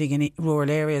people living in rural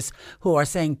areas who are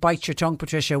saying, bite your tongue,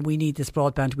 Patricia, we need this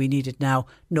broadband, we need it now.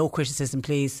 No criticism,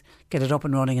 please. Get it up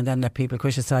and running and then let people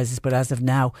criticise us. But as of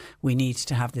now, we need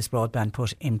to have this broadband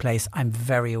put in place. I'm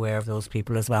very aware of those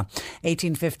people as well.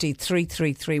 1850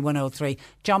 333 103.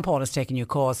 John Paul is taking your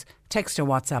calls. Text or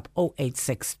WhatsApp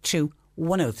 0862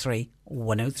 103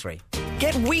 103.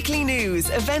 Get weekly news,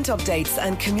 event updates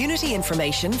and community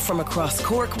information from across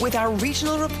Cork with our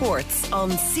regional reports on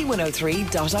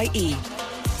c103.ie.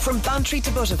 From Bantry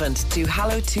to Buttevant to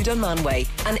Hallow to Dunmanway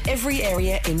and every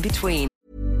area in between.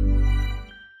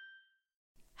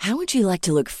 How would you like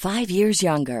to look 5 years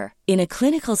younger? In a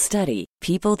clinical study,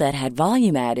 people that had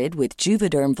volume added with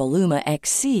Juvederm Voluma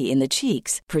XC in the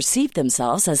cheeks perceived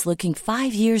themselves as looking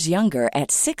 5 years younger at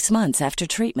 6 months after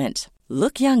treatment.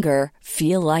 Look younger,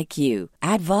 feel like you.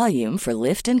 Add volume for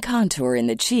lift and contour in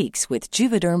the cheeks with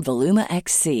Juvederm Voluma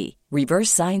XC. Reverse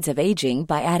signs of aging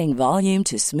by adding volume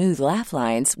to smooth laugh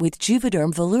lines with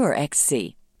Juvederm Volure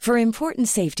XC. For important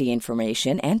safety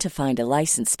information and to find a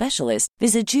licensed specialist,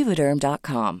 visit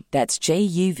Juvederm.com. That's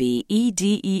JUVEDERM.com.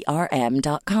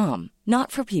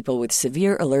 Not for people with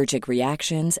severe allergic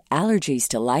reactions, allergies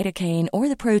to lidocaine, or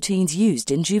the proteins used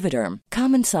in Juvederm.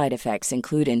 Common side effects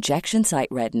include injection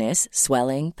site redness,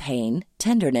 swelling, pain,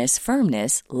 tenderness,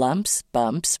 firmness, lumps,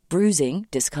 bumps, bruising,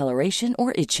 discoloration,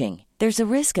 or itching. There's a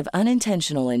risk of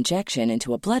unintentional injection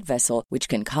into a blood vessel, which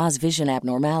can cause vision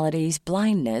abnormalities,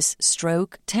 blindness,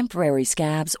 stroke, temporary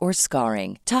scabs, or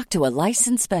scarring. Talk to a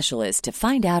licensed specialist to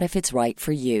find out if it's right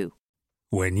for you.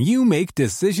 When you make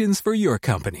decisions for your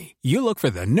company, you look for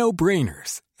the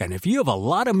no-brainers. And if you have a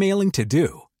lot of mailing to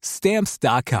do,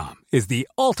 Stamps.com is the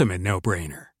ultimate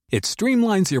no-brainer. It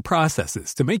streamlines your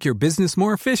processes to make your business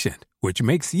more efficient, which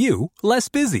makes you less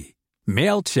busy.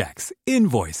 Mail checks,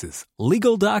 invoices,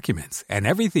 legal documents, and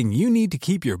everything you need to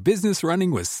keep your business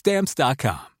running with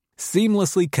Stamps.com.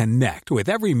 Seamlessly connect with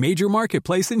every major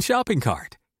marketplace and shopping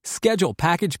cart. Schedule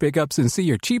package pickups and see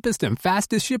your cheapest and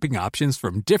fastest shipping options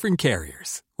from different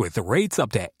carriers. With rates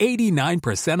up to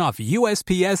 89% off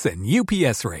USPS and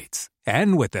UPS rates.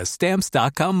 And with the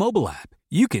Stamps.com mobile app,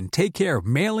 you can take care of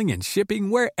mailing and shipping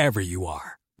wherever you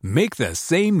are. Make the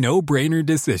same no-brainer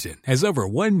decision as over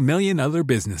 1 million other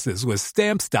businesses with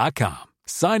Stamps.com.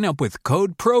 Sign up with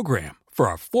code PROGRAM for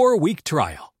a 4-week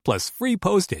trial, plus free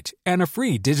postage and a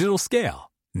free digital scale.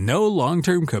 No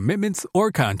long-term commitments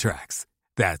or contracts.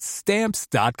 That's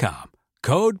Stamps.com.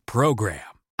 Code PROGRAM.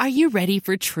 Are you ready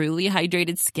for truly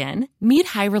hydrated skin? Meet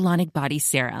Hyaluronic Body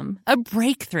Serum, a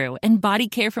breakthrough in body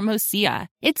care from Osea.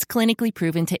 It's clinically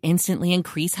proven to instantly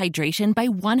increase hydration by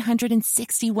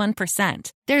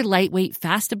 161%. Their lightweight,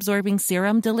 fast-absorbing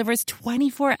serum delivers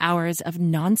 24 hours of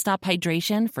nonstop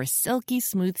hydration for silky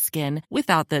smooth skin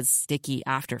without the sticky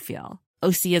afterfeel.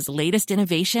 Osea's latest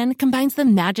innovation combines the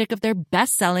magic of their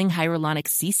best-selling Hyaluronic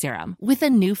C Serum with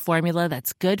a new formula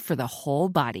that's good for the whole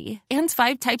body and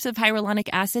 5 types of hyaluronic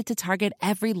acid to target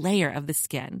every layer of the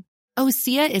skin.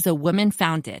 Osea is a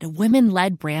women-founded,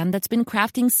 women-led brand that's been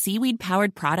crafting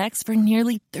seaweed-powered products for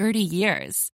nearly 30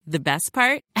 years. The best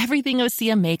part? Everything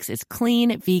Osea makes is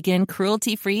clean, vegan,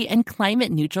 cruelty-free, and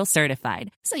climate-neutral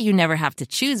certified, so you never have to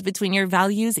choose between your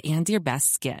values and your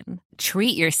best skin.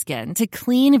 Treat your skin to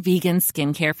clean, vegan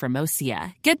skincare from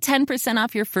Osea. Get 10%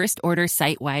 off your first order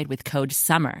site-wide with code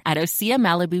SUMMER at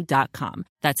OseaMalibu.com.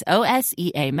 That's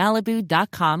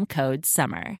OSEAMalibu.com, code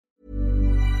SUMMER.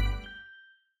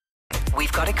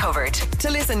 We've got it covered. To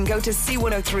listen, go to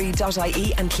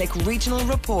c103.ie and click Regional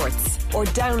Reports, or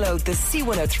download the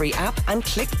C103 app and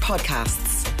click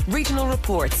Podcasts. Regional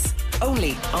Reports,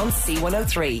 only on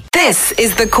C103. This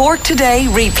is the Cork Today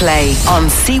replay on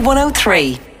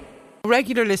C103.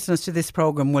 Regular listeners to this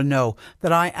programme will know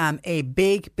that I am a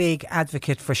big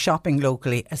advocate for shopping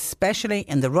locally, especially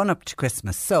in the run-up to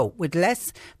Christmas. So, with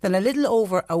less than a little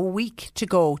over a week to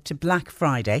go to Black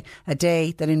Friday, a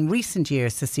day that in recent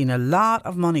years has seen a lot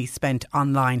of money spent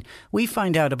online, we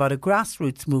find out about a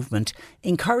grassroots movement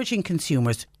encouraging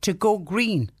consumers to go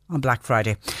green on Black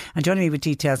Friday. And joining me with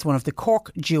details, one of the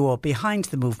Cork duo behind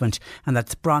the movement, and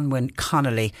that's Bronwyn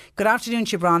Connolly. Good afternoon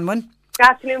to you, Bronwyn. Good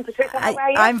afternoon, Patricia. How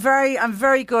are you? I'm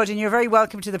very good, and you're very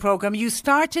welcome to the programme. You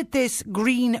started this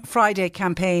Green Friday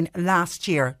campaign last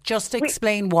year. Just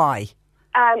explain why.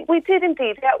 We did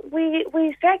indeed. Yeah, we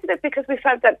started it because we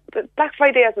felt that Black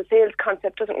Friday as a sales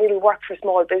concept doesn't really work for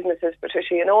small businesses,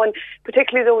 Patricia, you know, and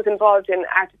particularly those involved in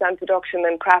artisan production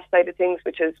and craft side of things,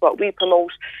 which is what we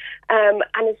promote. And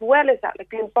as well as that, like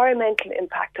the environmental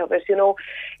impact of it, you know,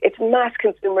 it's mass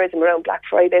consumerism around Black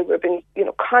Friday. We've been, you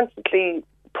know, constantly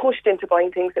pushed into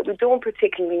buying things that we don't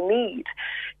particularly need.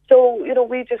 So, you know,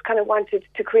 we just kind of wanted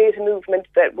to create a movement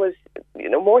that was, you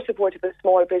know, more supportive of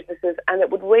small businesses and that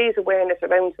would raise awareness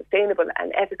around sustainable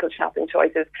and ethical shopping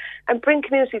choices and bring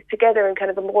communities together in kind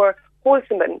of a more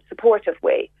wholesome and supportive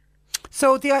way.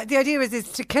 So the idea is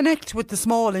to connect with the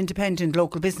small independent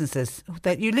local businesses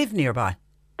that you live nearby.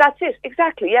 That's it,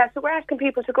 exactly, yeah. So we're asking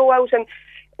people to go out and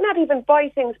not even buy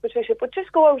things, Patricia, but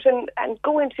just go out and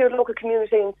go into your local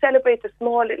community and celebrate the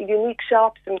small little unique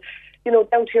shops and, you know,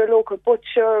 down to your local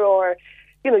butcher or,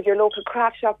 you know, your local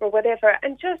craft shop or whatever,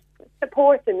 and just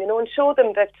support them, you know, and show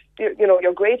them that, you know,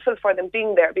 you're grateful for them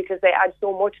being there because they add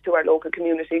so much to our local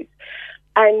communities.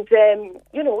 And,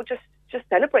 you know, just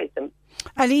celebrate them.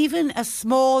 And even a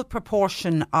small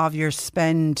proportion of your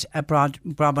spend abroad,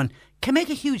 Bronwyn, can make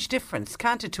a huge difference,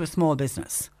 can't it, to a small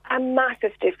business? A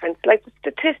massive difference. Like the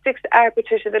statistics are,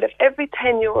 Patricia, that if every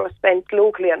 €10 spent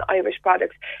locally on Irish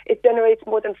products, it generates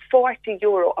more than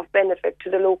 €40 of benefit to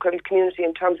the local community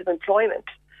in terms of employment.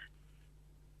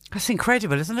 That's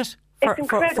incredible, isn't it? It's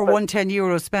incredible. For one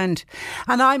 €10 spend.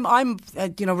 And I'm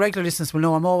you know, regular listeners will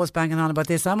know I'm always banging on about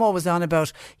this. I'm always on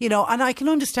about, you know, and I can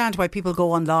understand why people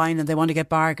go online and they want to get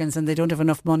bargains and they don't have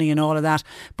enough money and all of that.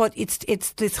 But it's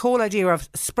this whole idea of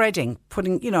spreading,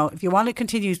 putting, you know, if you want to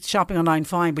continue shopping online,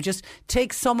 fine, but just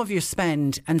take some of your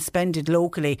spend and spend it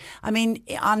locally. I mean,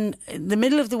 on the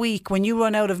middle of the week when you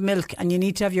run out of milk and you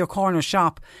need to have your corner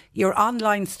shop, your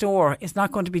online store is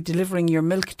not going to be delivering your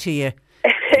milk to you.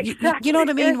 Exactly. You know what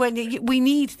I mean? When we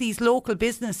need these local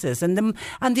businesses, and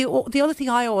the other thing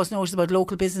I always notice about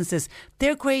local businesses,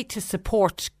 they're great to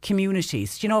support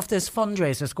communities. You know, if there's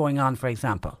fundraisers going on, for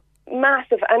example.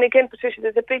 Massive, and again, Patricia,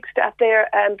 there's a big stat there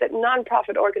that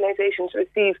non-profit organisations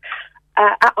receive.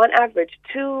 On average,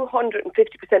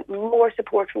 250% more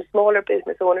support from smaller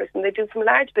business owners than they do from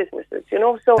large businesses. You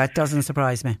know, so that doesn't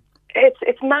surprise me.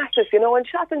 It's massive, you know, and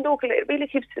shopping locally, it really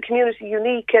keeps the community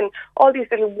unique, and all these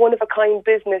little one-of-a-kind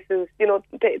businesses, you know,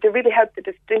 they really help the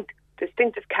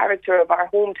distinctive character of our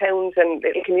hometowns and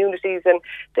little communities, and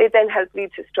they then help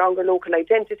lead to stronger local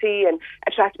identity and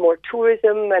attract more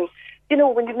tourism. And, you know,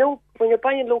 when you're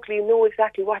buying locally, you know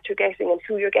exactly what you're getting and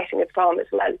who you're getting it from as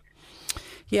well.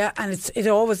 Yeah, and it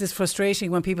always is frustrating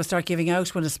when people start giving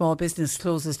out when a small business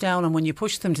closes down, and when you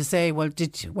push them to say, well,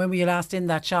 when were you last in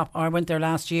that shop, or went there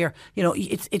last year? You know,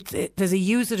 there's a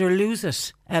use it or lose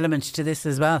it element to this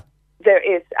as well.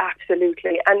 There is,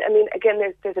 absolutely. And I mean,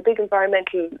 again, there's a big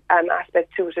environmental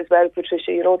aspect to it as well,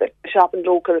 Patricia. You know, that shopping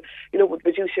local, you know, would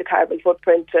reduce your carbon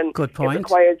footprint, and good point. It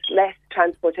requires less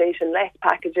transportation, less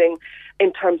packaging.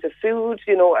 In terms of food,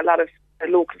 you know, a lot of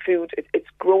local food, it's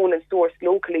grown and sourced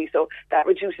locally, so that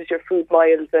reduces your food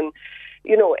miles. And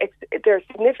you know, there are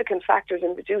significant factors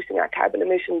in reducing our carbon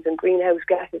emissions and greenhouse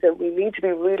gases, and we need to be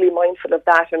really mindful of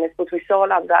that. And I suppose we saw a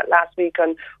lot of that last week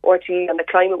on RTE and the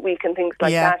Climate Week and things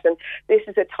like that. And this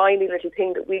is a tiny little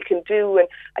thing that we can do. And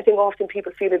I think often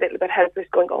people feel a little bit helpless,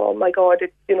 going, "Oh my God,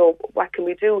 you know, what can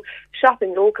we do?"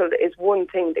 Shopping local is one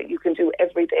thing that you can do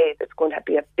every day that's going to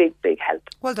be a big, big help.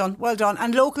 Well done, well done.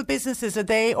 And local businesses, are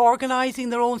they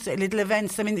organising their own little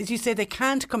events? I mean, as you say, they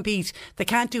can't compete. They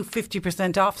can't do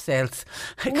 50% off sales.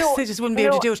 No, they just wouldn't be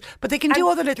able to do it. But they can do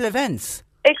other little events.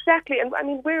 Exactly. And I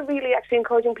mean, we're really actually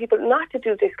encouraging people not to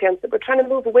do discounts. That we're trying to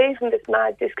move away from this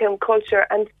mad discount culture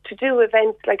and to do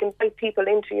events like invite people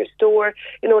into your store.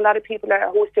 You know, a lot of people are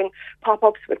hosting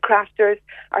pop-ups with crafters.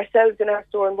 Ourselves in our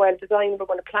store in Wild Design, we're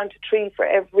going to plant a tree for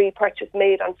every purchase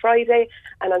made on Friday.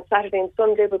 And on Saturday and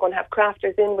Sunday, we're going to have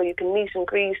crafters in where you can meet and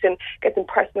greet and get some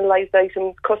personalised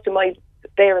items customised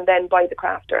there and then by the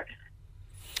crafter.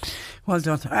 Well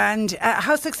done. And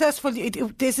how successful,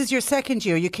 this is your second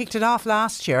year, you kicked it off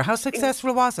last year. How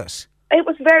successful was it? It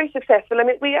was very successful. I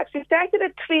mean, we actually started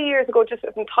it 3 years ago, just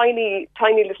a tiny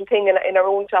little thing in our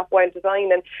own shop, Wild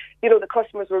Design, and you know, the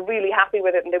customers were really happy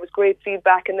with it, and there was great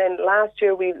feedback. And then last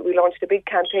year we launched a big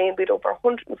campaign. We had over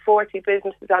 140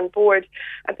 businesses on board,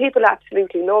 and people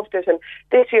absolutely loved it. And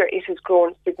this year it has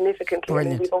grown significantly. I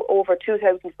mean, we've over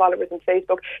 2,000 followers on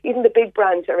Facebook. Even the big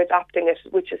brands are adopting it,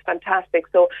 which is fantastic.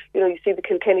 So you know, you see the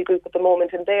Kilkenny Group at the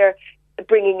moment, and they're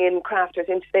bringing in crafters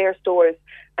into their stores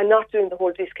and not doing the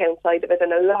whole discount side of it,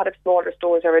 and a lot of smaller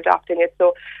stores are adopting it.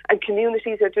 So, and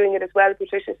communities are doing it as well,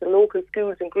 Patricia. So local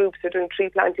schools and groups are doing tree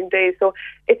planting days. So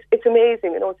it's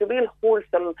amazing, you know, it's a real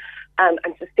wholesome and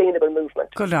sustainable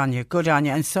movement. Good on you, good on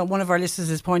you. And so one of our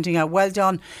listeners is pointing out, well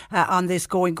done on this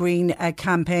Going Green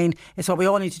campaign. It's what we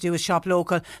all need to do is shop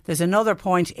local. There's another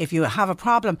point, if you have a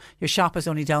problem, your shop is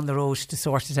only down the road to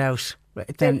sort it out.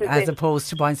 Then, as opposed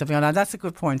to buying something online. That's a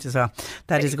good point as well.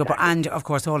 That is a good point. And of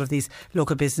course, all of these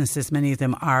local businesses, many of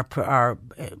them are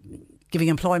giving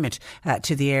employment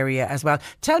to the area as well.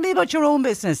 Tell me about your own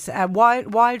business,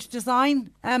 Wild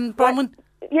Design, Bronwyn.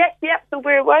 Yes. So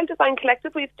we're Wild Design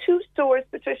Collective. We have 2 stores,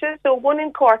 Patricia. So one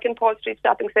in Cork in Paul Street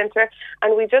Shopping Centre,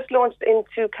 and we just launched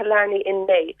into Killarney in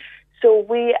May. So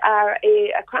we are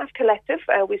a craft collective.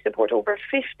 We support over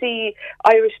 50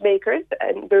 Irish makers,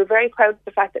 and we're very proud of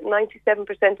the fact that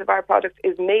 97% of our product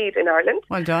is made in Ireland.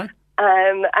 Well done.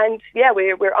 And yeah,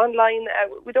 we're online.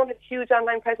 We don't have a huge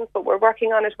online presence, but we're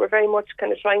working on it. We're very much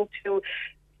kind of trying to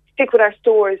stick with our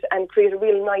stores and create a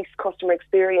real nice customer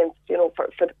experience, you know,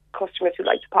 for the customers who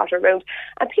like to potter around.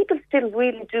 And people still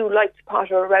really do like to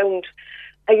potter around,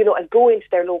 you know, and go into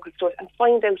their local stores and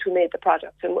find out who made the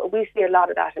products. And we see a lot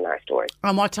of that in our stores.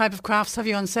 And what type of crafts have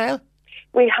you on sale?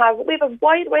 We have a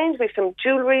wide range. We have some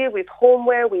jewellery, we have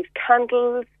homeware, we have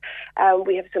candles,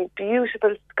 we have some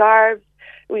beautiful scarves.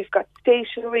 We've got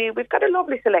stationery. We've got a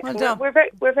lovely selection. Well,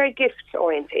 we're very gift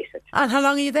orientated. And how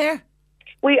long are you there?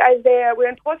 We are there. We're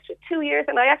in Paul Street 2 years,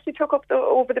 and I actually took up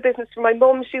over the business from my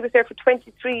mum. She was there for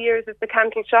 23 years as the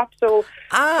candle shop. So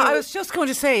I was just going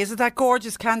to say, is it that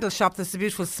gorgeous candle shop that's a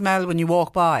beautiful smell when you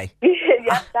walk by?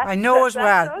 Yeah, I know it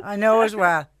well.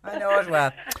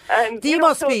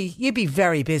 You'd be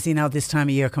very busy now this time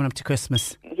of year coming up to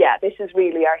Christmas. Yeah, this is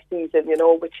really our season, you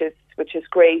know, which is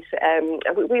great.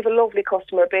 We have a lovely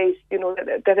customer base, you know,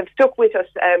 that have stuck with us.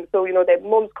 So, you know, they're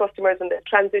mum's customers and they've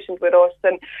transitioned with us.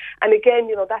 And again,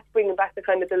 you know, that's bringing back the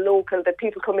kind of the local, that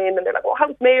people come in and they're like, oh,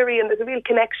 how's Mary? And there's a real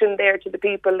connection there to the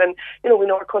people. And, you know, we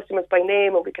know our customers by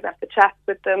name and we can have the chats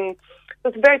with them. So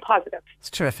it's very positive. It's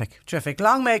terrific.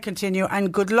 Long may it continue,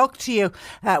 and good luck to you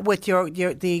with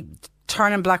the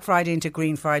turning Black Friday into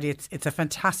Green Friday. It's a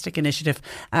fantastic initiative,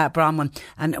 Bronwyn,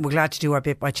 and we're glad to do our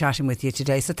bit by chatting with you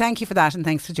today. So thank you for that, and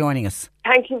thanks for joining us.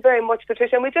 Thank you very much,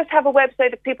 Patricia. And we just have a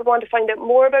website if people want to find out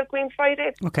more about Green Friday.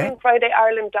 It's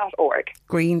greenfridayIreland.org.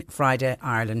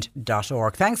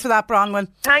 greenfridayIreland.org. Thanks for that, Bronwyn.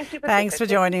 Thank you, Patricia. Thanks for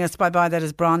joining us. Bye-bye. That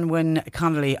is Bronwyn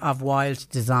Connolly of Wild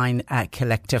Design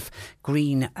Collective.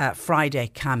 Green Friday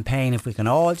campaign. If we can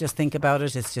all just think about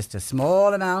it, it's just a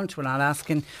small amount. We're not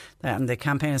asking, and the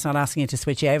campaign is not asking you to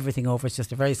switch everything over. It's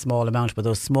just a very small amount, but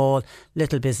those small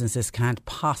little businesses can't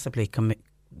possibly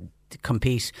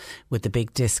compete with the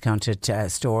big discounted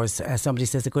stores. Somebody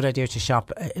says it is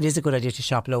a good idea to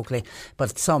shop locally,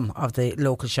 but some of the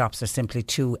local shops are simply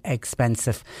too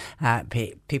expensive.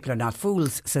 People are not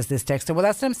fools, says this texter. Well,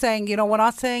 that's what I'm saying. You know, we're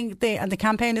not saying and the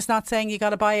campaign is not saying you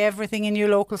got to buy everything in your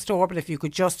local store, but if you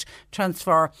could just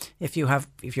transfer, if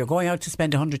you're going out to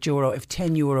spend €100, if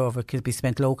 €10 of it could be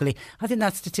spent locally, I think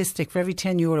that statistic, for every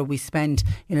 €10 we spend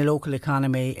in a local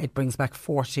economy, it brings back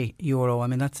 €40. I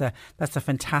mean, that's a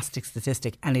fantastic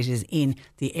statistic, and it is in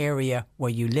the area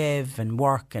where you live and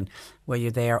work and where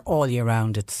you're there all year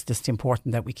round. It's just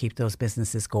important that we keep those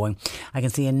businesses going. I can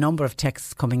see a number of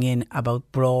texts coming in about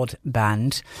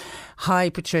broadband. Hi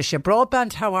Patricia,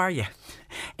 broadband, how are you?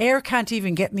 Air can't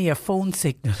even get me a phone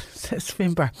signal, says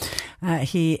Finbar.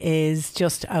 He is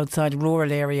just outside a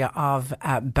rural area of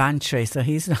Bantry, so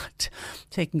he's not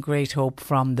taking great hope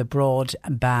from the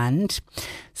broadband.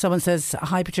 Someone says,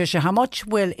 hi Patricia, how much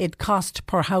will it cost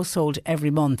per household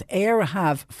every month? Air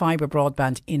have fibre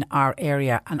broadband in our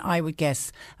area, and I would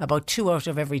guess about 2 out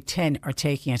of every 10 are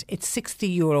taking it. It's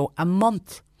 €60 a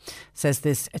month, says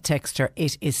this texter.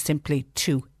 It is simply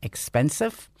too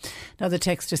expensive. Now the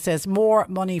texter says more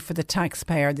money for the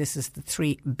taxpayer. This is the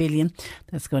 $3 billion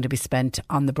that's going to be spent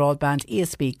on the broadband.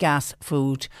 ESB, gas,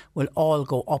 food will all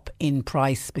go up in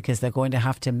price because they're going to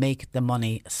have to make the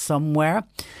money somewhere.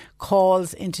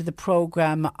 Calls into the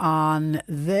programme on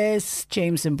this.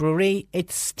 James in Brewery,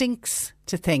 it stinks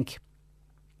to think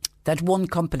that one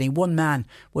company, one man,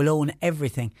 will own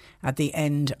everything at the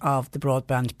end of the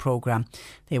broadband programme.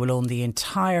 They will own the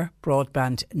entire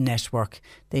broadband network.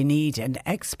 They need an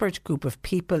expert group of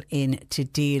people in to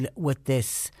deal with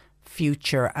this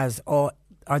future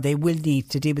they will need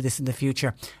to deal with this in the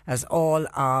future, as all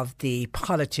of the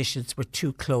politicians were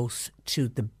too close to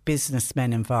the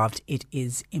businessmen involved. It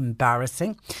is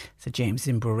embarrassing, said James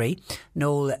in Brewery.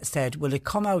 Noel said, will it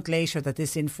come out later that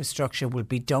this infrastructure will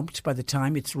be dumped by the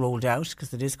time it's rolled out?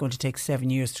 Because it is going to take 7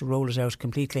 years to roll it out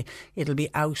completely. It'll be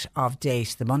out of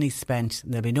date. The money's spent.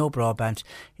 There'll be no broadband.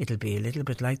 It'll be a little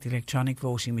bit like the electronic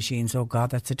voting machines. Oh God,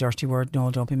 that's a dirty word.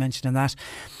 Noel, don't be mentioning that.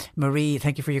 Marie,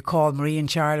 thank you for your call. Marie in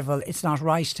Charleville, it's not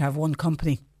right to have one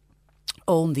company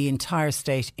own the entire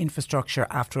state infrastructure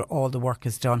after all the work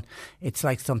is done. It's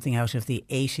like something out of the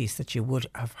 80s that you would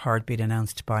have heard being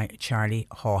announced by Charlie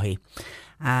Haughey.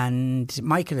 And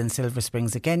Michael in Silver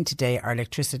Springs, again today our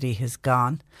electricity has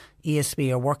gone. ESB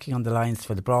are working on the lines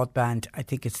for the broadband. I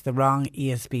think it's the wrong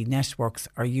ESB networks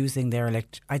are using their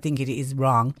I think it is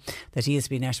wrong that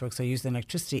ESB networks are using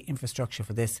electricity infrastructure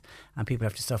for this, and people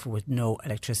have to suffer with no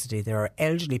electricity. There are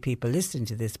elderly people listening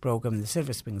to this programme in the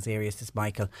Silver Springs area, says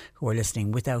Michael, who are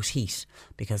listening without heat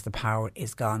because the power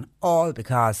is gone, all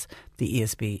because the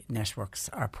ESB networks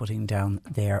are putting down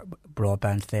their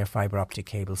broadband, their fibre optic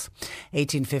cables.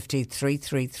 1850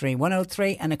 333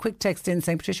 103, and a quick text in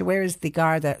saying, Patricia, where is the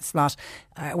Garda slot?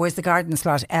 Where's the garden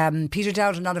slot? Peter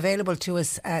Dowden not available to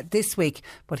us this week,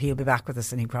 but he'll be back with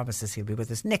us, and he promises he'll be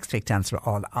with us next week to answer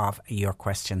all of your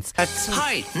questions.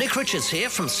 Hi, Nick Richards here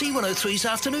from C103's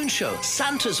afternoon show.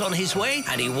 Santa's on his way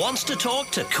and he wants to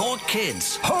talk to Cork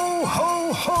kids. Ho,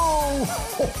 ho, ho!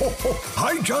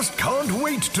 I just can't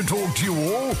wait to talk to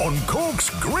you all on Cork's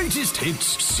greatest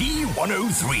hits,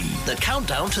 C103. The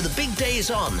countdown to the big day is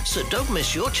on, so don't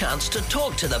miss your chance to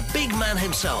talk to the big man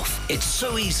himself. It's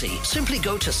so easy. Simply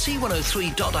go to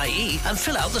c103.ie and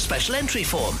fill out the special entry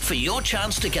form for your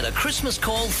chance to get a Christmas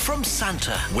call from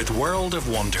Santa. With World of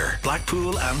Wonder,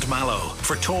 Blackpool and Mallow,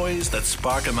 for toys that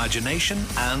spark imagination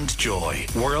and joy.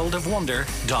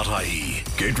 worldofwonder.ie.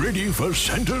 Get ready for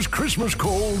Santa's Christmas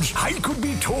calls. I could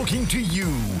be talking to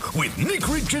you with Nick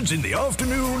Richards in the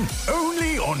afternoon,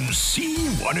 only on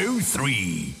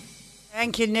C103.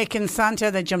 Thank you, Nick and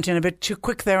Santa. They jumped in a bit too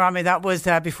quick there on me. That was,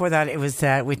 before that, it was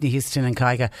Whitney Houston and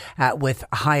Kyga with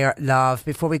Higher Love.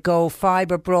 Before we go,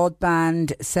 fibre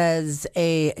broadband, says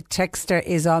a texter,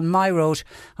 is on my road.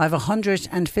 I have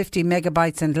 150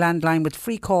 megabytes and landline with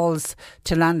free calls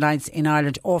to landlines in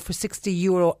Ireland, or for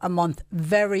 €60 a month.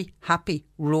 Very happy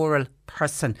rural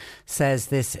person, says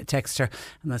this texter,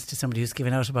 and that's to somebody who's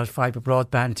given out about fibre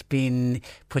broadband being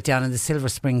put down in the Silver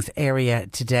Springs area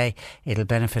today. It'll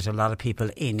benefit a lot of people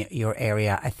in your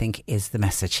area, I think, is the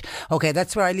message. Okay,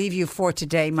 that's where I leave you for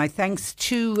today. My thanks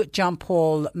to John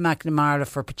Paul McNamara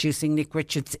for producing. Nick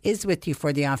Richards is with you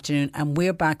for the afternoon, and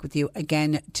we're back with you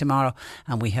again tomorrow,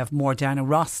 and we have more Diana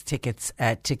Ross tickets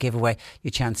to give away.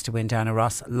 Your chance to win Diana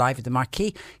Ross live at the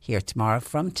Marquee here tomorrow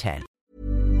from 10.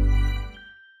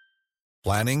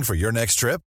 Planning for your next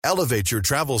trip? Elevate your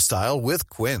travel style with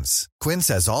Quince. Quince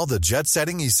has all the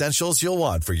jet-setting essentials you'll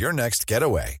want for your next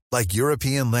getaway, like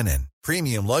European linen,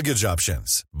 premium luggage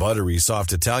options, buttery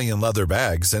soft Italian leather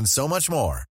bags, and so much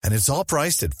more. And it's all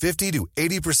priced at 50 to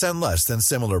 80% less than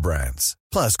similar brands.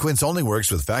 Plus, Quince only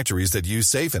works with factories that use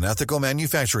safe and ethical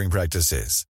manufacturing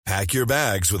practices. Pack your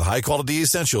bags with high-quality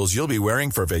essentials you'll be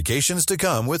wearing for vacations to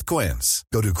come with Quince.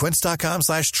 Go to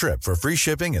quince.com/trip for free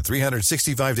shipping and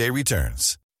 365-day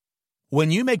returns. When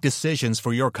you make decisions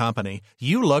for your company,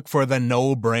 you look for the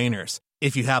no-brainers.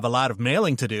 If you have a lot of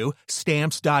mailing to do,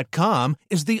 Stamps.com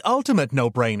is the ultimate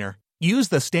no-brainer. Use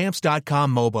the Stamps.com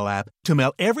mobile app to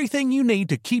mail everything you need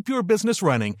to keep your business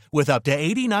running with up to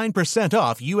 89%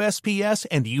 off USPS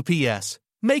and UPS.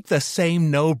 Make the same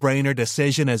no-brainer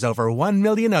decision as over 1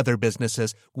 million other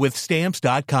businesses with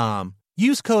Stamps.com.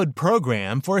 Use code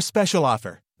PROGRAM for a special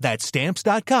offer. That's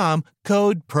Stamps.com,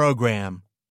 code PROGRAM.